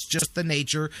guys. It's just the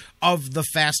nature of the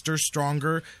faster,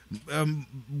 stronger,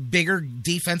 bigger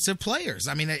defensive players.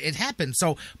 I mean, it happens.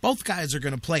 So both guys are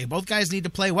going to play. Both guys need to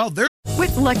play well.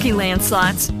 With Lucky Land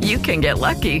Slots, you can get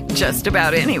lucky just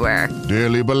about anywhere.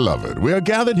 Dearly beloved, we are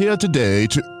gathered here today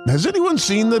to... Has anyone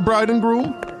seen the bride and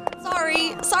groom?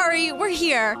 Sorry, we're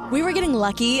here. We were getting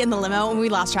lucky in the limo and we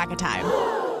lost track of time.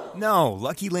 No,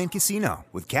 Lucky Land Casino,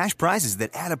 with cash prizes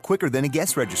that add up quicker than a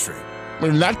guest registry.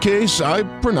 In that case, I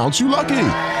pronounce you lucky.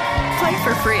 Play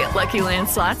for free at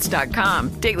LuckyLandSlots.com.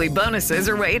 Daily bonuses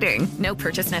are waiting. No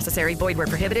purchase necessary. Void where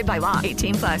prohibited by law.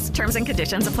 18+. Terms and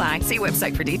conditions apply. See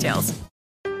website for details.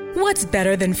 What's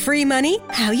better than free money?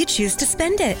 How you choose to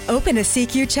spend it. Open a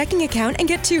CQ checking account and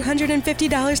get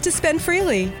 $250 to spend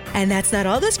freely. And that's not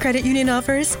all this credit union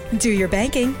offers. Do your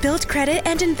banking, build credit,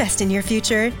 and invest in your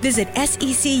future. Visit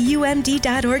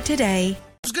secumd.org today.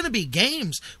 There's going to be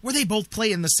games where they both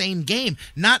play in the same game,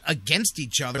 not against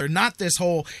each other, not this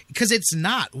whole, because it's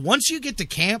not. Once you get to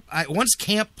camp, once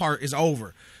camp part is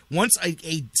over, once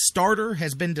a starter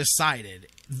has been decided,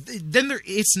 then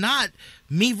it's not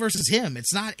me versus him.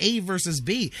 It's not A versus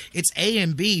B. It's A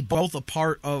and B, both a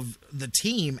part of the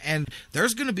team. And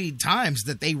there's going to be times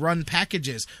that they run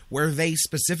packages where they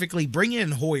specifically bring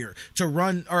in Hoyer to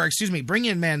run, bring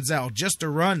in Manziel just to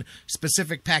run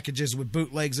specific packages with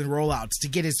bootlegs and rollouts to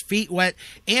get his feet wet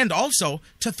and also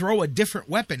to throw a different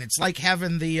weapon. It's like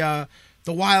having the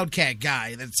Wildcat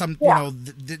guy.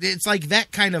 It's like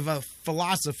that kind of a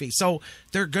philosophy. So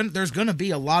there's going to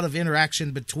be a lot of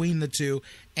interaction between the two,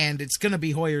 and it's going to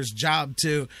be Hoyer's job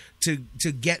to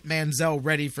get Manziel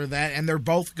ready for that, and they're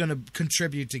both going to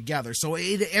contribute together. So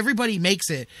everybody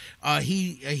makes it a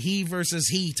he versus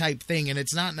he type thing, and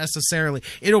it's not necessarily.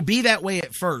 It'll be that way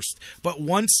at first, but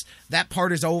once that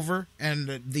part is over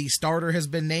and the starter has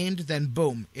been named, then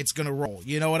boom, it's going to roll.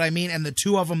 You know what I mean? And the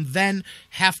two of them then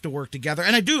have to work together,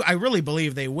 and I really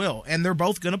believe they will, and they're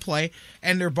both going to play,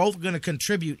 and they're both going to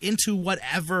contribute into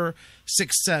whatever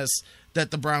success that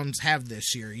the Browns have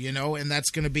this year, and that's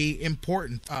going to be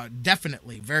important,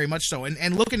 definitely, very much so.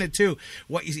 And looking at, too,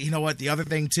 the other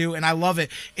thing, too, and I love it,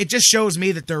 it just shows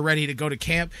me that they're ready to go to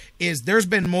camp, is there's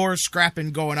been more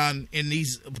scrapping going on in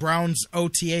these Browns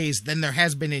OTAs than there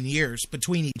has been in years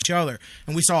between each other.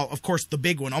 And we saw, of course, the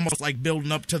big one, almost like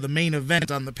building up to the main event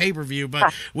on the pay-per-view,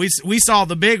 but we saw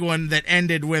the big one that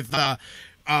ended with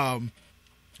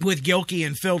Gilkey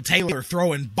and Phil Taylor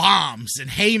throwing bombs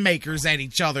and haymakers at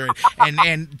each other,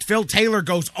 and Phil Taylor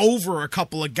goes over a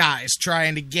couple of guys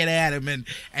trying to get at him,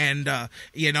 and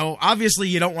obviously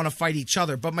you don't want to fight each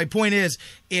other, but my point is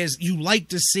you like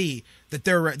to see that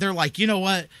they're like, you know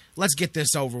what, let's get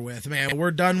this over with, man.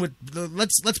 We're done with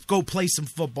let's go play some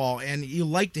football. And you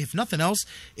like to, if nothing else,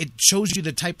 it shows you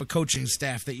the type of coaching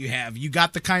staff that you have. You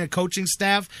got the kind of coaching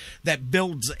staff that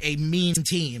builds a mean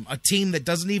team, a team that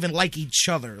doesn't even like each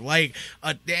other.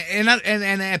 And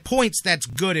at points that's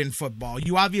good in football.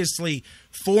 You obviously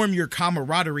form your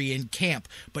camaraderie in camp,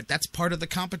 but that's part of the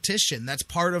competition. That's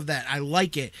part of that. I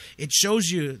like it. It shows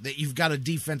you that you've got a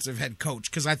defensive head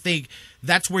coach, because I think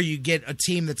that's where you get a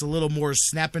team that's a little more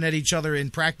snapping at each other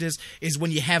in practice, is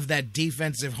when you have that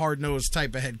defensive, hard-nosed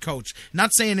type of head coach.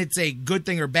 Not saying it's a good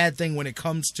thing or bad thing when it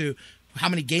comes to how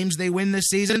many games they win this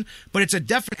season, but it's a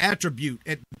definite attribute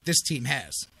this team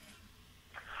has.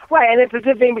 Right, and it's a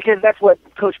good thing because that's what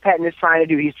Coach Pettine is trying to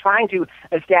do. He's trying to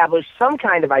establish some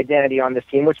kind of identity on this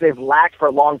team, which they've lacked for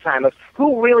a long time, of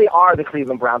who really are the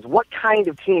Cleveland Browns. What kind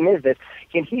of team is this?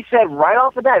 And he said right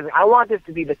off the bat, I want this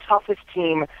to be the toughest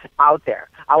team out there.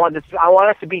 I want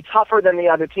us to be tougher than the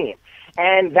other team.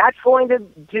 And that's going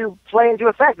to play into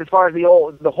effect as far as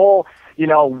the whole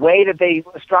way that they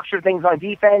structure things on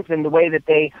defense and the way that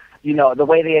they the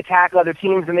way they attack other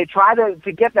teams, and they try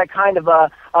to get that kind of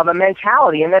a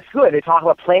mentality, and that's good. They talk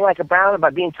about playing like a Brown,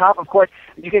 about being tough. Of course,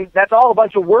 that's all a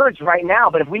bunch of words right now,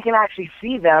 but if we can actually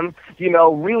see them,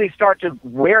 really start to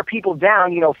wear people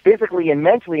down, physically and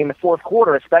mentally in the fourth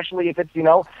quarter, especially if it's,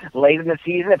 late in the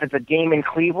season, if it's a game in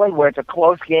Cleveland where it's a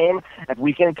close game, if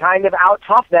we can kind of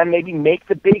out-tough them, maybe make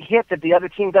the big hit that the other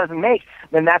team doesn't make,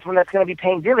 then that's when that's going to be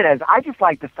paying dividends. I just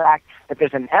like the fact that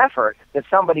there's an effort, that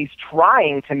somebody's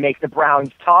trying to make the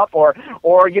Browns tough or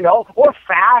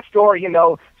fast or,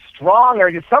 strong or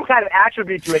just some kind of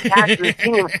attribute to attach to the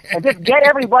team and just get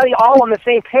everybody all on the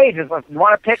same page. If you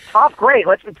want to pick tough, great.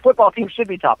 Football teams should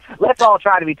be tough. Let's all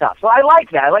try to be tough. So I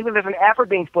like that. I like that there's an effort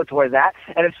being put towards that.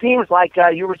 And it seems like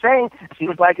you were saying, it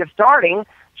seems like it's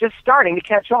just starting to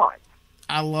catch on.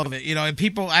 I love it. And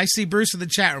people, I see Bruce in the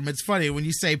chat room. It's funny when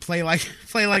you say play like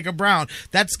a Brown.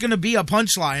 That's going to be a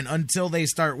punchline until they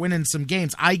start winning some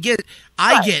games. I get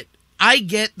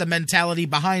the mentality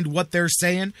behind what they're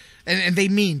saying, and they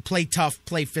mean play tough,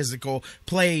 play physical,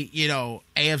 play,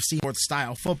 AFC North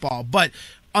style football. But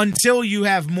until you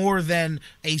have more than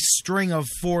a string of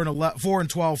 4-12,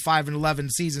 5-11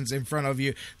 seasons in front of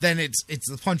you, then it's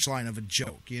the punchline of a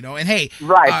joke, And hey,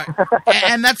 right,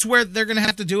 and that's where they're going to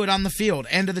have to do it on the field.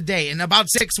 End of the day, in about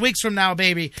 6 weeks from now,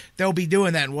 baby, they'll be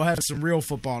doing that, and we'll have some real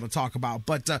football to talk about.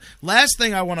 But last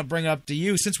thing I want to bring up to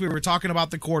you, since we were talking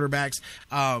about the quarterbacks,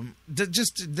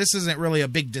 this isn't really a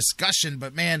big discussion,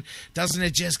 but man, doesn't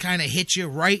it just kind of hit you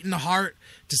right in the heart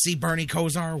to see Bernie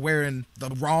Kosar wearing the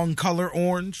wrong color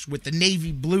orange with the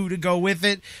navy blue to go with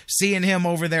it, seeing him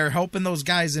over there helping those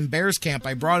guys in Bears camp.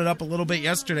 I brought it up a little bit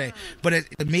yesterday, but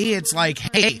to me, it's like,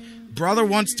 hey, brother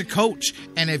wants to coach,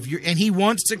 and he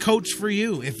wants to coach for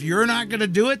you. If you're not going to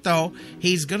do it, though,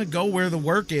 he's going to go where the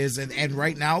work is, and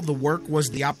right now the work was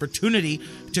the opportunity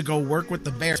to go work with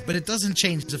the Bears, but it doesn't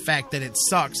change the fact that it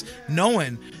sucks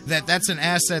knowing that that's an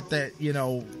asset that,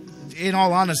 in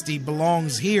all honesty,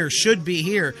 belongs here, should be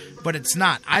here, but it's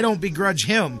not. I don't begrudge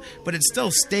him, but it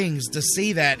still stings to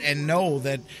see that and know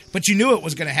that. But you knew it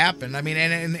was going to happen. I mean,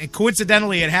 and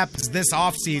coincidentally, it happens this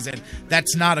offseason.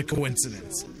 That's not a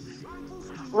coincidence.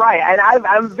 Right, and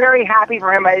I'm very happy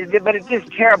for him, but it's just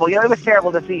terrible. It was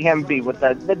terrible to see him be with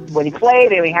when he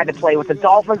played, and he had to play with the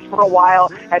Dolphins for a while,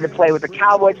 had to play with the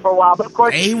Cowboys for a while, but of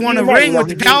course... He won a ring with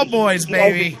the Cowboys,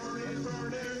 baby.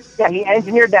 Yeah, he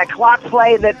engineered that clock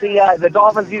play that the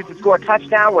Dolphins used to score a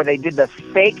touchdown, where they did the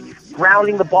fake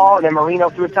grounding the ball, and then Marino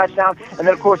threw a touchdown. And then,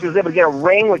 of course, he was able to get a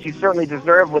ring, which he certainly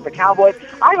deserved with the Cowboys.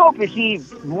 I hope that he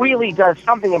really does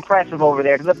something impressive over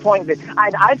there, to the point that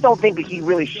I don't think that he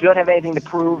really should have anything to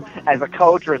prove as a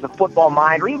coach or as a football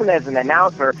mind or even as an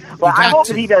announcer. But I hope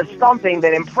that he does something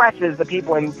that impresses the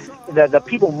people in the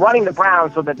people running the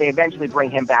Browns, so that they eventually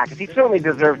bring him back, because he certainly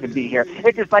deserves to be here.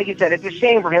 It's just like you said, it's a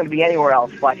shame for him to be anywhere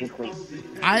else but in Cleveland.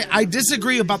 I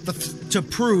disagree about to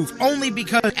prove, only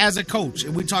because as a coach,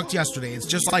 and we talked yesterday, it's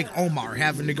just like Omar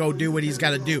having to go do what he's got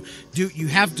to do. You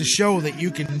have to show that you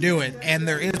can do it, and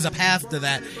there is a path to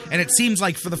that. And it seems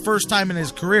like for the first time in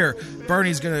his career,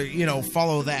 Bernie's going to,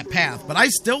 follow that path. But I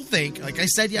still think, like I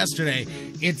said yesterday,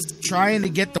 it's trying to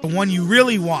get the one you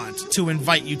really want to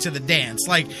invite you to the dance.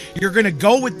 Like, you're going to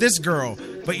go with this girl,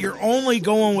 but you're only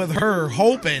going with her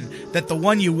hoping that the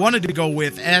one you wanted to go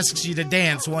with asks you to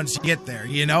dance once you get there,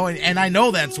 And I know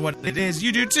that's what it is.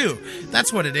 You do too.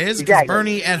 That's what it is, because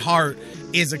Bernie at heart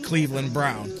is a Cleveland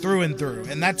Brown through and through,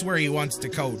 and that's where he wants to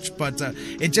coach. But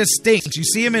it just stinks. You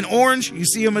see him in orange, you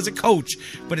see him as a coach,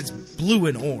 but it's blue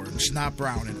and orange, not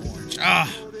brown and orange.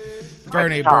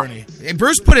 Bernie. And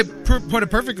Bruce put it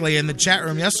perfectly in the chat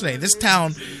room yesterday. This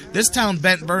town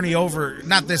bent Bernie over,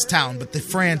 not this town, but the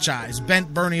franchise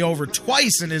bent Bernie over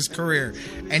twice in his career,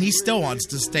 and he still wants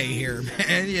to stay here,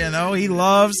 man. He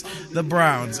loves the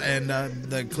Browns, and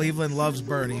the Cleveland loves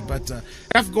Bernie. But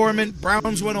Jeff Gorman,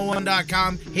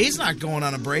 Browns101.com, he's not going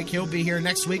on a break. He'll be here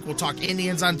next week. We'll talk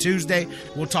Indians on Tuesday.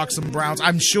 We'll talk some Browns.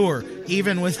 I'm sure,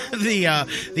 even with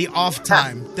the off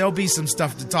time, there'll be some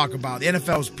stuff to talk about. The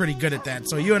NFL is pretty good at that.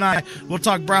 So you and I will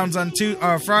talk Browns on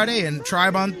Friday and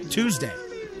Tribe on Tuesday.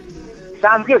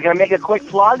 Sounds good. Can I make a quick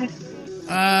plug?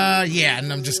 Yeah,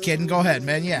 and I'm just kidding. Go ahead,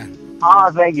 man. Yeah.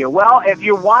 Oh, thank you. Well, if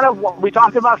you want to, we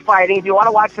talked about fighting. If you want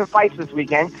to watch some fights this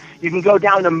weekend, you can go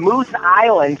down to Moose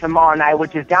Island tomorrow night,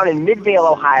 which is down in Midvale,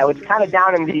 Ohio. It's kind of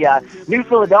down in the New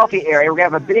Philadelphia area. We're going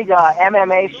to have a big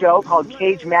MMA show called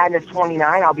Cage Madness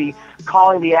 29. I'll be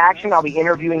calling the action. I'll be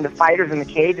interviewing the fighters in the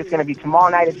cage. It's going to be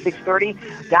tomorrow night at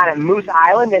 6:30 down at Moose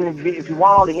Island. And if you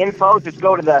want all the info, just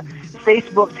go to the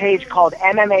Facebook page called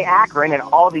MMA Akron, and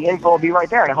all the info will be right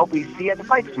there. And I hope we see you at the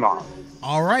fights tomorrow.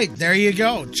 All right, there you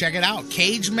go. Check it out.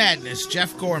 Cage Madness,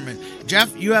 Jeff Gorman.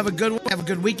 Jeff, you have a good one. Have a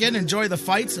good weekend. Enjoy the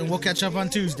fights, and we'll catch up on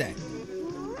Tuesday.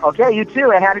 Okay, you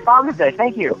too, and happy Father's Day.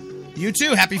 Thank you. You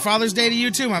too. Happy Father's Day to you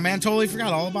too, my man. Totally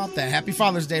forgot all about that. Happy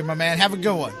Father's Day, my man. Have a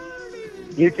good one.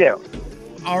 You too.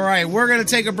 All right, we're going to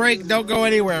take a break. Don't go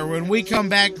anywhere. When we come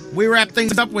back, we wrap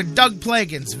things up with Doug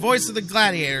Plagans, voice of the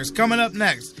Gladiators, coming up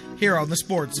next here on the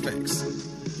Sports Fix.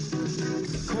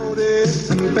 Cody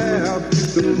and Bab,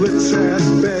 the rich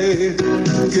and Bay.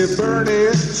 Give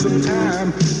Bernie some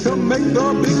time, he'll make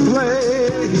the big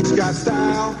play. He's got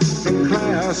style and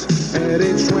class at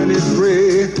age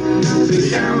 23.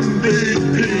 The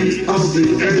MVP of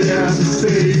the AFC.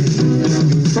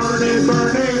 Bernie,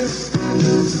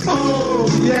 oh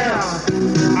yeah,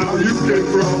 how you can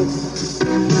throw.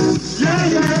 Yeah,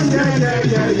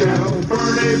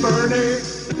 Bernie.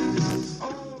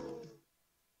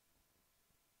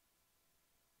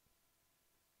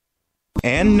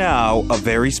 And now, a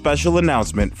very special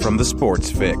announcement from the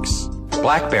Sports Fix.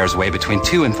 Black bears weigh between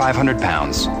 200 and 500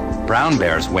 pounds. Brown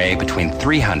bears weigh between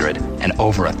 300 and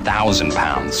over 1,000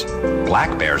 pounds.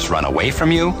 Black bears run away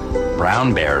from you.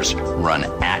 Brown bears run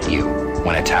at you.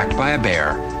 When attacked by a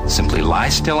bear, simply lie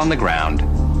still on the ground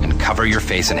and cover your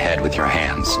face and head with your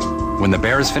hands. When the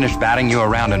bear is finished batting you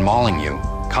around and mauling you,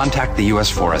 contact the U.S.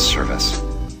 Forest Service.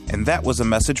 And that was a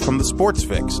message from the Sports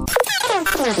Fix.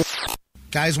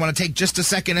 Guys, want to take just a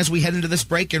second as we head into this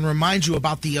break and remind you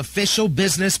about the official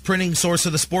business printing source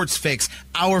of the Sports Fix,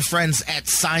 our friends at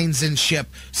Signs and Ship.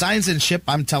 Signs and Ship,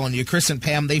 I'm telling you, Chris and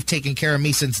Pam, they've taken care of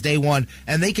me since day one,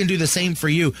 and they can do the same for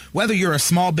you. Whether you're a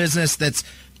small business that's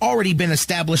already been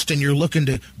established and you're looking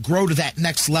to grow to that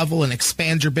next level and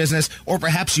expand your business, or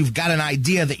perhaps you've got an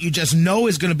idea that you just know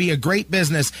is going to be a great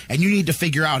business and you need to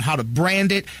figure out how to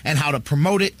brand it and how to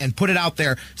promote it and put it out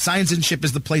there, Signs and Ship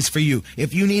is the place for you.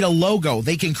 If you need a logo,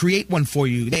 they can create one for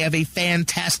you. They have a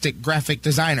fantastic graphic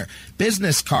designer.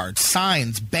 Business cards,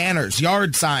 signs, banners,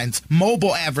 yard signs,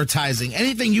 mobile advertising,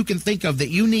 anything you can think of that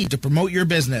you need to promote your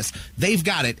business, they've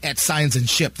got it at Signs and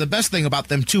Ship. The best thing about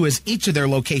them, too, is each of their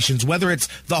locations, whether it's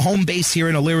the home base here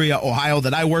in Elyria, Ohio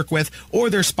that I work with, or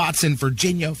their spots in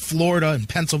Virginia, Florida, and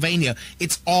Pennsylvania,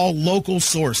 it's all local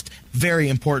sourced. Very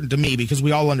important to me because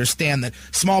we all understand that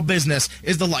small business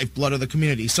is the lifeblood of the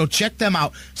community. So check them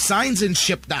out,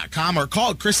 signsandship.com, or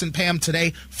call Chris and Pam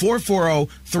today,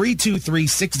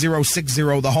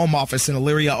 440-323-6060, the home office in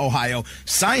Elyria, Ohio.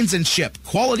 Signs and Ship,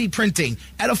 quality printing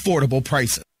at affordable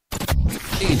prices.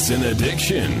 It's an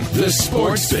addiction. The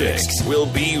Sports Fix. We'll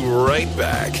be right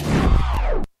back.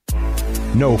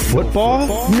 No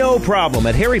football? No problem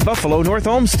at Harry Buffalo North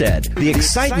Olmsted. The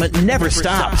excitement never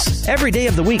stops. Every day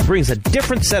of the week brings a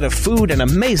different set of food and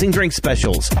amazing drink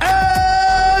specials.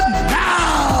 And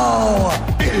now,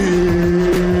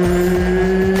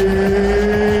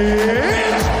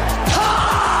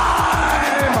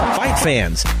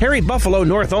 fans, Harry Buffalo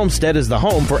North Olmsted is the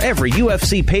home for every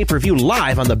UFC pay-per-view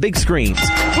live on the big screens.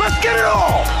 Let's get it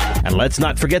all! And let's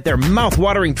not forget their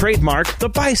mouth-watering trademark, the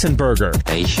Bison Burger.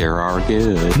 They sure are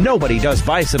good. Nobody does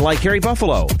bison like Harry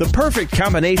Buffalo. The perfect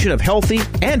combination of healthy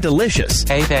and delicious.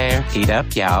 Hey there, eat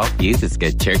up, y'all. You as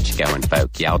good church-going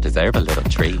folk. Y'all deserve a little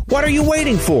treat. What are you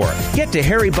waiting for? Get to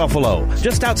Harry Buffalo,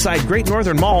 just outside Great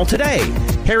Northern Mall today.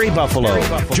 Harry Buffalo.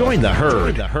 Join the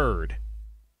herd.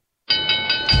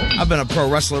 I've been a pro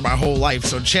wrestler my whole life,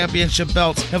 so championship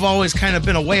belts have always kind of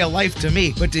been a way of life to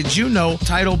me. But did you know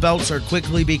title belts are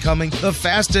quickly becoming the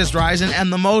fastest rising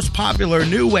and the most popular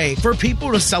new way for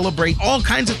people to celebrate all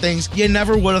kinds of things you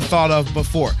never would have thought of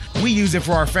before? We use it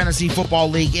for our fantasy football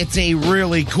league. It's a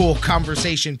really cool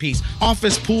conversation piece.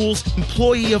 Office pools,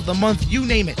 employee of the month, you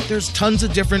name it. There's tons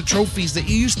of different trophies that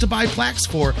you used to buy plaques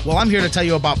for. Well, I'm here to tell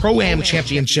you about Pro-Am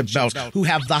Championship Belts, who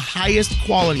have the highest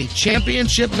quality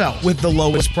championship belt with the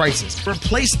lowest prices.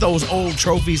 Replace those old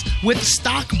trophies with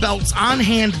stock belts on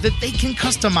hand that they can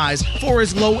customize for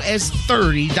as low as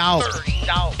 $30.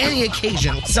 Any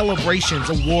occasion, celebrations,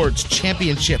 awards,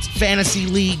 championships, fantasy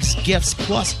leagues, gifts,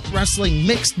 plus wrestling,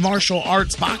 mixed martial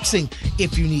arts, boxing.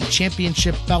 If you need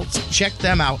championship belts, check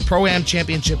them out. Pro-Am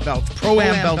Championship Belts,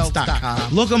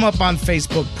 ProAmBelts.com. Look them up on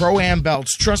Facebook, Pro-Am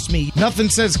Belts. Trust me, nothing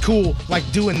says cool like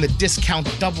doing the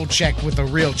discount double check with a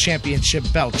real championship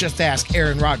belt. Just ask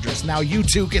Aaron Rodgers. Now you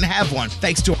too can have one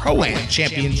thanks to Pro-Am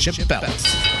Championship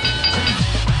Belts.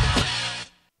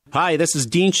 Hi, this is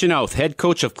Dean Chenoweth, head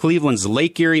coach of Cleveland's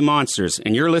Lake Erie Monsters,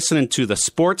 and you're listening to the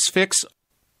Sports Fix.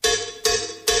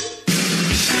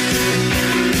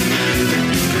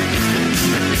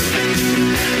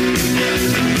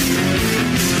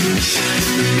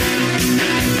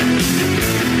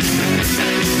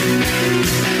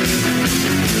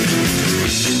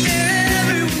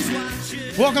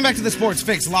 Welcome back to the Sports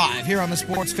Fix Live here on the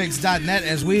sportsfix.net.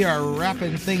 As we are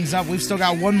wrapping things up, we've still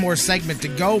got one more segment to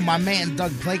go. My man Doug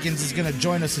Plakins is going to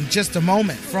join us in just a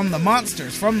moment from the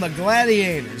Monsters, from the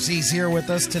Gladiators. He's here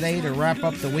with us today to wrap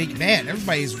up the week. Man,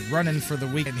 everybody's running for the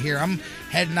weekend here. I'm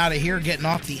heading out of here, getting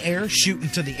off the air, shooting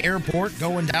to the airport,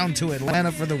 going down to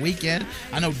Atlanta for the weekend.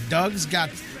 I know Doug's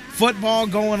got football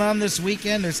going on this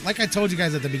weekend. There's, like I told you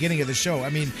guys at the beginning of the show, I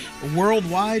mean,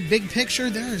 worldwide, big picture,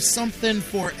 there is something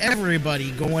for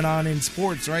everybody going on in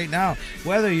sports right now.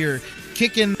 Whether you're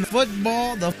kicking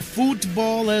football, the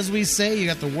football, as we say, you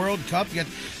got the World Cup, you got,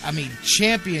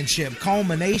 championship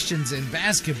culminations in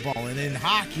basketball and in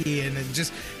hockey, and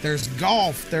there's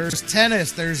golf, there's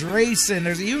tennis, there's racing,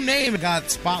 there's, you name it,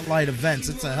 got spotlight events.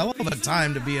 It's a hell of a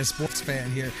time to be a sports fan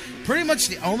here. Pretty much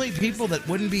the only people that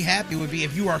wouldn't be happy would be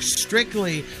if you are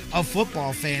strictly a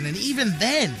football fan, and even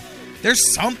then,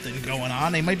 there's something going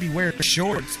on. They might be wearing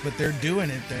shorts, but they're doing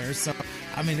it there. So,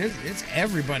 it's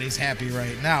everybody's happy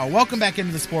right now. Welcome back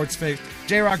into the Sports Fix.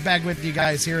 J-Rock back with you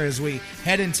guys here as we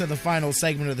head into the final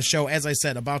segment of the show. As I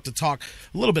said, about to talk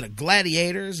a little bit of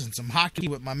Gladiators and some hockey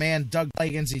with my man Doug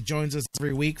Plakins. He joins us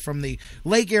every week from the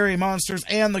Lake Erie Monsters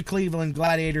and the Cleveland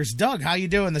Gladiators. Doug, how you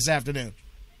doing this afternoon?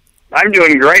 I'm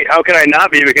doing great. How can I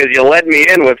not be? Because you led me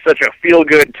in with such a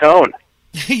feel-good tone.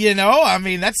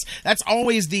 That's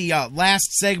always the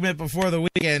last segment before the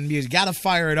weekend. You got to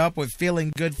fire it up with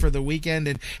feeling good for the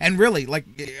weekend, and really, like,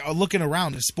 looking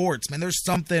around the sports, man, there's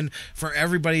something for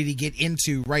everybody to get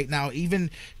into right now. Even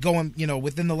going,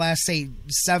 within the last, say,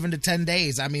 7 to 10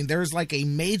 days, there's like a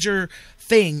major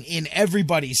thing in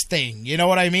everybody's thing. You know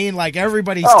what I mean? Like,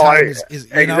 everybody's time is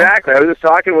exactly. I was just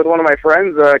talking with one of my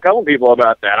friends, a couple people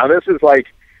about that. Now, this is the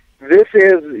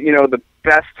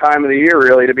best time of the year,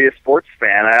 really, to be a sports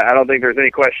fan. I don't think there's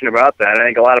any question about that. I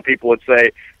think a lot of people would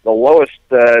say the lowest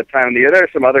time of the year. There are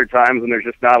some other times when there's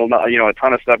just not a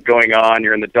ton of stuff going on.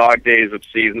 You're in the dog days of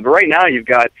season. But right now you've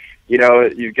got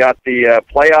the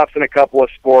playoffs in a couple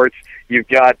of sports. You've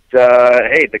got,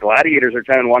 the Gladiators are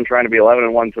 10-1, trying to be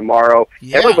 11-1 tomorrow.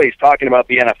 Yeah. Everybody's talking about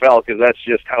the NFL because that's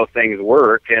just how things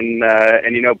work. And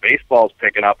baseball's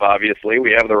picking up, obviously.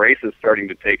 We have the races starting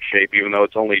to take shape, even though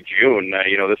it's only June.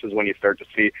 This is when you start to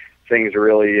see things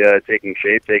really taking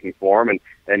shape, taking form. And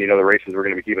the races we're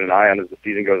going to be keeping an eye on as the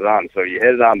season goes on. So you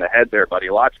hit it on the head there, buddy.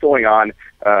 Lots going on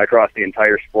across the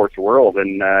entire sports world.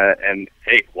 And a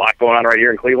lot going on right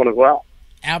here in Cleveland as well.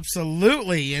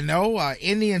 Absolutely.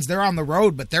 Indians, they're on the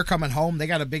road, but they're coming home. They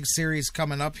got a big series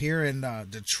coming up here in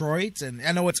Detroit, and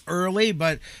I know it's early,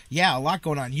 but yeah, a lot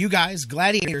going on. You guys,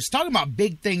 Gladiators, talking about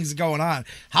big things going on.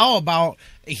 How about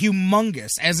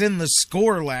humongous, as in the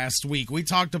score last week? We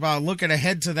talked about looking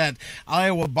ahead to that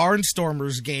Iowa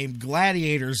Barnstormers game.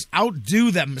 Gladiators outdo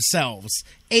themselves.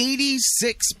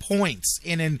 86 points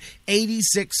in an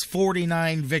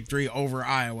 86-49 victory over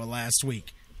Iowa last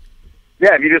week.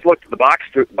 Yeah, if you just looked at the box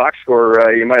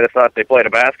score, you might have thought they played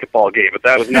a basketball game, but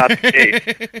that was not the case.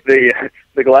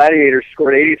 The Gladiators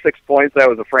scored 86 points. That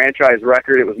was a franchise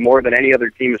record. It was more than any other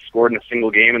team has scored in a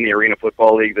single game in the Arena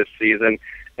Football League this season.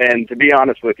 And to be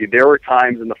honest with you, there were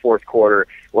times in the fourth quarter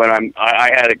when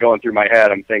I had it going through my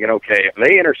head. I'm thinking, okay, if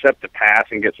they intercept the pass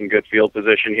and get some good field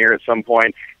position here at some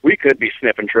point, we could be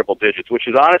sniffing triple digits, which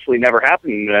has honestly never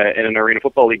happened in an Arena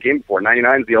Football League game before.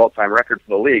 99 is the all-time record for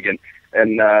the league, and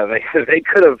they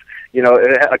could have,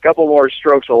 a couple more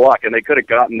strokes of luck, and they could have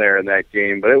gotten there in that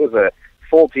game. But it was a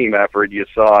full team effort. You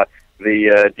saw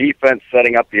the defense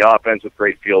setting up the offense with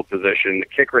great field position. The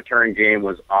kick return game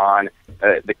was on.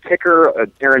 The kicker,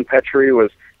 Aaron Petrie,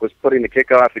 was putting the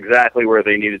kickoff exactly where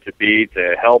they needed to be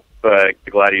to help the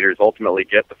Gladiators ultimately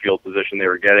get the field position they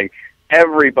were getting.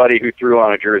 Everybody who threw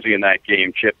on a jersey in that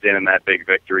game chipped in that big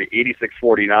victory,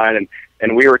 86-49,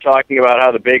 and we were talking about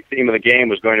how the big theme of the game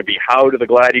was going to be how do the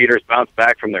Gladiators bounce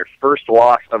back from their first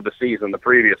loss of the season the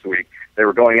previous week. They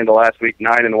were going into last week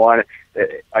 9-1.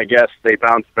 I guess they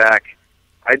bounced back,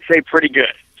 I'd say pretty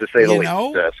good, to say the least,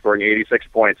 scoring 86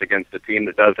 points against a team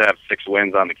that does have 6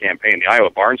 wins on the campaign. The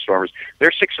Iowa Barnstormers,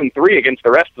 they're 6-3 against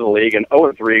the rest of the league and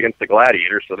 0-3 against the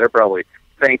Gladiators, so they're probably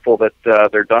thankful that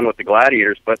they're done with the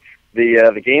Gladiators. But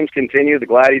the games continue. The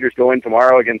Gladiators go in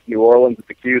tomorrow against New Orleans at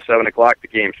the Q, 7 o'clock. The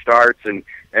game starts,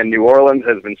 and New Orleans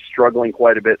has been struggling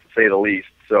quite a bit, to say the least.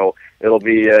 So it'll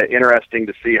be interesting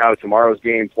to see how tomorrow's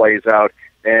game plays out.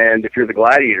 And if you're the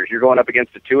Gladiators, you're going up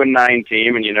against a 2-9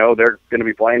 team, and they're going to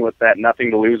be playing with that nothing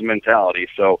to lose mentality.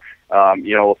 So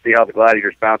we'll see how the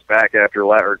Gladiators bounce back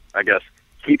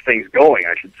keep things going,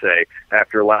 I should say,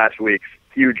 after last week's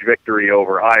huge victory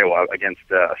over Iowa against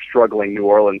a struggling New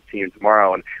Orleans team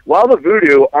tomorrow. And while the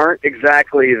Voodoo aren't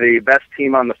exactly the best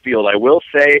team on the field, I will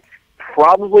say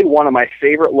probably one of my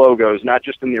favorite logos, not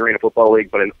just in the Arena Football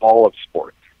League, but in all of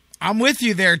sports. I'm with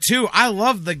you there, too. I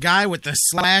love the guy with the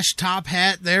slash top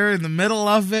hat there in the middle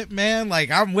of it, man.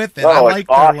 Like, I'm with it. I like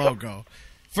their logo.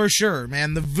 For sure,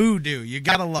 man. The Voodoo. You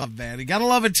got to love that. You got to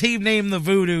love a team named the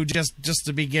Voodoo just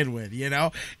to begin with, you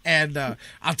know? And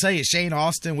I'll tell you, Shane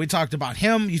Austin, we talked about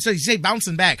him. You say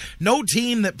bouncing back. No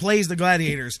team that plays the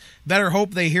Gladiators better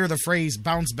hope they hear the phrase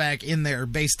bounce back in there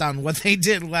based on what they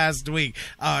did last week.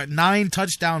 9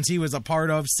 touchdowns he was a part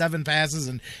of, 7 passes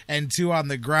and 2 on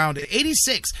the ground.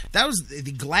 86, that was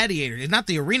the Gladiators. Not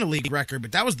the Arena League record,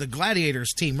 but that was the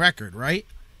Gladiators team record, right?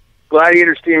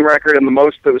 Gladiators team record and the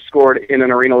most that was scored in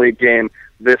an Arena League game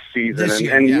this season.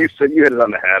 You said you hit it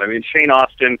on the head. I mean, Shane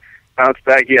Austin bounced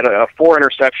back. He had a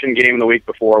 4-interception game the week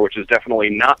before, which is definitely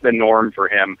not the norm for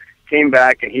him. Came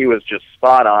back, and he was just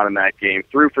spot on in that game.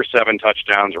 Threw for 7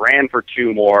 touchdowns, ran for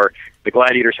 2 more. The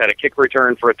Gladiators had a kick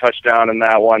return for a touchdown in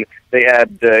that one. They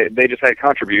just had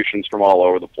contributions from all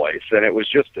over the place. And it was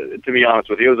just, to be honest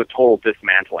with you, it was a total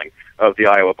dismantling of the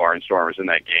Iowa Barnstormers in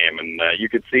that game. And you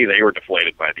could see they were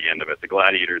deflated by the end of it. The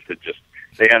Gladiators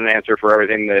they had an answer for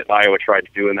everything that Iowa tried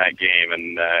to do in that game,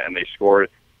 and they scored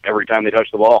every time they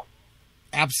touched the ball.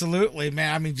 Absolutely,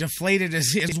 man. I mean, deflated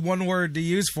is one word to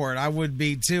use for it. I would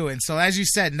be, too. And so, as you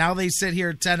said, now they sit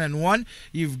here 10-1.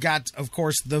 You've got, of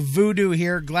course, the Voodoo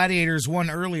here. Gladiators won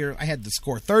earlier. I had the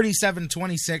score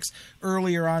 37-26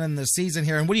 earlier on in the season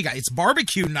here. And what do you got? It's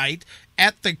barbecue night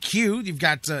at the Q. You've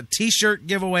got a T-shirt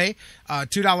giveaway,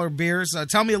 $2 beers.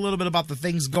 Tell me a little bit about the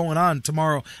things going on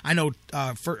tomorrow. I know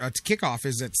kickoff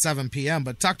is at 7 p.m.,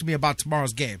 but talk to me about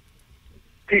tomorrow's game.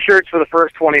 T-shirts for the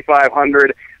first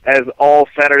 2,500, as all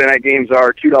Saturday night games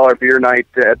are. $2 beer night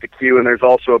at the Q, and there's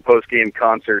also a post-game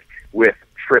concert with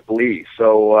Trip Lee.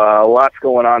 So lots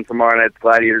going on tomorrow night at the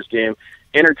Gladiators game.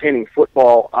 Entertaining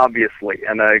football, obviously,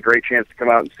 and a great chance to come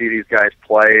out and see these guys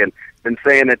play. And been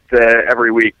saying it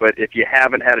every week, but if you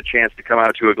haven't had a chance to come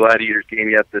out to a Gladiators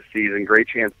game yet this season, great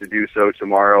chance to do so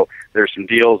tomorrow. There's some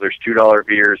deals. There's $2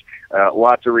 beers.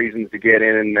 Lots of reasons to get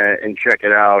in and check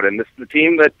it out. And this is a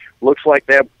team that looks like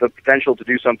they have the potential to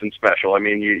do something special. I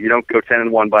mean, you don't go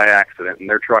 10-1 by accident, and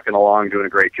they're trucking along, doing a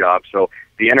great job. So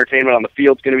the entertainment on the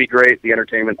field's going to be great. The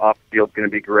entertainment off the field's going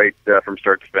to be great from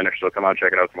start to finish. So come on,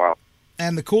 check it out tomorrow.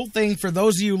 And the cool thing for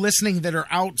those of you listening that are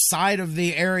outside of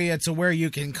the area to where you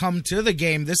can come to the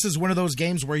game, this is one of those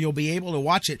games where you'll be able to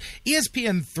watch it.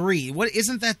 ESPN3, what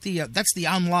isn't that that's the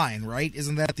online, right?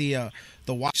 Isn't that the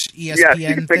Watch ESPN yes,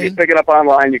 you can pick it up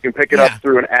online. You can pick it up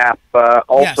through an app.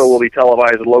 Also will be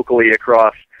televised locally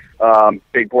across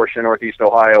big portion of Northeast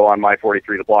Ohio on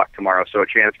My43 The Block tomorrow. So a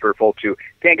chance for folks who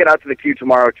can't get out to the Q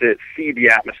tomorrow to see the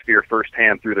atmosphere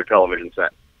firsthand through their television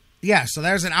set. Yeah, so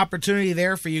there's an opportunity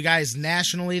there for you guys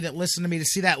nationally that listen to me to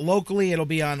see that locally. It'll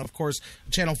be on, of course,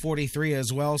 Channel 43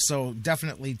 as well, so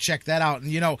definitely check that out.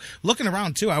 And, looking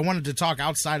around, too, I wanted to talk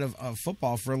outside of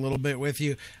football for a little bit with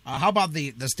you. How about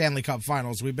the Stanley Cup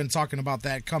Finals? We've been talking about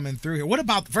that coming through here.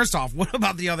 First off, what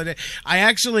about the other day? I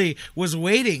actually was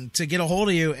waiting to get a hold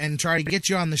of you and try to get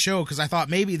you on the show because I thought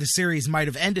maybe the series might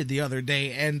have ended the other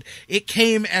day, and it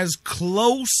came as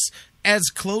close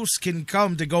can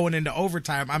come to going into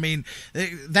overtime. I mean,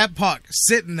 that puck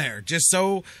sitting there just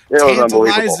so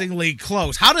tantalizingly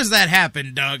close. How does that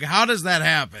happen, Doug? How does that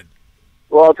happen?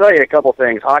 Well, I'll tell you a couple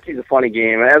things. Hockey's a funny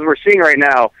game. And as we're seeing right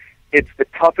now, it's the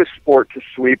toughest sport to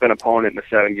sweep an opponent in a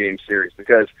 7-game series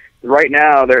because right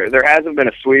now there hasn't been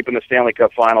a sweep in the Stanley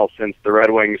Cup Finals since the Red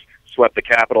Wings swept the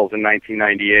Capitals in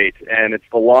 1998. And it's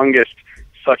the longest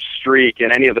such streak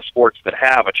in any of the sports that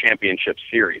have a championship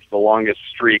series, the longest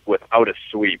streak without a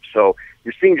sweep. So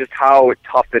you're seeing just how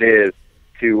tough it is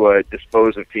to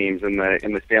dispose of teams in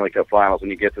the Stanley Cup Finals when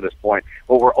you get to this point.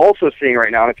 What we're also seeing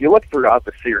right now, and if you look throughout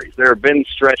the series, there have been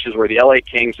stretches where the LA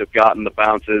Kings have gotten the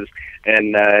bounces,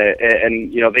 and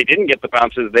they didn't get the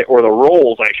bounces or the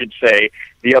rolls, I should say,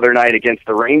 the other night against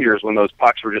the Rangers when those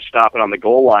pucks were just stopping on the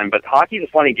goal line. But hockey's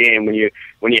a funny game. When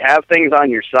you have things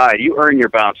on your side, you earn your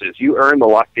bounces. You earn the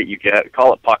luck that you get.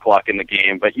 Call it puck luck in the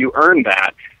game, but you earn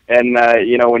that. And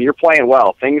when you're playing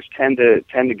well, things tend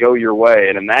to go your way.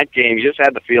 And in that game, you just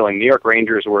had the feeling New York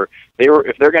Rangers were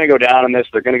if they're going to go down in this,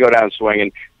 they're going to go down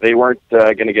swinging. They weren't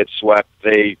going to get swept.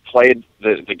 They played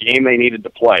the game they needed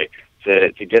to play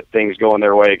to get things going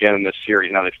their way again in this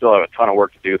series. Now they still have a ton of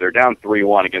work to do. They're down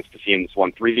 3-1 against a team that's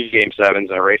won 3 Game 7s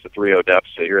and a race to 3-0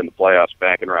 deficit here in the playoffs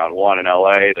back in round 1 in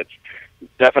LA. That's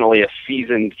definitely a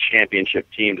seasoned championship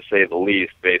team, to say the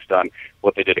least, based on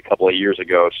what they did a couple of years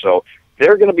ago. So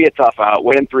they're going to be a tough out.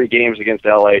 Winning 3 games against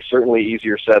LA, certainly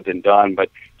easier said than done, but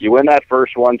you win that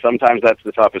first one, sometimes that's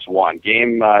the toughest one.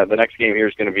 The next game here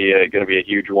is going to be a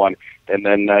huge one. And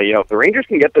then, if the Rangers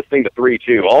can get this thing to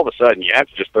 3-2, all of a sudden you have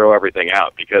to just throw everything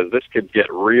out, because this could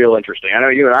get real interesting. I know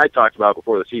you and I talked about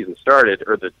before the season started,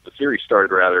 or the series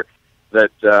started rather, that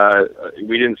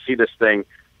we didn't see this thing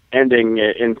ending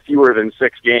in fewer than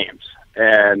 6 games.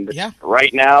 And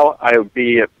right now, I would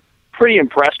be pretty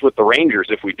impressed with the Rangers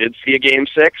if we did see a Game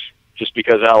 6, just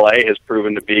because LA has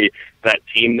proven to be that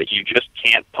team that you just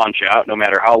can't punch out no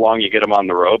matter how long you get them on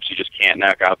the ropes. You just can't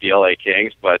knock out the LA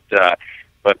Kings. But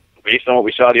based on what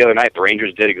we saw the other night, the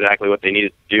Rangers did exactly what they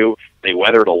needed to do. They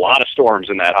weathered a lot of storms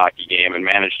in that hockey game and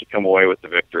managed to come away with the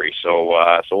victory. So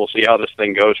we'll see how this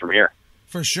thing goes from here.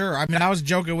 For sure. I mean, I was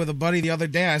joking with a buddy the other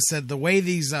day. I said, the way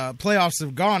these playoffs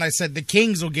have gone, I said the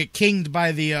Kings will get kinged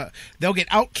by they'll get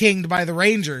out-kinged by the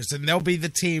Rangers, and they'll be the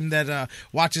team that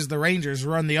watches the Rangers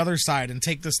run the other side and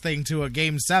take this thing to a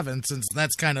Game 7, since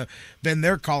that's kind of been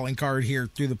their calling card here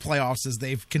through the playoffs as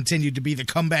they've continued to be the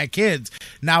comeback kids.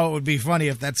 Now it would be funny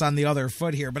if that's on the other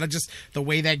foot here, but the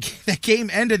way that game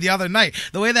ended the other night,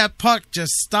 the way that puck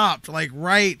just stopped,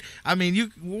 I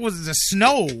mean, what was it? The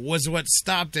snow was what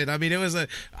stopped it. I mean, it was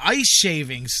ice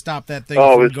shaving stopped that thing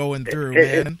from going through,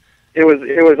 man. It was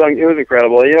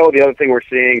incredible. You know, the other thing we're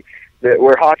seeing that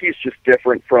where hockey is just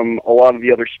different from a lot of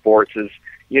the other sports is,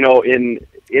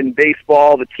 in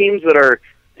baseball, the teams that are,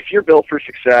 if you're built for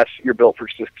success, you're built for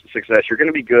success. You're going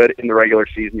to be good in the regular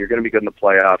season. You're going to be good in the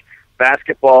playoffs.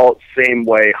 Basketball, same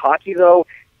way. Hockey, though,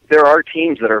 there are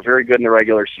teams that are very good in the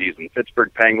regular season.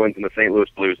 Pittsburgh Penguins and the St. Louis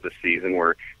Blues this season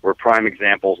were prime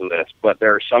examples of this. But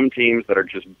there are some teams that are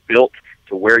just built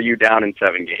to wear you down in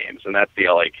 7 games, and that's the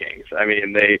LA Kings. I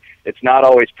mean, it's not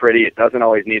always pretty. It doesn't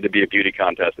always need to be a beauty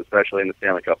contest, especially in the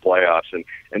Stanley Cup playoffs.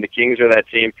 And the Kings are that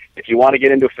team. If you want to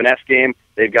get into a finesse game,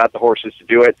 they've got the horses to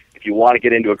do it. If you want to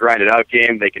get into a grinded-out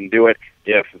game, they can do it.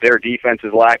 If their defense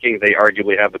is lacking, they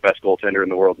arguably have the best goaltender in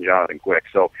the world in Jonathan Quick.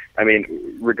 So, I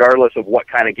mean, regardless of what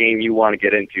kind of game you want to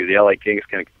get into, the LA Kings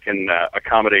can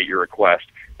accommodate your request,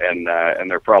 and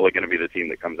they're probably going to be the team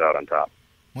that comes out on top.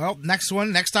 Well, next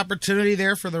opportunity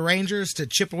there for the Rangers to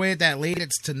chip away at that lead.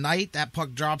 It's tonight. That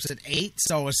puck drops at 8.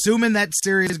 So assuming that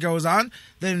series goes on,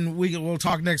 then we'll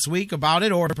talk next week about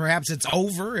it, or perhaps it's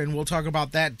over, and we'll talk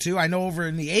about that too. I know over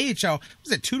in the AHL,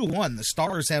 was it 2-1? The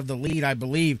Stars have the lead, I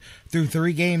believe, through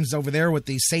 3 games over there with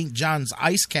the St. John's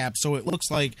Ice Cap. So it looks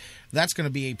like that's going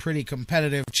to be a pretty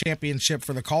competitive championship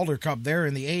for the Calder Cup there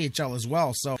in the AHL as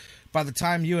well. So by the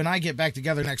time you and I get back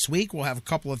together next week, we'll have a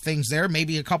couple of things there,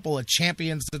 maybe a couple of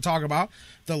champions to talk about.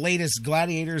 The latest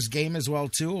Gladiators game as well,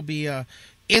 too, will be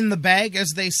in the bag,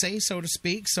 as they say, so to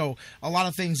speak. So a lot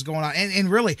of things going on.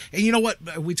 And really, and you know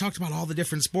what? We talked about all the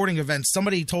different sporting events.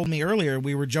 Somebody told me earlier,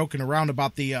 we were joking around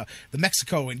about the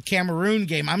Mexico and Cameroon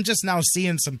game. I'm just now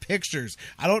seeing some pictures.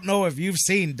 I don't know if you've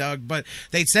seen, Doug, but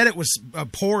they said it was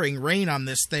pouring rain on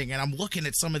this thing. And I'm looking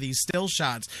at some of these still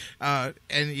shots.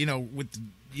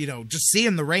 Just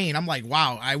seeing the rain, I'm like,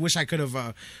 wow, I wish I could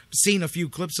have seen a few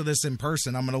clips of this in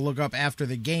person. I'm going to look up after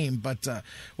the game. But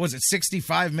was it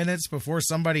 65 minutes before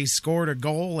somebody scored a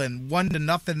goal and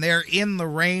 1-0 there in the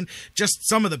rain? Just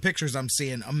some of the pictures I'm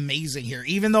seeing, amazing here.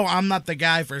 Even though I'm not the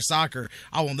guy for soccer,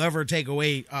 I will never take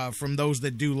away from those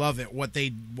that do love it what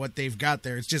they've got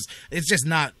there. It's just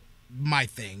not my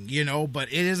thing, but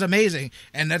it is amazing.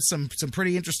 And that's some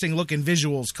pretty interesting looking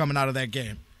visuals coming out of that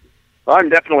game. I'm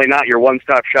definitely not your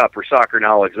one-stop shop for soccer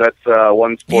knowledge. That's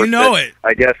one sport that,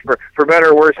 I guess, for better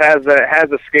or worse, has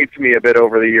escaped me a bit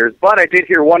over the years. But I did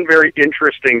hear one very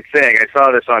interesting thing. I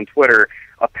saw this on Twitter.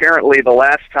 Apparently, the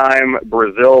last time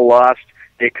Brazil lost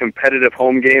a competitive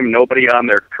home game, nobody on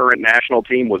their current national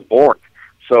team was born.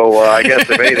 So I guess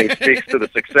if anything speaks to the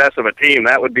success of a team,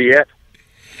 that would be it.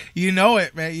 You know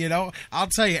it, man. I'll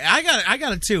tell you, I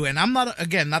got it too. And I'm not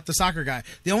the soccer guy.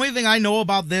 The only thing I know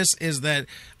about this is that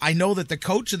I know that the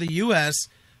coach of the U.S.,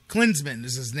 Klinsmann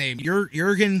is his name,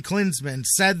 Jurgen Klinsmann,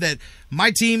 said that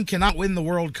my team cannot win the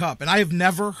World Cup. And I have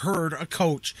never heard a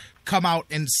coach come out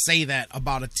and say that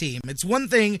about a team. It's one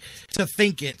thing to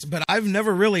think it, but I've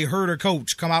never really heard a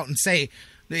coach come out and say,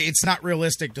 it's not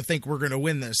realistic to think we're going to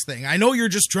win this thing. I know you're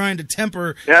just trying to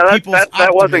temper people's optimism.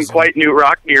 That wasn't quite Knute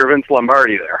Rockne or Vince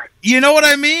Lombardi there. You know what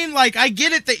I mean? Like, I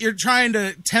get it that you're trying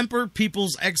to temper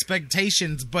people's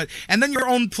expectations, and then your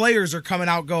own players are coming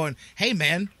out going, "Hey,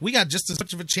 man, we got just as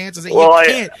much of a chance as they." Well,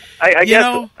 I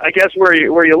guess where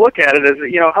you look at it is,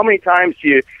 how many times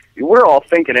do we're all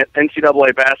thinking it.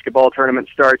 NCAA basketball tournament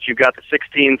starts. You've got the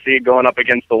 16 seed going up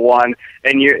against the 1,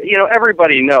 and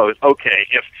everybody knows. Okay,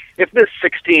 if this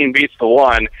 16 beats the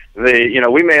 1,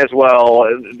 we may as well.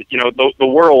 The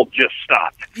world just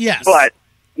stopped. Yes, but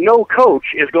no coach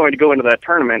is going to go into that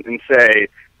tournament and say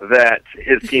that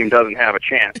his team doesn't have a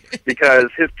chance because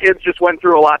his kids just went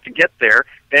through a lot to get there.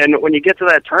 And when you get to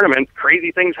that tournament,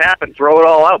 crazy things happen. Throw it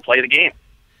all out, play the game.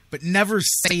 But never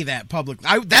say that publicly.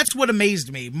 That's what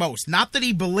amazed me most. Not that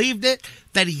he believed it,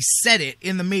 that he said it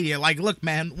in the media. Like, look,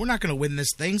 man, we're not going to win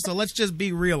this thing, so let's just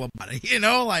be real about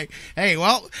it. Hey,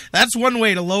 well, that's one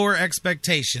way to lower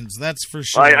expectations. That's for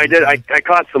sure. I did. I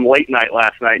caught some late night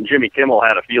last night, and Jimmy Kimmel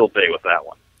had a field day with that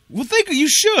one. Well, you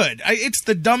should. It's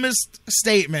the dumbest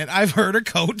statement I've heard a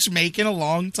coach make in a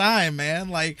long time, man.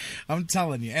 Like, I'm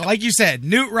telling you. And like you said,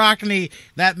 Knute Rockne,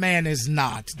 that man is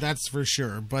not. That's for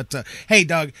sure. But, hey,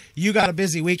 Doug, you got a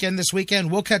busy weekend this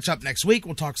weekend. We'll catch up next week.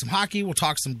 We'll talk some hockey. We'll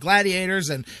talk some Gladiators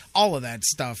and all of that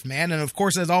stuff, man. And, of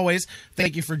course, as always,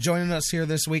 thank you for joining us here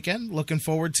this weekend. Looking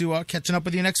forward to catching up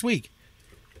with you next week.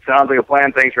 Sounds like a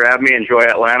plan. Thanks for having me. Enjoy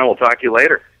Atlanta. We'll talk to you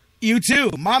later. You too,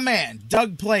 my man,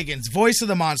 Doug Plagens, voice of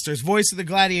the Monsters, voice of the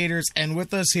Gladiators, and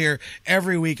with us here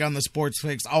every week on the Sports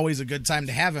Fix. Always a good time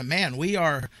to have him. Man, we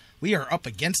are up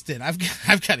against it. I've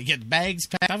got to get bags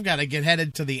packed. I've got to get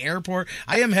headed to the airport.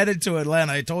 I am headed to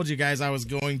Atlanta. I told you guys I was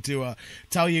going to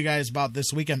tell you guys about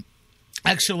this weekend.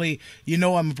 Actually,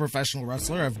 I'm a professional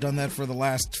wrestler. I've done that for the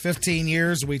last 15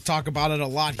 years. We talk about it a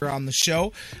lot here on the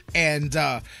show. And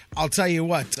I'll tell you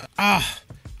what,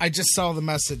 I just saw the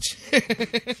message.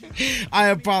 I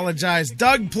apologize.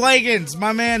 Doug Plagens,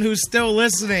 my man who's still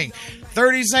listening.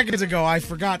 30 seconds ago, I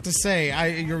forgot to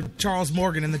say, your Charles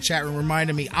Morgan in the chat room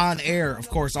reminded me on air, of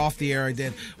course, off the air I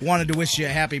did, wanted to wish you a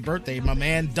happy birthday, my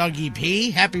man, Dougie P.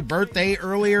 Happy birthday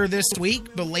earlier this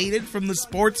week, belated from the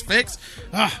Sports Fix.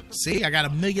 See, I got a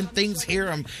million things here.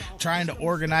 I'm trying to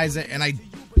organize it, and I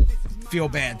feel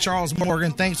bad. Charles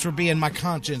Morgan, thanks for being my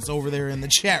conscience over there in the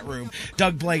chat room.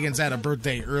 Doug Plagens had a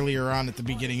birthday earlier on at the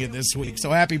beginning of this week. So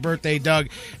happy birthday, Doug,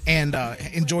 and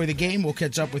enjoy the game. We'll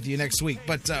catch up with you next week.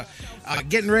 But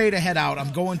getting ready to head out.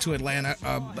 I'm going to Atlanta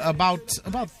about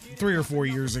 3 or 4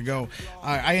 years ago.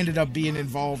 I ended up being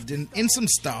involved in some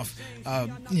stuff,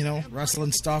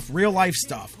 wrestling stuff, real life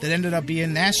stuff that ended up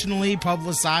being nationally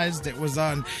publicized. It was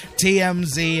on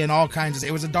TMZ and all kinds of.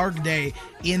 It was a dark day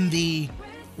in the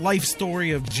life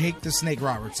story of Jake the Snake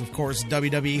Roberts, of course,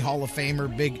 WWE Hall of Famer,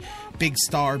 big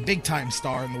star, big time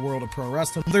star in the world of pro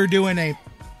wrestling. They're doing a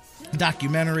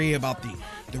documentary about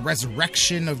the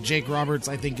resurrection of Jake Roberts,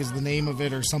 I think is the name of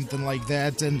it, or something like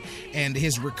that, and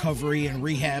his recovery and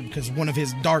rehab, because one of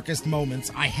his darkest moments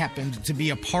I happened to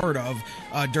be a part of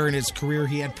during his career.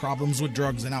 He had problems with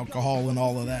drugs and alcohol and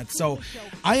all of that. So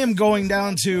I am going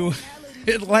down to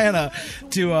Atlanta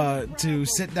to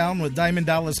sit down with Diamond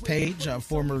Dallas Page, a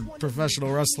former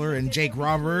professional wrestler, and Jake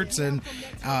Roberts, and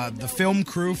the film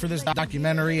crew for this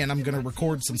documentary, and I'm going to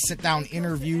record some sit-down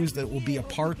interviews that will be a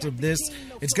part of this.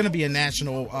 It's going to be a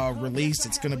national release.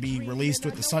 It's going to be released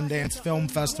with the Sundance Film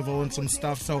Festival and some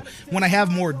stuff, so when I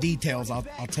have more details, I'll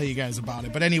tell you guys about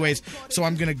it. But anyways, so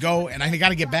I'm going to go, and I got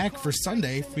to get back for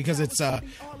Sunday because it's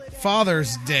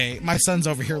Father's Day. My son's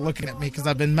over here looking at me because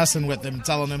I've been messing with him,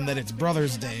 telling him that it's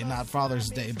Brother's Day, not Father's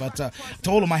Day. But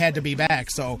told him I had to be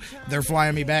back, so they're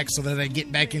flying me back so that I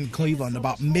get back in Cleveland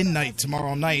about midnight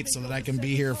tomorrow night so that I can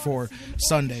be here for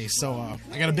Sunday. So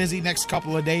I got a busy next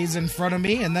couple of days in front of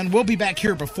me, and then we'll be back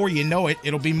here before you know it.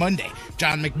 It'll be Monday.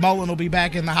 John McMullen will be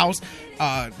back in the house.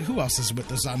 Who else is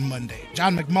with us on Monday?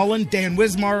 John McMullen, Dan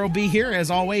Wismar will be here.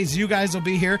 As always, you guys will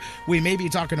be here. We may be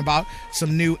talking about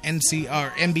some new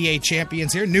NBA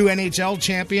champions here, new NHL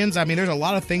champions. I mean, there's a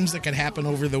lot of things that can happen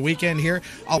over the weekend here.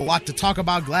 A lot to talk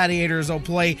about. Gladiators will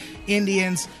play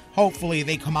Indians. Hopefully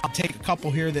they come out, take a couple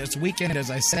here this weekend,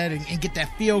 as I said, and get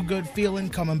that feel-good feeling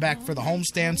coming back for the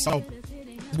homestand. So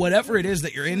whatever it is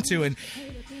that you're into, and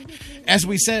as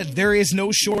we said, there is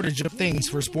no shortage of things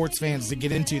for sports fans to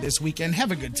get into this weekend.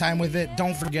 Have a good time with it.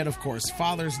 Don't forget, of course,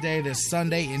 Father's Day this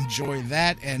Sunday. Enjoy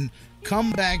that, and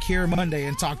come back here Monday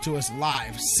and talk to us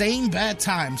live. Same bad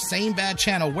time, same bad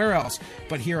channel. Where else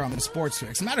but here on the Sports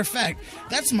Fix? Matter of fact,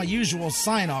 that's my usual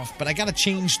sign-off, but I got to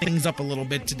change things up a little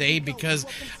bit today because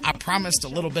I promised a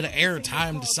little bit of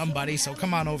airtime to somebody, so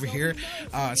come on over here.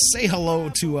 Say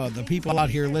hello to the people out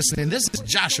here listening. This is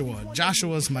Joshua.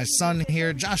 Joshua's my son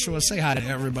here. Joshua, say hi to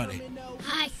everybody.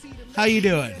 Hi. How you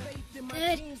doing?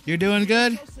 Good. You're doing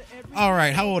good? All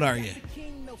right, how old are you?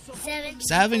 7.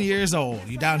 7 years old.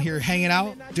 You down here hanging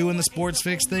out, doing the Sports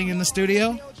Fix thing in the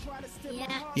studio? Yeah.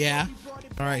 Yeah?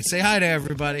 All right, say hi to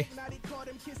everybody.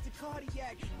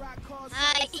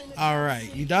 Hi. All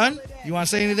right. You done? You want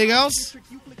to say anything else?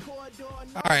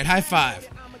 All right. High five.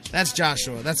 That's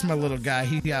Joshua. That's my little guy.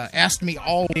 He asked me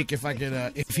all week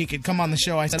if he could come on the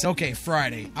show. I said, okay,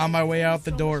 Friday. On my way out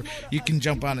the door, you can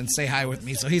jump on and say hi with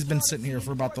me. So he's been sitting here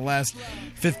for about the last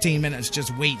 15 minutes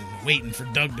just waiting for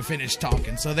Doug to finish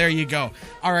talking. So there you go.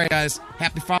 All right, guys.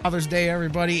 Happy Father's Day,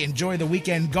 everybody. Enjoy the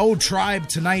weekend. Go Tribe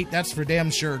tonight. That's for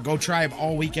damn sure. Go Tribe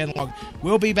all weekend long.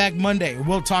 We'll be back Monday.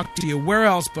 We'll talk to you where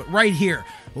else but right here,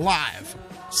 live.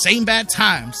 Same bad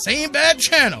time, same bad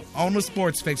channel on the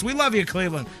Sports Fix. We love you,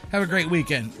 Cleveland. Have a great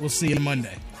weekend. We'll see you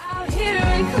Monday. Out here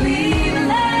in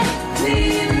Cleveland,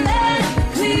 Cleveland,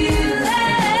 Cleveland.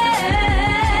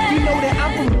 You know that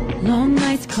I'm long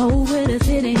nights, cold weather,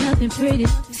 it ain't nothing pretty.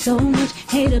 So much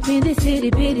hate up in this itty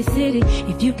bitty city.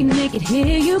 If you can make it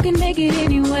here, you can make it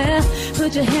anywhere.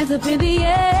 Put your hands up in the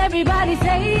air, everybody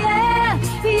say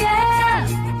yeah, yeah,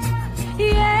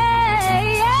 yeah.